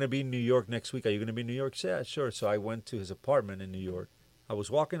I'm going to be in New York next week. Are you going to be in New York? Yeah, sure. So I went to his apartment in New York. I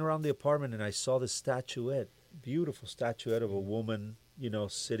was walking around the apartment, and I saw this statuette, beautiful statuette of a woman,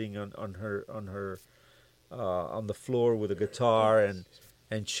 sitting on the floor with a guitar,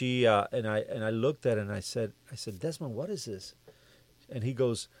 and she and I looked at it and I said, Desmond, what is this? And he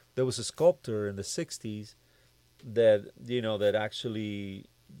goes, there was a sculptor in the 60s that actually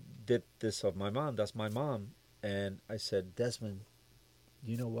did this of my mom. That's my mom. And I said, Desmond,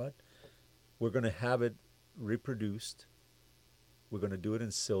 you know what? We're going to have it reproduced. We're going to do it in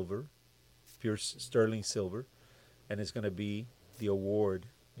silver, pure sterling silver, and it's going to be the award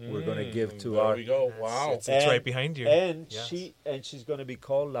we're going to give to there our. There we go. Wow. It's right behind you. And she's going to be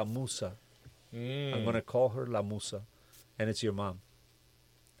called La Musa. I'm going to call her La Musa, and it's your mom.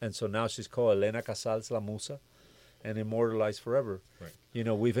 And so now she's called Elena Casals La Musa, and immortalized forever. Right.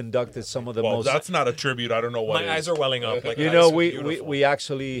 We've inducted some of the most. Well, that's not a tribute. I don't know what. My eyes are welling up. Like we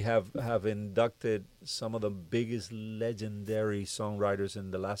actually have inducted some of the biggest legendary songwriters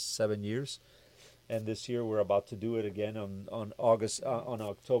in the last 7 years, and this year we're about to do it again on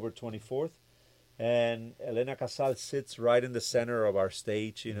October 24th. And Elena Casals sits right in the center of our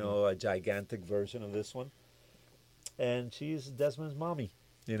stage. A gigantic version of this one, and she's Desmond's mommy.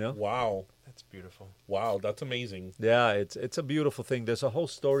 Wow, that's beautiful. Wow, that's amazing. Yeah, it's a beautiful thing. There's a whole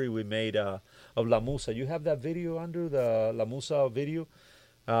story we made of La Musa. You have that video, Andrew, the La Musa video,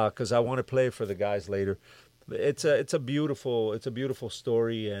 because I want to play it for the guys later. It's a beautiful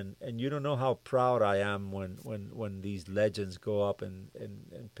story, and you don't know how proud I am when these legends go up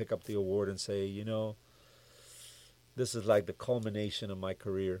and pick up the award and say, this is like the culmination of my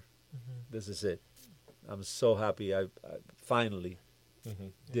career. Mm-hmm. This is it. I'm so happy. I finally. Mm-hmm.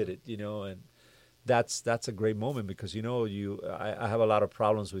 Did it, and that's a great moment because I have a lot of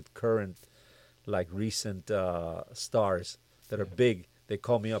problems with current, like recent stars that are big. They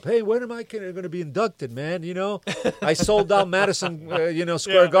call me up, hey, when am I going to be inducted, man? I sold out Madison,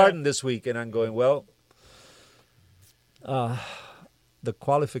 Square Garden this week, and I'm going, well, the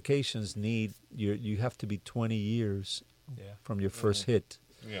qualifications need you have to be 20 years from your first hit.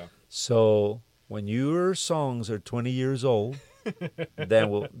 Yeah. So when your songs are 20 years old.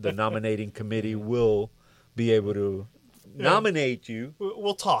 Then the nominating committee will be able to nominate you.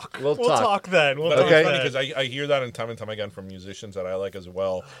 We'll talk. We'll talk then. But it's funny because I hear that and time again from musicians that I like as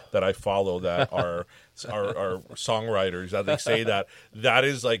well, that I follow, that are songwriters, that they say that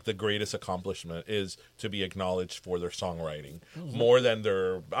is like the greatest accomplishment is to be acknowledged for their songwriting more than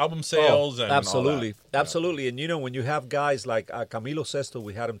their album sales. And absolutely, all that. Absolutely. And when you have guys like Camilo Sesto,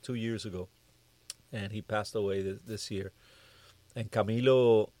 we had him 2 years ago, and he passed away this year. And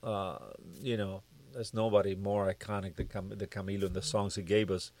Camilo, there's nobody more iconic than Camilo and the songs he gave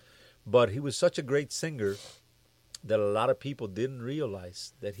us. But he was such a great singer that a lot of people didn't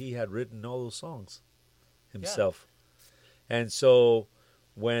realize that he had written all those songs himself. Yeah. And so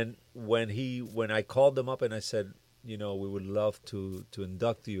when I called them up and I said, we would love to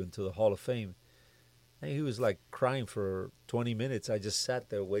induct you into the Hall of Fame, and he was like crying for 20 minutes. I just sat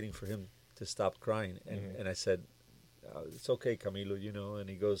there waiting for him to stop crying. And I said, it's okay, Camilo, and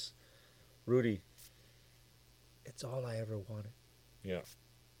he goes, Rudy, it's all I ever wanted. Yeah.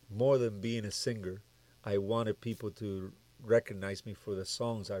 More than being a singer, I wanted people to recognize me for the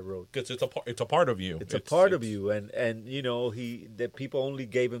songs I wrote. Because it's a part of you. It's a part of you, and that people only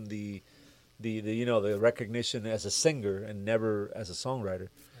gave him the recognition as a singer and never as a songwriter.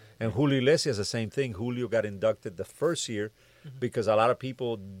 And Julio Iglesias, the same thing. Julio got inducted the first year because a lot of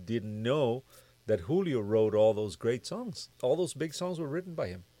people didn't know that Julio wrote all those great songs. All those big songs were written by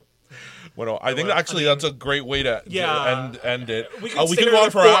him. Well, I think actually that's a great way to end it. We can go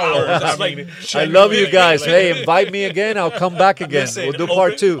on for hours. I love you guys. Hey, invite me again. I'll come back again. We'll do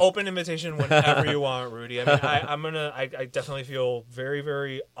part 2. Open invitation whenever you want, Rudy. I mean, I definitely feel very,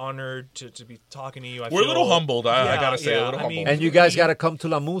 very honored to be talking to you. We're a little humbled. I gotta say, a little humbled. And you guys got to come to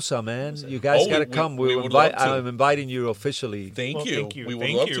La Musa, man. You guys got to come. I'm inviting you officially. Thank you. We would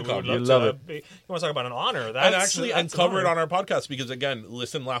love to come. You love it. You want to talk about an honor? And actually uncover it on our podcast because again,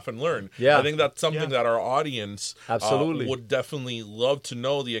 listen, laugh, and learn. Yeah. I think that's something that our audience Absolutely. would definitely love to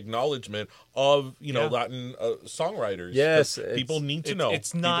know, the acknowledgement of Latin songwriters. Yes, people need to know.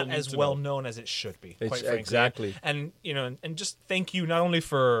 It's not as well known as it should be, quite frankly. Exactly. And and just thank you not only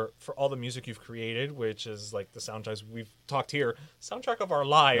for all the music you've created, which is like the soundtracks we've talked here, soundtrack of our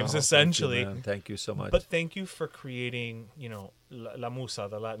lives, essentially. Thank you so much. But thank you for creating, La Musa,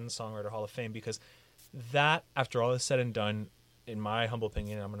 the Latin Songwriter Hall of Fame, because that, after all is said and done, in my humble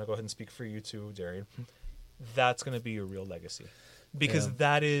opinion, I'm going to go ahead and speak for you too, Darian, that's going to be your real legacy. Because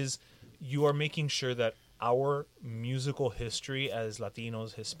that is, you are making sure that our musical history as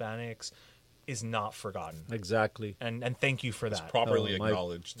Latinos, Hispanics, is not forgotten. Exactly. And thank you for that. It's properly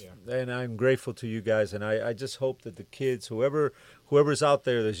acknowledged. And I'm grateful to you guys, and I just hope that the kids, whoever's out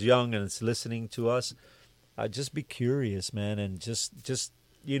there that's young and is listening to us, just be curious, man, and just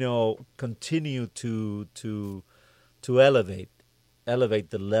continue to elevate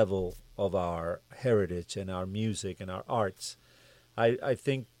the level of our heritage and our music and our arts. I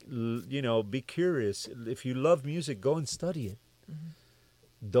think, be curious. If you love music, go and study it. Mm-hmm.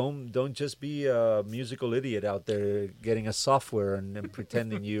 Don't just be a musical idiot out there getting a software and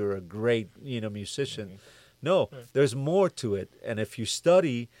pretending you're a great musician. Mm-hmm. No, there's more to it, and if you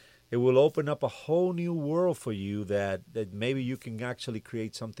study, it will open up a whole new world for you that maybe you can actually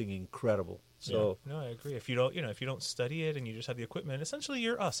create something incredible. So no, I agree. If you don't study it and you just have the equipment, essentially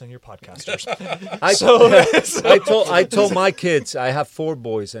you're us and you're podcasters. I told my kids, I have 4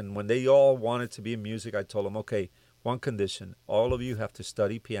 boys, and when they all wanted to be in music, I told them, okay, one condition: all of you have to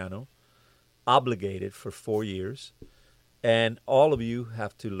study piano, obligated for 4 years, and all of you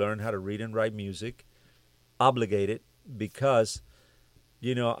have to learn how to read and write music, obligated, because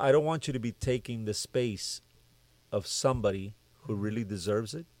I don't want you to be taking the space of somebody who really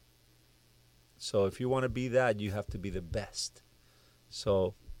deserves it. So if you want to be that, you have to be the best.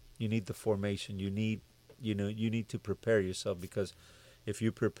 So you need the formation. You need to prepare yourself, because if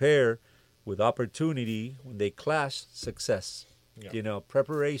you prepare with opportunity, when they clash, success. Yeah.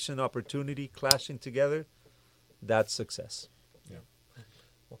 Preparation, opportunity, clashing together, that's success.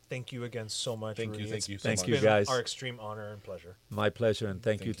 Well, thank you again so much. Thank Rudy. you so much. Thank you, guys. Our extreme honor and pleasure. My pleasure, and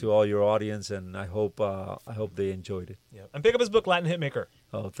thank you to all your audience, and I hope they enjoyed it. Yeah, and pick up his book, Latin Hitmaker.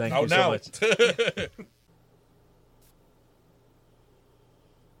 Oh, thank you so much.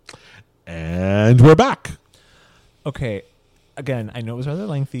 And we're back. Okay, again, I know it was rather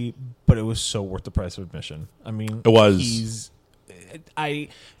lengthy, but it was so worth the price of admission. I mean, it was.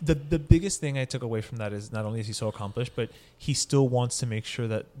 The biggest thing I took away from that is not only is he so accomplished, but he still wants to make sure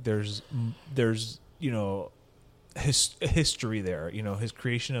that there's history there. His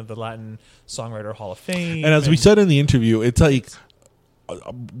creation of the Latin Songwriter Hall of Fame. And as we said in the interview, it's like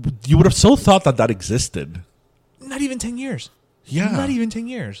you would have so thought that existed. Not even 10 years. Yeah, not even 10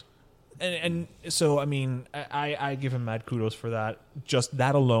 years. And so, I mean, I give him mad kudos for that. Just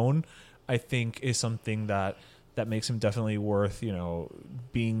that alone, I think, is something that makes him definitely worth,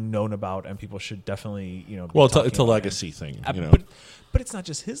 being known about, and people should definitely, Well, it's a legacy thing, But it's not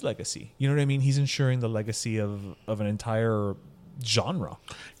just his legacy. You know what I mean? He's ensuring the legacy of an entire genre.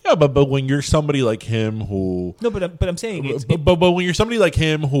 Yeah, but when you're somebody like him who... No, but I'm saying... But when you're somebody like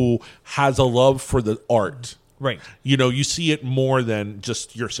him who has a love for the art... Right. You see it more than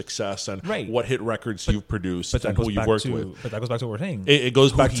just your success and what hit records you've produced and who you've worked with. But that goes back to what we're saying. It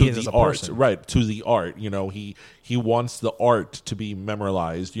goes back to the art, right? To the art. He wants the art to be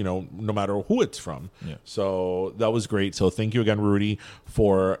memorialized. No matter who it's from. Yeah. So that was great. So thank you again, Rudy,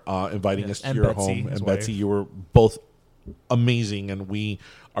 for inviting us to your home. And Betsy, you were both amazing, and we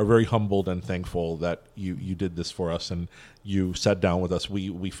are very humbled and thankful that you did this for us and you sat down with us.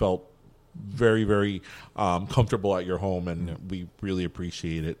 We felt very, very comfortable at your home, and we really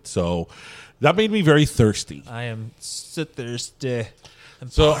appreciate it. So that made me very thirsty. I am so thirsty.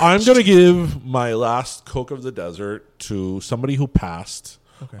 So I'm going to give my last Coke of the Desert to somebody who passed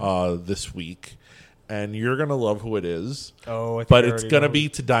this week, and you're going to love who it is. But it's going to be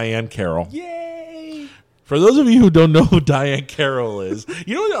to Diane Carroll. Yay! For those of you who don't know who Diane Carroll is,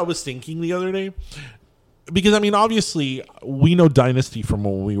 you know what I was thinking the other day? Because, I mean, obviously, we know Dynasty from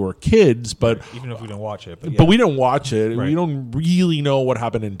when we were kids, but... Even if we don't watch it. But we didn't watch it. Right. We don't really know what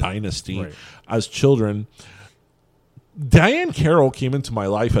happened in Dynasty as children. Diane Carroll came into my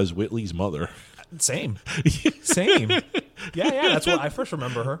life as Whitley's mother. Same. Yeah, that's what I first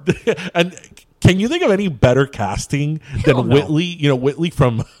remember her. And can you think of any better casting than Whitley? Whitley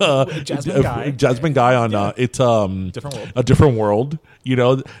from Jasmine Guy on It's a Different World.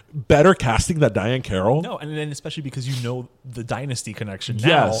 Better casting than Diane Carroll. No, and then especially because the Dynasty connection.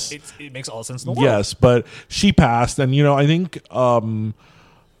 Now, it makes all sense in the world. Yes, but she passed, and I think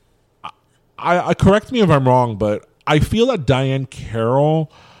I correct me if I'm wrong, but I feel that Diane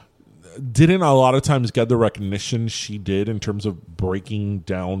Carroll didn't a lot of times get the recognition she did in terms of breaking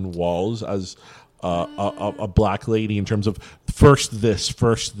down walls as a black lady in terms of first this,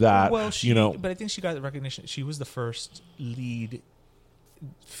 first that. Well, but I think she got the recognition. She was the first lead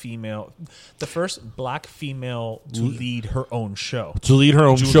female, the first black female to lead her own show. To lead her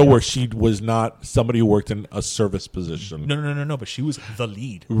own show where she was not somebody who worked in a service position. No. But she was the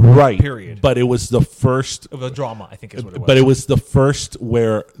lead. Right. Period. But it was the first of a drama, I think is what it was. But it was the first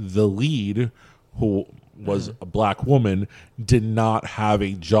where the lead, who was a black woman, did not have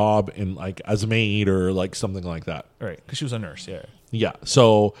a job in like as a maid or like something like that. Right. Because she was a nurse. Yeah. Yeah.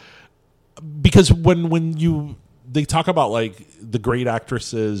 So because when they talk about like the great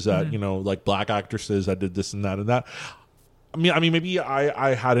actresses that like black actresses that did this and that and that. I mean, maybe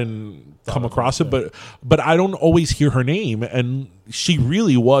I hadn't come across it, but I don't always hear her name, and she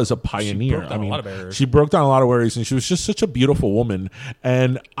really was a pioneer. She broke down a lot of barriers, and she was just such a beautiful woman.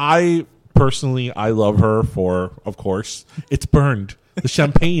 And I personally, I love her for, of course, it's burned. The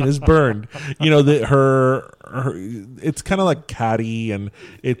champagne is burned. Her it's kind of like catty, and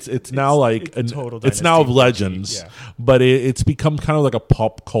it's now like it's now of legends, yeah. But it's become kind of like a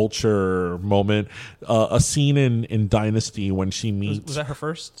pop culture moment. A scene in Dynasty when she meets. Was that her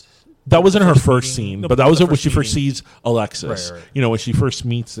first? That wasn't her first scene, but that was when she first sees Alexis. Right. When she first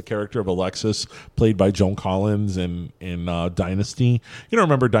meets the character of Alexis, played by Joan Collins in Dynasty.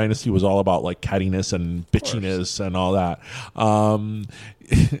 Remember Dynasty was all about like cattiness and bitchiness and all that.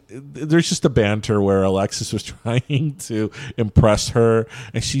 There's just a banter where Alexis was trying to impress her,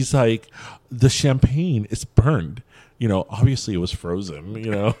 and she's like, "The champagne is burned." Obviously it was frozen.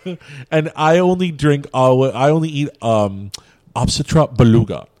 And I only eat Obstetra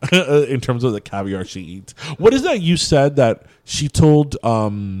beluga in terms of the caviar she eats. What is that you said that she told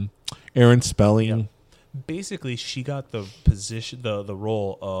Aaron Spelling? Yeah. Basically, she got the position, the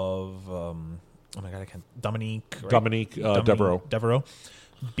role of oh my god, I can't Dominique Devereaux.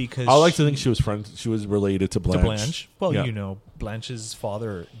 Because I like to think she was friends. She was related to Blanche. Well, yeah. Blanche's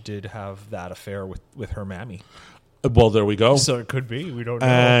father did have that affair with her mammy. Well, there we go. So it could be. We don't know.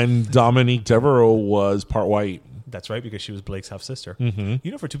 And Dominique Devereaux was part white. That's right, because she was Blake's half sister.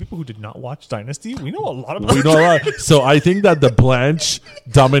 Mm-hmm. For two people who did not watch Dynasty, we know a lot about. We know a lot. So I think that the Blanche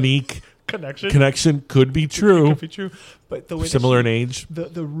Dominique connection could be true. It could be true, but the way similar in age.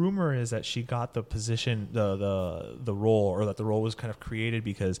 The rumor is that she got the position, the role, or that the role was kind of created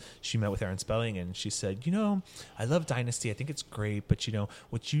because she met with Aaron Spelling and she said, I love Dynasty. I think it's great, but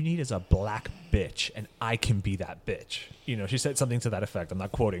what you need is a black bitch, and I can be that bitch. She said something to that effect. I'm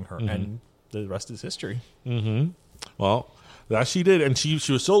not quoting her, and the rest is history. Mm-hmm. Well, that she did, and she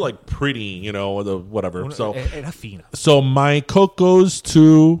was so like pretty, the whatever. So my coat goes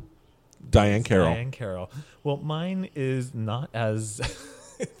to Diane Carroll. Diane Carroll. Well, mine is not as.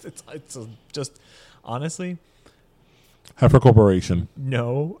 it's just honestly. Heifer Corporation.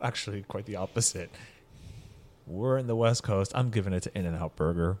 No, actually, quite the opposite. We're in the West Coast. I'm giving it to In-N-Out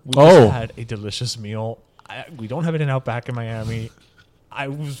Burger. We just had a delicious meal. We don't have In-N-Out back in Miami. I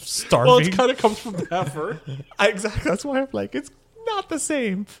was starving. Well, it kind of comes from the heifer. Exactly. That's why I'm like, it's not the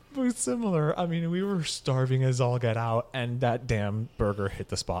same, but similar. I mean, we were starving as all get out, and that damn burger hit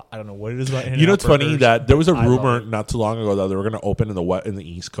the spot. I don't know what it is about In-N-Out it's funny that there was a rumor not too long ago that they were going to open in the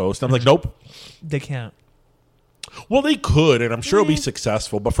East Coast. I'm like, nope. They can't. Well, they could, and I'm sure it'll be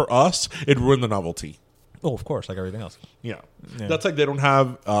successful, but for us, it ruined the novelty. Oh, of course, like everything else. Yeah. That's like they don't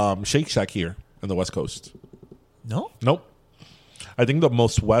have Shake Shack here in the West Coast. No? Nope. I think the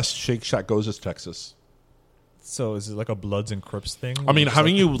most west Shake Shack goes is Texas. So is it like a Bloods and Crips thing? I mean,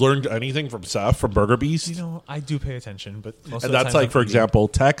 haven't you learned anything from Seth, from Burger Beast? I do pay attention, but most and of the that's like, for example,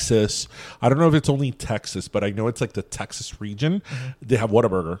 Texas. I don't know if it's only Texas, but I know it's like the Texas region. Mm-hmm. They have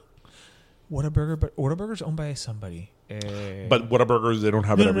Whataburger. Whataburger, but Whataburger's owned by somebody. But Whataburgers, they don't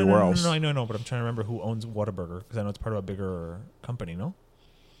have it everywhere else. No, I know, but I'm trying to remember who owns Whataburger because I know it's part of a bigger company, no?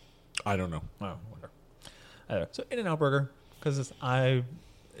 I don't know. Oh, whatever. So In-N-Out Burger. Because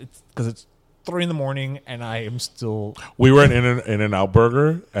it's 3 a.m. and I am still. We were in In-N-Out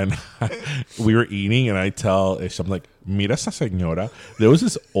Burger and we were eating, and I tell Ish, I'm like, "Mira esa señora." There was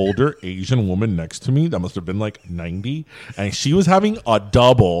this older Asian woman next to me that must have been like 90, and she was having a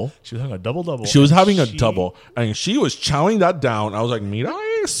double. She was having a double. She was having a double, and she was chowing that down. I was like, "Mira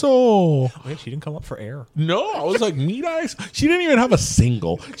eso." Wait, she didn't come up for air. No, I was like, "Mira eso." She didn't even have a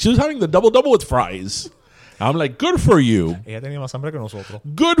single. She was having the double with fries. I'm like, good for you.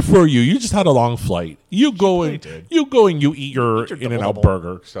 Good for you. You just had a long flight. You go and you eat your In-N-Out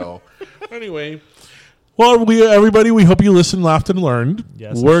burger. So anyway, Well, everybody, we hope you listened, laughed, and learned.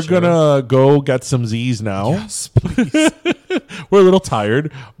 Yes, we're gonna go get some Z's now. Yes, please. We're a little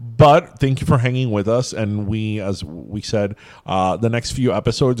tired, but thank you for hanging with us. And we, as we said, the next few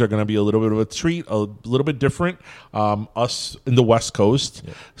episodes are going to be a little bit of a treat, a little bit different. Us in the West Coast.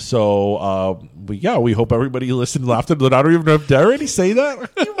 Yeah. So, we hope everybody listened, laughed, and learned. I don't even know if dare already say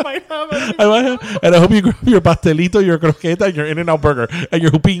that. You might have it. I might have. And I hope you grab your pastelito, your croqueta, and your In-N-Out burger, and your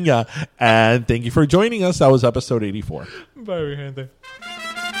jupiña. And thank you for joining us. That was episode 84. Bye, mi gente.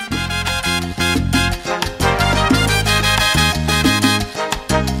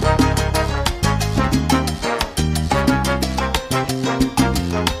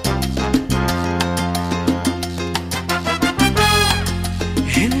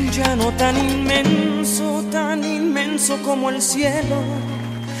 Tan inmenso como el cielo,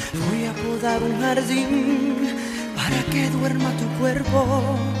 voy a podar un jardín para que duerma tu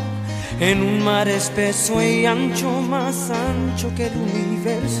cuerpo. En un mar espeso y ancho, más ancho que el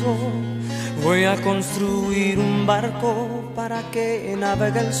universo, voy a construir un barco para que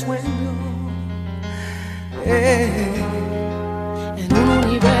navegue el sueño. En un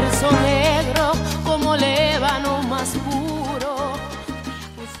universo negro como el ébano más puro.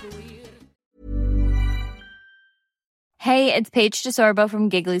 Hey, it's Paige DeSorbo from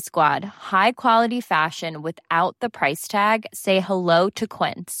Giggly Squad. High quality fashion without the price tag. Say hello to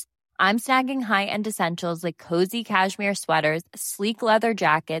Quince. I'm snagging high-end essentials like cozy cashmere sweaters, sleek leather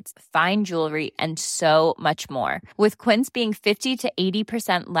jackets, fine jewelry, and so much more. With Quince being 50 to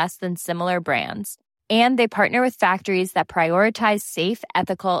 80% less than similar brands. And they partner with factories that prioritize safe,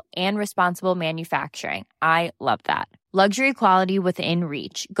 ethical, and responsible manufacturing. I love that. Luxury quality within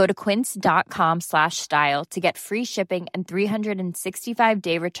reach. Go to quince.com/style to get free shipping and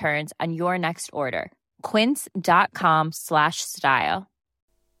 365-day returns on your next order. Quince.com/style.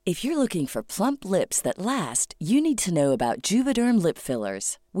 If you're looking for plump lips that last, you need to know about Juvederm lip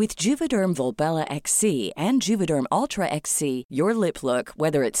fillers. With Juvederm Volbella XC and Juvederm Ultra XC, your lip look,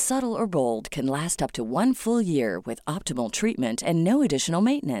 whether it's subtle or bold, can last up to 1 full year with optimal treatment and no additional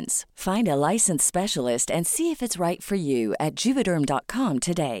maintenance. Find a licensed specialist and see if it's right for you at Juvederm.com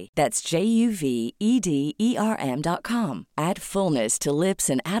today. That's JUVEDERM.com. Add fullness to lips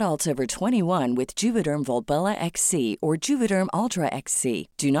in adults over 21 with Juvederm Volbella XC or Juvederm Ultra XC.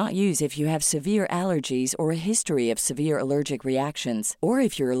 Do not use if you have severe allergies or a history of severe allergic reactions, or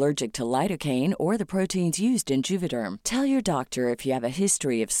if you're allergic to lidocaine or the proteins used in Juvederm. Tell your doctor if you have a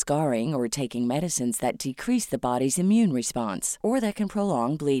history of scarring or taking medicines that decrease the body's immune response or that can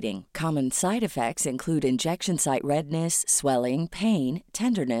prolong bleeding. Common side effects include injection site redness, swelling, pain,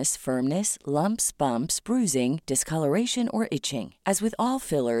 tenderness, firmness, lumps, bumps, bruising, discoloration, or itching. As with all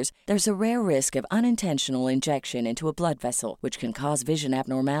fillers, there's a rare risk of unintentional injection into a blood vessel, which can cause vision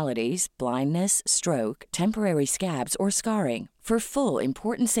abnormalities, blindness, stroke, temporary scabs, or scarring. For full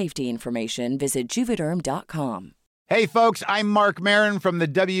important safety information, visit Juvederm.com. Hey, folks, I'm Mark Maron from the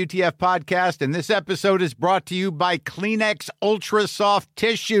WTF Podcast, and this episode is brought to you by Kleenex Ultra Soft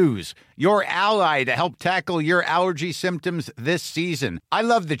Tissues, your ally to help tackle your allergy symptoms this season. I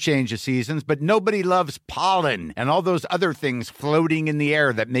love the change of seasons, but nobody loves pollen and all those other things floating in the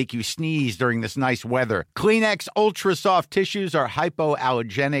air that make you sneeze during this nice weather. Kleenex Ultra Soft Tissues are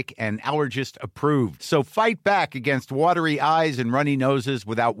hypoallergenic and allergist approved, so fight back against watery eyes and runny noses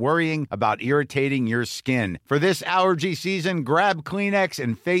without worrying about irritating your skin. For this allergy season, grab Kleenex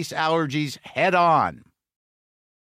and face allergies head on.